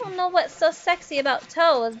 It's like, I don't know what's so sexy about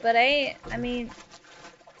toes, but I mean,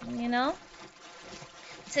 you know,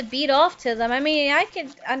 to beat off to them. I mean, I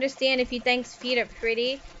can understand if you think feet are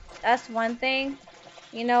pretty. That's one thing.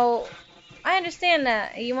 You know, I understand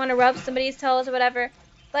that. You want to rub somebody's toes or whatever.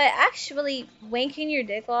 But actually wanking your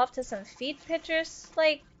dick off to some feet pictures,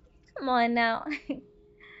 like, come on now.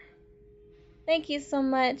 Thank you so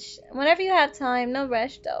much. Whenever you have time, no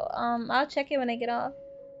rush though. I'll check it when I get off.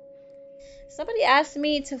 Somebody asked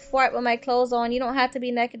me to fart with my clothes on. You don't have to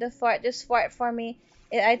be naked to fart. Just fart for me.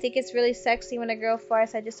 I think it's really sexy when a girl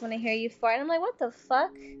farts. I just want to hear you fart. And I'm like, what the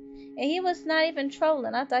fuck? And he was not even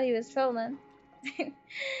trolling. I thought he was trolling.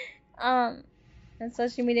 And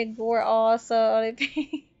social media gore also.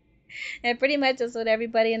 And pretty much that's what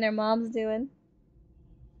everybody and their mom's doing.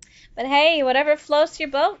 But hey, whatever floats your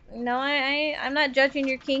boat. You know, I'm not judging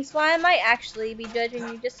your kinks. Well, I might actually be judging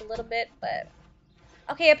you just a little bit, but...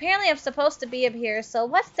 Okay, apparently I'm supposed to be up here, so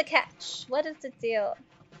what's the catch? What is the deal?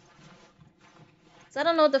 So I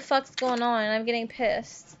don't know what the fuck's going on, and I'm getting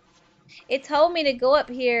pissed. It told me to go up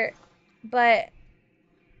here, but...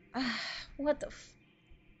 what the f...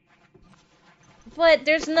 But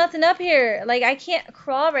there's nothing up here. Like, I can't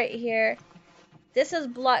crawl right here. This is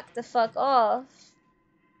blocked the fuck off.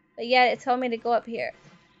 But yet it told me to go up here.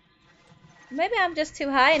 Maybe I'm just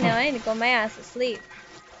too high now. I need to go my ass to sleep.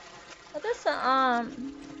 But this, I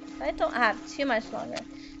don't have too much longer.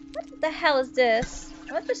 What the hell is this?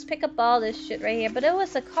 I'll just pick up all this shit right here. But it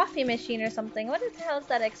was a coffee machine or something. What the hell is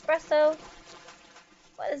that? Espresso?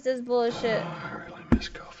 What is this bullshit? Oh, I really miss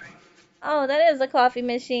coffee. Oh, that is a coffee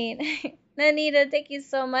machine. Anita, thank you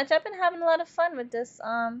so much. I've been having a lot of fun with this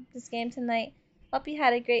game tonight. Hope you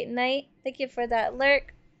had a great night. Thank you for that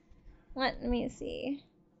lurk. Let me see.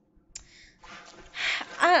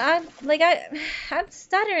 I'm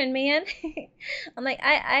stuttering, man. I'm like,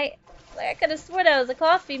 I could have swore that was a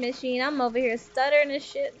coffee machine. I'm over here stuttering and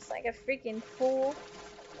shit. It's like a freaking fool.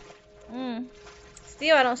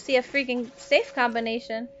 Still, I don't see a freaking safe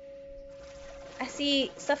combination. I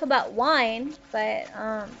see stuff about wine, but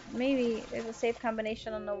maybe there's a safe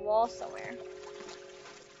combination on the wall somewhere.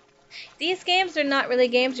 These games are not really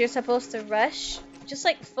games you're supposed to rush. Just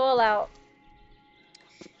like Fallout.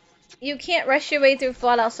 You can't rush your way through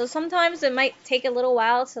Fallout, so sometimes it might take a little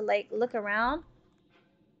while to like look around.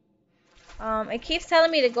 It keeps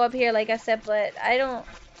telling me to go up here, like I said, but I don't...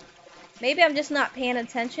 Maybe I'm just not paying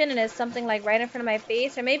attention and it's something like right in front of my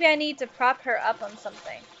face, or maybe I need to prop her up on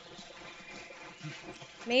something.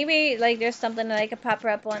 Maybe like there's something that I could pop her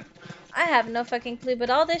up on. I have no fucking clue,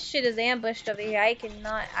 but all this shit is ambushed over here. I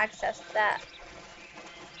cannot access that.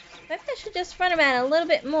 Maybe I should just run around a little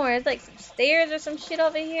bit more. There's like some stairs or some shit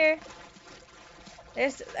over here.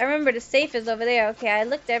 I remember the safe is over there. Okay, I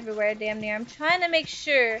looked everywhere damn near. I'm trying to make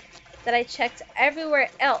sure that I checked everywhere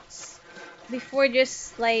else before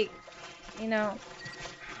just like, you know.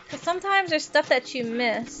 Because sometimes there's stuff that you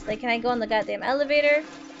miss. Like, can I go in the goddamn elevator?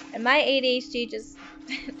 And my ADHD just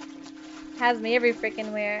has me every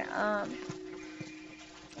freaking where.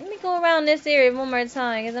 Let me go around this area one more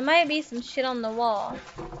time, because there might be some shit on the wall.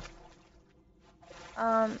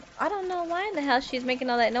 I don't know why in the hell she's making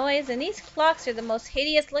all that noise, and these clocks are the most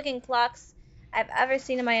hideous looking clocks I've ever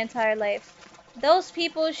seen in my entire life. Those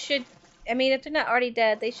people should, I mean, if they're not already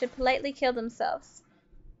dead, they should politely kill themselves.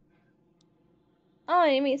 Oh,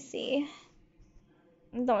 let me see.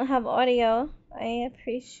 I don't have audio. I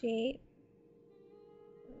appreciate.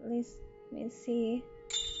 At least, let me see.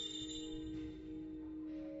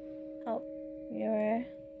 Help your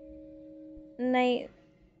night.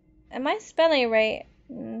 Am I spelling it right?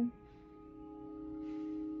 Let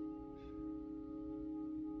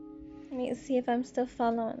me see if I'm still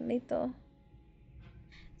following Lito.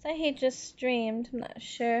 So he just streamed. I'm not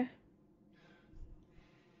sure. I'm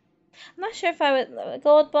not sure if I would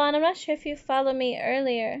Gold Bond. I'm not sure if you followed me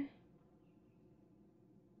earlier.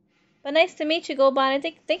 But nice to meet you, Gold Bond.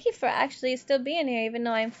 Thank you for actually still being here, even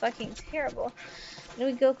though I'm fucking terrible. And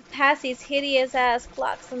we go past these hideous ass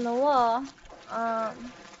clocks on the wall.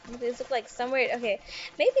 These look like somewhere. Okay,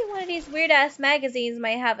 maybe one of these weird ass magazines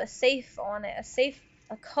might have a safe on it,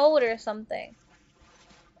 a code or something.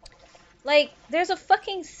 Like, there's a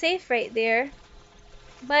fucking safe right there,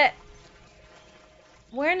 but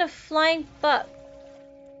where in the flying fuck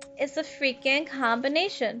is the freaking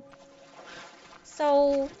combination?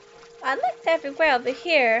 So I looked everywhere over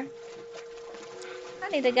here. I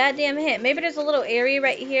need a goddamn hint. Maybe there's a little area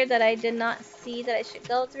right here that I did not see that I should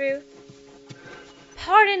go through.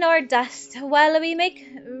 Pardon our dust while we make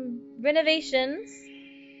renovations.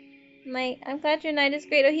 I'm glad your night is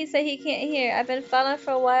great. Oh, he said he can't hear. I've been following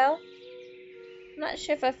for a while. I'm not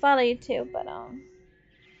sure if I follow you too, but I'm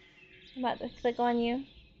about to click on you.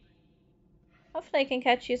 Hopefully I can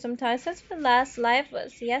catch you sometime. Since the last live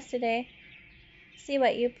was yesterday. See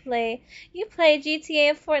what you play. You play GTA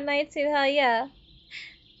and Fortnite too? Hell yeah.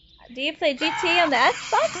 Do you play GTA on the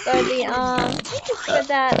Xbox or the thank you for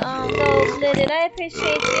that gold-blooded. I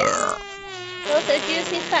appreciate you. Those are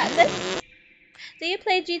juicy fat bits. Do you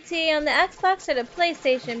play GTA on the Xbox or the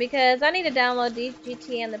PlayStation? Because I need to download the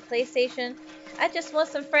GTA on the PlayStation. I just want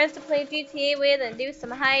some friends to play GTA with and do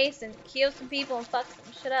some heists and kill some people and fuck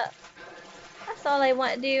some shit up. That's all I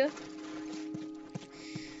want to do.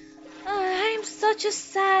 I'm such a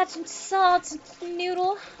sad and salt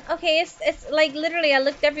noodle. Okay, it's like literally I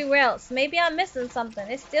looked everywhere else. Maybe I'm missing something.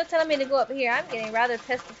 It's still telling me to go up here. I'm getting rather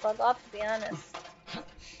pissed the fuck off, to be honest.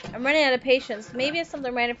 I'm running out of patience. Maybe it's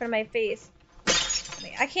something right in front of my face.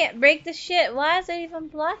 I can't break this shit. Why is it even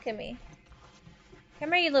blocking me?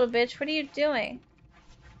 Come here, you little bitch. What are you doing?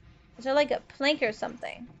 Is there like a plank or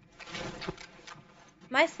something?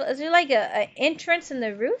 Is there like a entrance in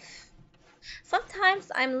the roof?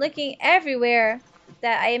 Sometimes I'm looking everywhere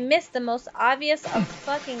that I miss the most obvious of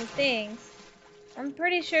fucking things. I'm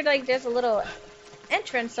pretty sure like there's a little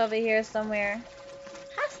entrance over here somewhere.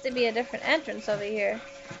 Has to be a different entrance over here.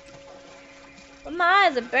 But my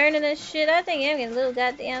eyes are burning and shit. I think I'm getting a little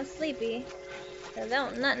goddamn sleepy. Cause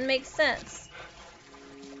nothing makes sense.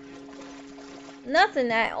 Nothing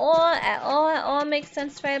at all makes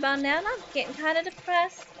sense right about now. And I'm getting kind of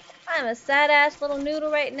depressed. I'm a sad ass little noodle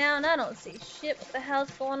right now and I don't see shit. What the hell's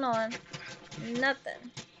going on?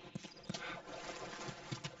 Nothing.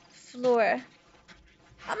 Floor.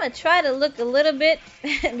 I'm gonna try to look a little bit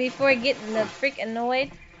before getting the freak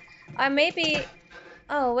annoyed. Or maybe...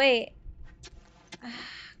 Oh, wait.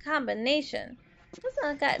 Combination. This is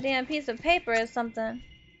a goddamn piece of paper or something.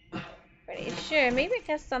 Pretty sure. Maybe I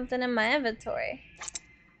got something in my inventory.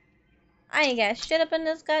 I ain't got shit up in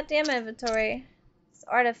this goddamn inventory. It's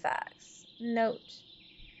artifacts. Note.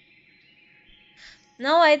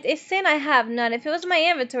 No, it's saying I have none. If it was my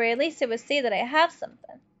inventory, at least it would say that I have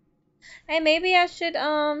something. Hey, maybe I should,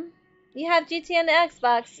 you have GTA on the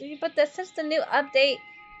Xbox, but since the new update,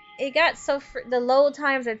 it got the load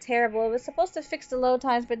times are terrible. It was supposed to fix the load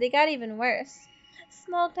times, but they got even worse.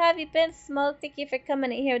 Smoked, have you been smoked? Thank you for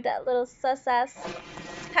coming in here with that little sus-ass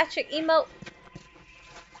Patrick emote.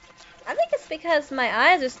 I think it's because my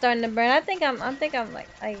eyes are starting to burn. I think I'm like,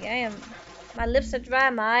 I am. My lips are dry,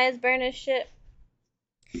 my eyes burn and shit.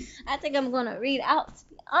 I think I'm gonna read out, to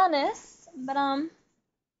be honest. But,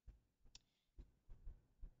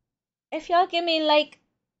 if y'all give me, like,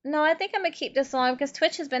 no, I think I'm gonna keep this on because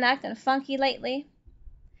Twitch has been acting funky lately.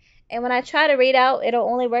 And when I try to read out, it'll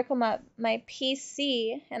only work on my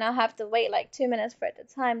PC, and I'll have to wait like 2 minutes for it to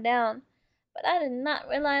time down. But I did not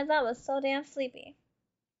realize I was so damn sleepy.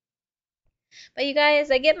 But you guys,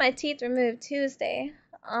 I get my teeth removed Tuesday.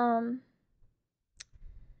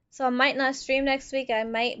 So I might not stream next week. I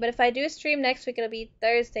might, but if I do stream next week, it'll be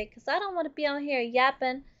Thursday. Because I don't want to be on here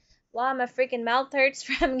yapping while my freaking mouth hurts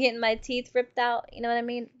from getting my teeth ripped out. You know what I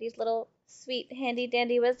mean? These little sweet, handy,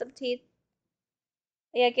 dandy wisdom teeth.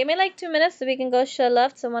 Yeah, give me like 2 minutes so we can go show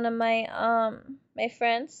love to one of my my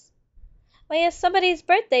friends. Oh yeah, somebody's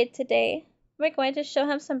birthday today. We're going to show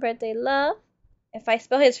him some birthday love. If I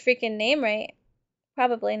spell his freaking name right.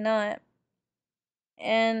 Probably not.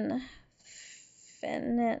 Infinite.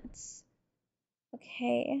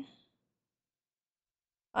 Okay.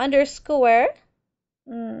 Underscore.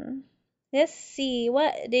 Let's see.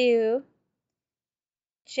 What do?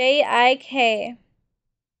 J-I-K.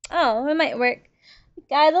 Oh, it might work.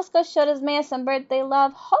 Guys, let's go show this man some birthday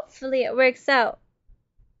love. Hopefully it works out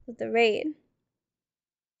with the raid.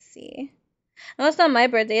 Let's see. No, it's not my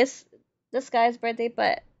birthday. It's this guy's birthday,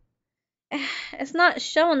 but it's not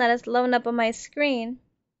showing that it's loading up on my screen.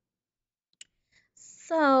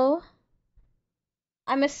 So,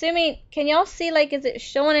 I'm assuming, can y'all see, like, is it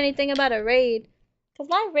showing anything about a raid? Because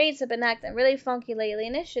my raids have been acting really funky lately,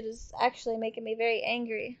 and this shit is actually making me very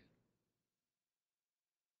angry.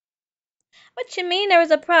 What you mean there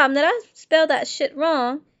was a problem? Did I spell that shit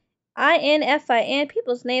wrong? I-N-F-I-N.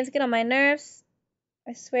 People's names get on my nerves.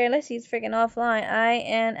 I swear, unless he's freaking offline.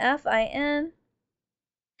 I-N-F-I-N.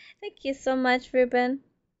 Thank you so much, Ruben.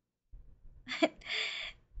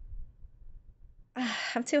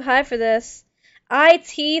 I'm too high for this.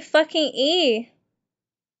 I-T-fucking-E.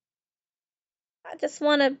 I just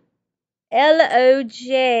want to L-O-J-I-K.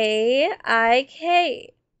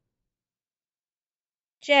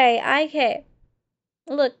 J-I-K.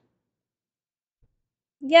 Look.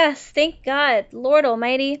 Yes, thank God. Lord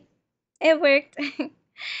Almighty. It worked.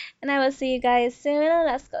 And I will see you guys soon.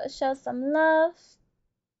 Let's go show some love.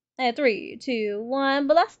 3, 2, 1.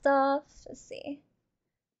 Blast off. Let's see.